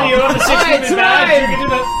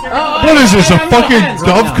 What is this, a fucking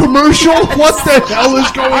Dove commercial? What the hell is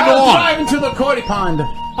going I on? drive into the koi pond.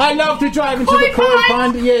 I love to drive into the koi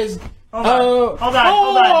pond. Yes. Hold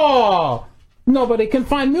on. Nobody can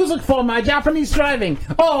find music for my Japanese driving.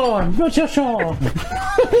 Oh,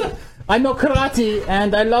 I know karate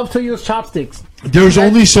and I love to use chopsticks. There's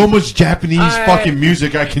only so much Japanese fucking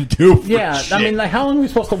music I can do. Yeah, shit. I mean, like, how long are we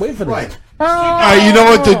supposed to wait for this? Right. You know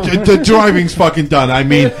what? The driving's fucking done. I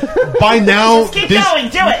mean, by now, Just keep going.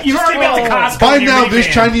 Do it. You already built the Costco. By now, this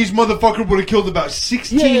Chinese motherfucker would have killed about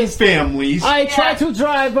 16 families. I try to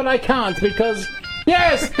drive, but I can't because.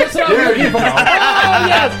 Yes, that's what I'm There looking you for. go. Oh,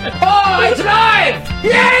 yes. Oh, I drive.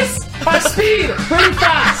 Yes. I speed really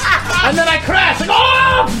fast. And then I crash. Like,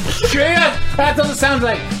 oh, shit. That doesn't sound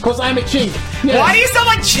right because I'm a chink. Yes. Why do you sound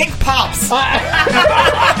like Chink Pops? Because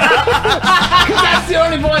that's the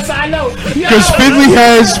only voice I know. Because Finley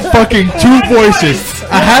has fucking two voices.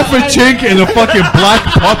 A half a chink and a fucking black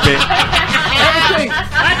puppet. Everything.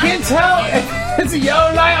 I can tell if it's a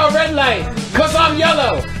yellow light or red light because I'm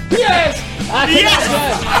yellow. Yes. Yes!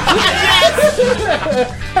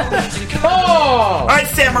 Oh! All right,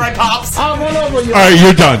 Samurai Pops. I'll run over you. All right,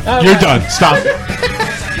 you're done. You're done. Stop it.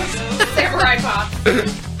 Samurai Pops.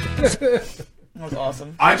 That was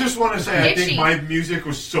awesome. I just want to say, I Itchy. think my music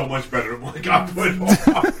was so much better than what got put on.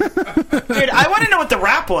 Dude, I want to know what the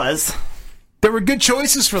rap was. There were good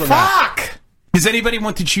choices for the rap. Does anybody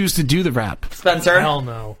want to choose to do the rap? Spencer? Hell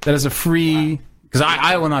no. That is a free... Because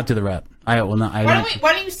I will not do the rap. I will not.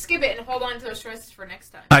 Why don't you skip it and hold on to those choices for next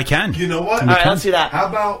time? I can. You know what? All right, let's do that. How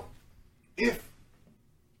about if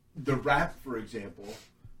the rap, for example,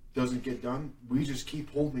 doesn't get done, we just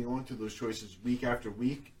keep holding on to those choices week after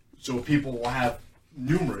week so people will have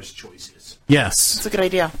numerous choices. Yes. That's a good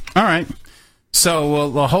idea. All right. So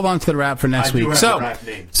we'll hold on to the rap for next I do week. have So, a rap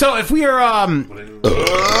name. so if we are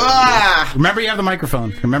remember you have the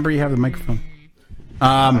microphone.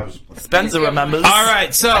 Spencer remembers. All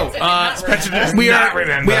right, so we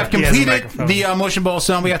have completed the motion ball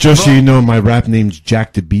song. We have Just to so you know, my rap name's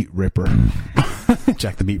Jack the Beat Ripper.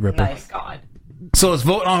 Jack the Beat Ripper. Nice, God. So let's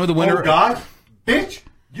vote on who the winner. Oh God, bitch!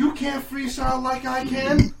 You can't freestyle like I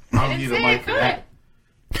can. I don't need a mic for that.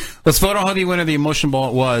 Let's vote on who the winner of the emotion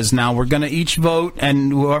ball was. Now we're gonna each vote,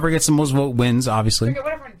 and whoever gets the most vote wins. Obviously, Forget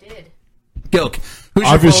what everyone did. Gilk. Who's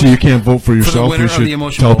your Obviously, vote you can't vote for yourself. winner You of the should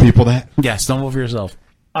emotion tell ball? people that. Yes, don't vote for yourself.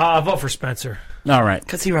 I'll vote for Spencer. All right.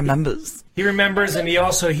 Because he remembers. He remembers, and he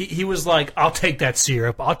also he was like, "I'll take that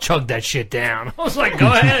syrup. I'll chug that shit down." I was like, "Go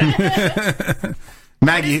ahead."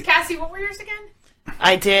 Maggie. Cassie, what were yours again?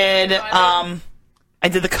 I did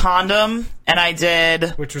the condom, and I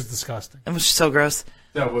did... Which was disgusting. It was so gross.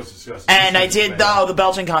 That was disgusting. And I did the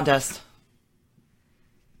Belgian contest.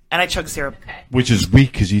 And I chug syrup. Which is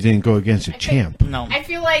weak because you didn't go against a champ. No. I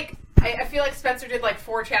feel like Spencer did like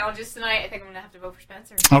 4 challenges tonight. I think I'm gonna have to vote for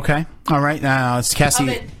Spencer. Okay. All right. It's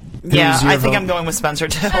Cassie. Yeah, I think I'm going with Spencer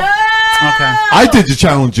too. Okay. I did the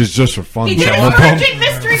challenges just for fun. He did No a problem. Virgin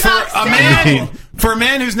Mystery Box. For a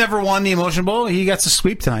man who's never won the Emotion Bowl, he gets a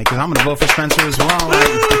sweep tonight because I'm going to vote for Spencer as well. All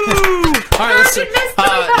right, let's see.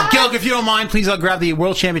 Gilk, if you don't mind, please grab the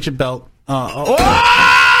World Championship belt. God.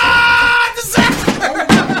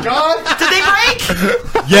 Did they break?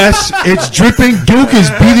 Yes, it's dripping. Gilk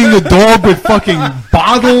is beating the dog with fucking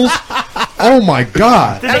bottles. Oh my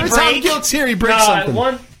god. Did they break? Gilk's here, he breaks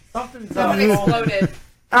something. Something's exploded.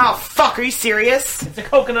 Oh, fuck. Are you serious? It's a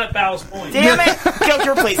coconut Ballast Point. Damn it. Gilk,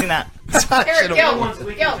 you're replacing that. Here,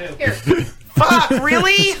 Gil. Here. Fuck,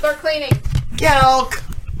 really? Start cleaning. Gilk.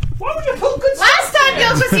 Why would you put good Last time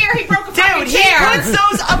Gil was here, he broke a fucking Dude, he chair. puts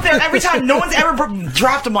those up there every time. No one's ever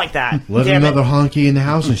dropped them like that. Let Damn another honky in the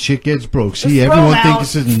house and shit gets broke. See, Just throw everyone 'em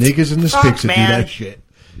thinks it's the niggas and the Fuck, spicks that do man. that shit.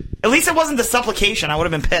 At least it wasn't the supplication. I would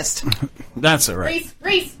have been pissed. That's all right.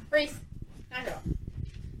 Reese.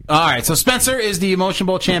 All right, so Spencer is the Emotion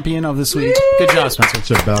Bowl champion of this week. Good job, Spencer. It's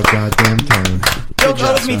about goddamn time. Gilk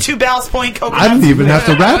owes me 2 Ballast Point coconuts. I didn't even have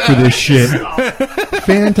to rap for this shit.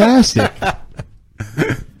 Fantastic.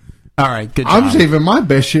 All right, good job. I'm saving my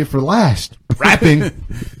best shit for last. Rapping.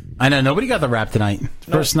 I know, nobody got the rap tonight.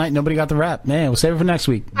 First night, nobody got the rap. Man, we'll save it for next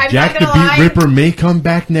week. Jack the Beat Ripper may come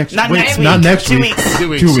back next week. Not next week. 2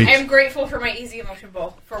 weeks. I am grateful for my easy emotion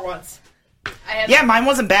bowl for once. Yeah, mine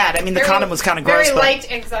wasn't bad. I mean, the condom was kind of gross. Very but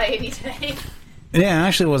light anxiety today. Yeah,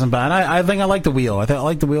 actually, it wasn't bad. I think I like the wheel. I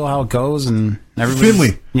like the wheel, how it goes, and everybody.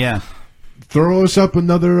 Finley. Yeah. Throw us up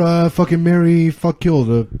another fucking Mary fuck kill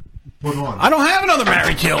to put on. I don't have another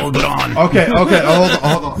Mary kill to put on. Okay. Hold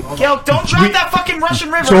on. Gilk, don't drop that fucking Russian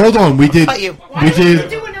River. So hold on. We did.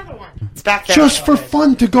 It's back there. Just for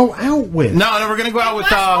fun to go out with. No, we're gonna go out with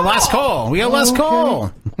last call. We got last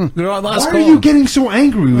call. We got last Why call. are you getting so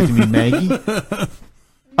angry with me, Maggie?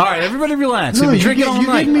 All right, everybody relax. No, We've been you drinking all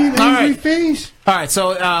night. giving me an All angry right. face. All right,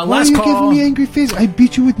 so Why last are you call. giving me angry face? I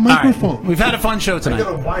beat you with microphone. All right, we've had a fun show tonight. I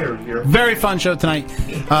got a wire here. Very fun show tonight.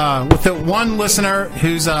 With the one listener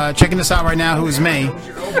who's checking this out right now, who is me.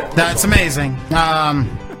 That's amazing.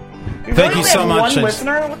 Thank you so much. One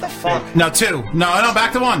listener? What the fuck? No, 2. No,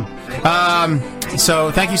 back to 1. So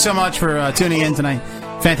thank you so much for tuning in tonight.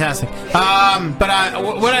 Fantastic.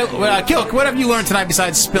 Gilk, what have you learned tonight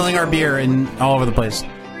besides spilling our beer and all over the place?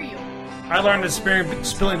 I learned that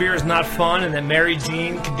spilling beer is not fun, and that Mary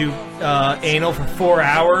Jean can do anal for 4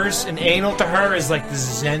 hours, and anal to her is like the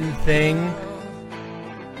Zen thing.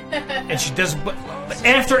 And she does, but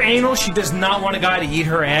after anal, she does not want a guy to eat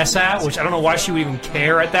her ass out, which I don't know why she would even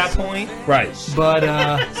care at that point. Right. But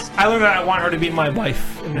I learned that I want her to be my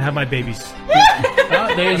wife and have my babies.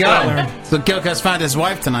 There you go. So Gilk has found his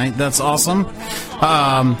wife tonight. That's awesome.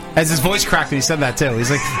 As his voice cracked when he said that too.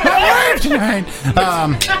 He's like, my wife tonight.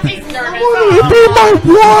 Be my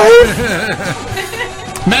wife.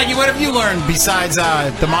 Maggie, what have you learned besides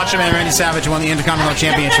the Macho Man Randy Savage who won the Intercontinental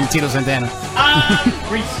Championship with Tito Santana?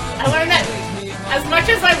 I learned that as much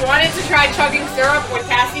as I wanted to try chugging syrup when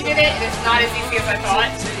Cassie did it, it's not as easy as I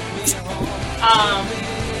thought.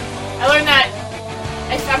 I learned that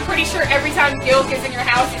I'm pretty sure every time Gilk is in your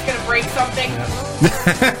house, he's going to break something.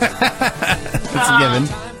 That's a given.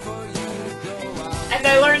 And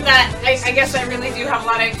I learned that I guess I really do have a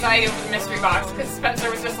lot of anxiety over the mystery box because Spencer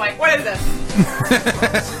was just like, "What is this?"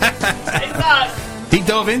 It sucks. He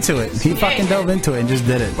dove into it. He fucking dove into it and just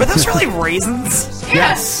did it. Were those really raisins?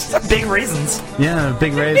 Yes. They're big raisins. Yeah,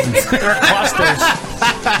 big raisins. They're clusters.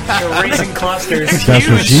 They're raisin clusters. That's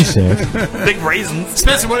what she said. Big raisins.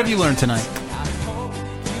 Spencer, what have you learned tonight?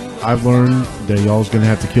 I've learned that y'all's gonna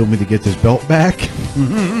have to kill me to get this belt back.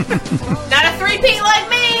 Not a 3P like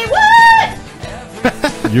me. What?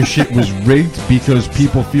 Your shit was rigged because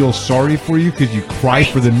people feel sorry for you because you cry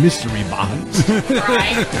for the mystery box.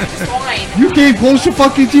 Right. Just fine. You came close to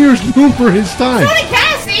fucking tears numerous times. So did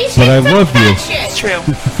Cassie. But I love you. It's true.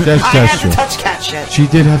 That's I had true. to touch cat shit. She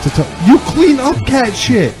did have to touch. You clean up cat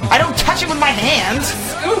shit. I don't touch it with my hands.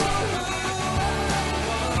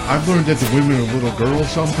 I've learned that the women are little girls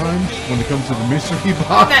sometimes when it comes to the mystery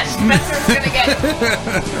box. That Spencer's gonna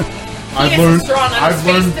get. I've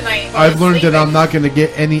learned that I'm not going to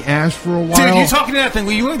get any ass for a while. Dude, you talking to that thing?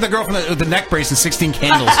 Well, you look at the girl from the neck brace and 16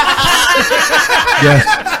 candles. Yes.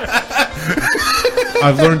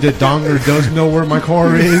 I've learned that Donger does know where my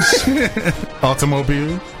car is.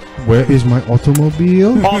 Automobile. Where is my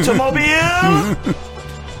automobile? Automobile.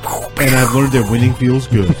 And I've learned that winning feels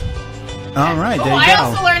good. All right, there you I go.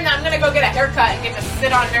 also learned that I'm gonna go get a haircut and get to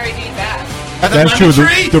sit on Mary Jean's ass. That's true.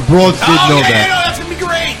 The broads did know yeah, that. no, that's gonna be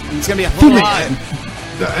great. It's gonna be a whole lot.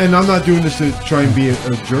 And I'm not doing this to try and be a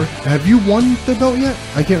jerk. Have you won the belt yet?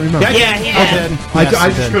 I can't remember. Yeah, he did. I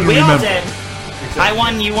just couldn't We all remember. did. I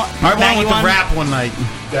won. You won. I Matt, won you with the rap one night.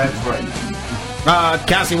 That's right.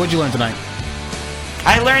 Cassie, what'd you learn tonight?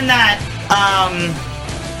 I learned that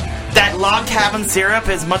that log cabin syrup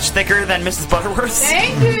is much thicker than Mrs. Butterworth's.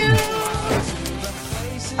 Thank you.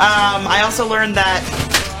 I also learned that.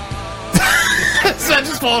 It's not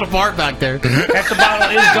just falling apart back there. Half the bottle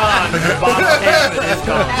is gone. The bottle half of it is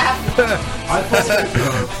gone.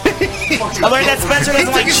 I learned that Spencer doesn't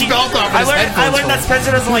like cheese. I learned that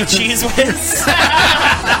Spencer doesn't like cheese whiz.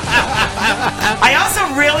 I also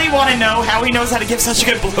really want to know how he knows how to give such a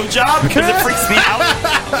good blowjob because it freaks me out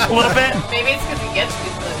a little bit. Maybe it's because he gets good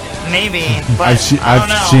blowjobs. Maybe, but I've I don't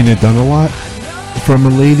know. seen it done a lot from a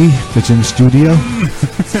lady that's in the studio.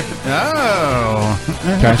 Oh.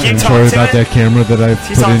 Cassie, You I'm talk sorry to about it? that camera that I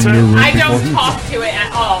You put talk in to your it? room I before. don't talk to it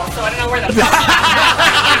at all, so I don't know where the fuck.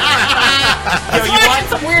 Yo, you want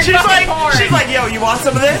some weird she's fucking porn. like, yo, you want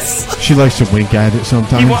some of this? She likes to wink at it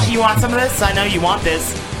sometimes. You want some of this? I know you want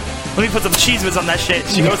this. Let me put some cheese whiz on that shit.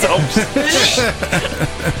 She goes, oh.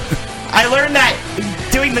 I learned that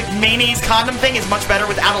doing the mayonnaise condom thing is much better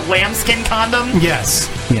without a lambskin condom. Yes.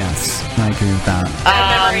 Yes. I agree with that.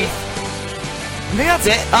 I think that's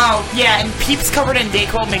it. Oh, yeah, and Peeps covered in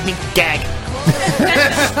Dayquil make me gag.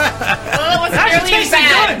 Well, it wasn't nearly as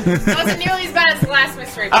bad. It wasn't nearly as bad as the last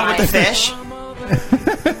mystery Oh, pie. with the fish?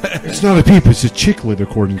 It's not a peep, it's a chicklet,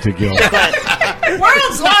 according to Gil.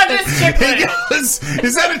 World's largest chicklet.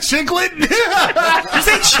 Is that a chicklet? You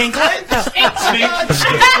say chinklet?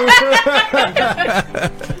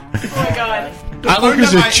 Oh my god. I learned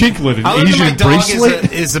is that a chicklet, an I learned that Asian my dog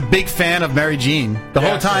bracelet? is a big fan of Mary Jean. The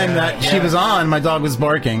whole time that she was on, my dog was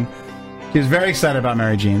barking. She was very excited about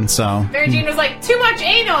Mary Jean, so... Mary Jean was like, too much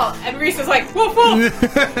anal. And Reese was like, woof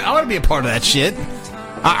woof. I want to be a part of that shit.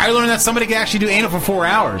 I learned that somebody can actually do anal for 4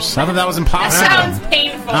 hours. I thought that was impossible. That sounds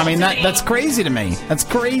painful. I mean, to me. that's crazy to me. That's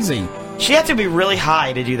crazy. She had to be really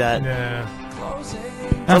high to do that. Yeah.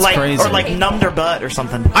 That's or crazy. Or like numbed her butt or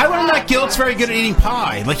something. I learned that Gilt's very good at eating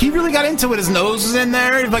pie. Like, he really got into it. His nose was in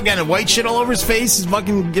there. Like, got white shit all over his face. It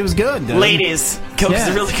was good, dude. Ladies, Gilt's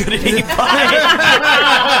Yeah. really good at eating pie.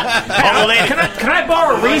 Oh, lady. Can I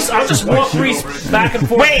borrow Reese? I'll just walk Reese back and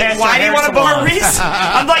forth. Wait, past why the do you want to hair borrow salon. Reese?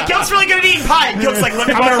 I'm like, Gilt's really good at eating pie. And Gilt's like, let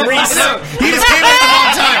me borrow Reese. He just came in at the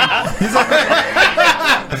wrong time. He's like,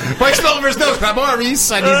 white shit all over his nose. Can I borrow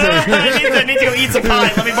Reese? I I need to go eat some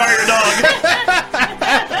pie. Let me borrow your dog.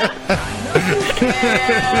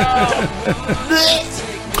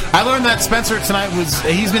 I learned that Spencer tonight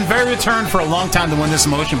he's been very determined for a long time to win this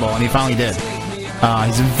emotion ball, and he finally did.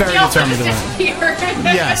 He's very He also determined to just win. disappeared.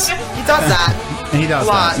 Yes. He does that. And he does A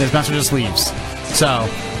lot. that. And Spencer just leaves. So,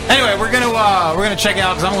 anyway, we're gonna check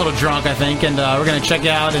out because I'm a little drunk, I think, and we're gonna check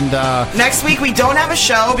out and Next week we don't have a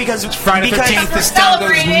show because Friday the 15th. This town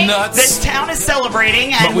goes nuts. This town is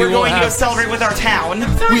celebrating, But and we we're will going to go have- celebrate with our town.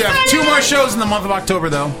 We have 2 more shows in the month of October,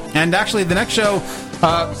 though. And actually, the next show,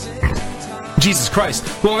 Jesus Christ.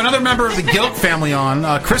 We'll have another member of the Guilt family on.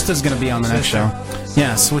 Krista's going to be on the next show.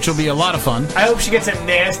 Yes, which will be a lot of fun. I hope she gets that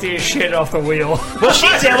nasty as shit off the wheel. Will she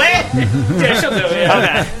do it? Yeah, she'll do it. Yeah.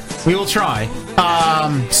 Okay. We will try.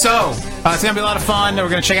 It's going to be a lot of fun. We're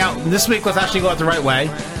going to check out this week. Let's actually go out the right way.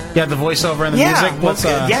 You have the voiceover and the music. Let's,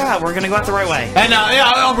 yeah, we're going to go out the right way. And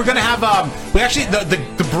we're going to have we actually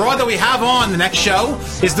the broad that we have on the next show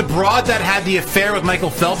is the broad that had the affair with Michael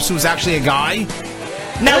Phelps, who was actually a guy.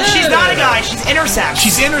 No, she's not a guy. She's intersex.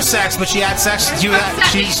 She's intersex, but she had sex. She dated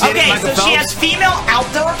Okay, Michael so she Phelps. has female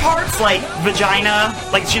outdoor parts like vagina.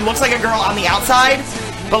 Like she looks like a girl on the outside,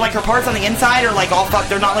 but like her parts on the inside are like all fucked.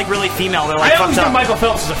 They're not like really female. They're like I always fucked knew up. Michael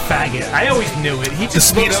Phelps was a faggot. I always knew it. He The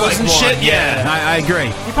just looks Speedos like and one. shit. Yeah, I agree.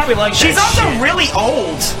 He probably likes She's that also shit. really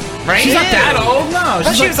old, right? She's not that old. No, I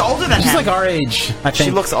thought she was older than she's him. like our age. I think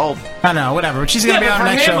She looks old. I know, whatever. But she's Yeah, gonna be but on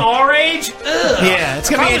the for next him, show. our age, ugh. Yeah, it's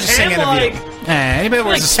gonna be an If I was interesting him, interview. like, Anybody that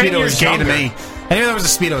wears like a 10 speedo years is gay younger. to me. Anybody that wears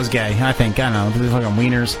a speedo is gay. I think. I don't know. They're fucking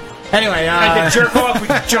wieners. Anyway, Like the jerk off, we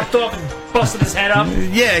jumped off and busted his head up.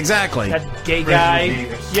 yeah, exactly. That gay guy.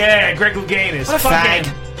 Yeah, Greg Louganis. What a Fuck fag.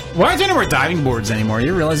 him. Why aren't you anywhere diving boards anymore?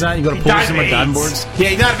 You realize that? You go to He pools died and of with diving AIDS. boards? Yeah,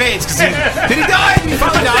 he died of AIDS. Did he die? Did he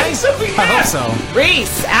fucking die? I hope so.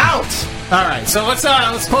 Reese, out. All right, so let's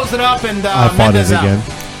close it up and I fought it Mendez out. again.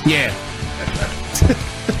 Yeah.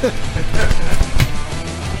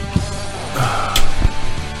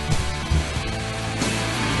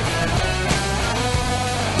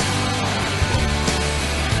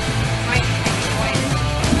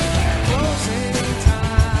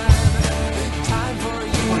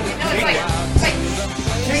 No, it's like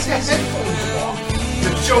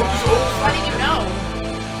show is over. How do you know?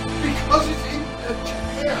 Because it's in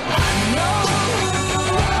Japan.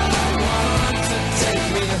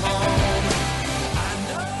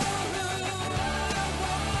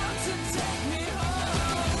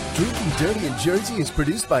 Drinking Dirty in Jersey is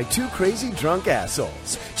produced by two crazy drunk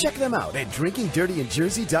assholes. Check them out at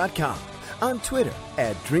drinkingdirtyinjersey.com, on Twitter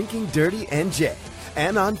at drinkingdirtynj,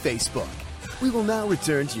 and on Facebook. We will now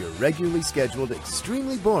return to your regularly scheduled,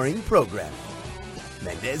 extremely boring programming.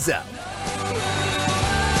 Mendez out.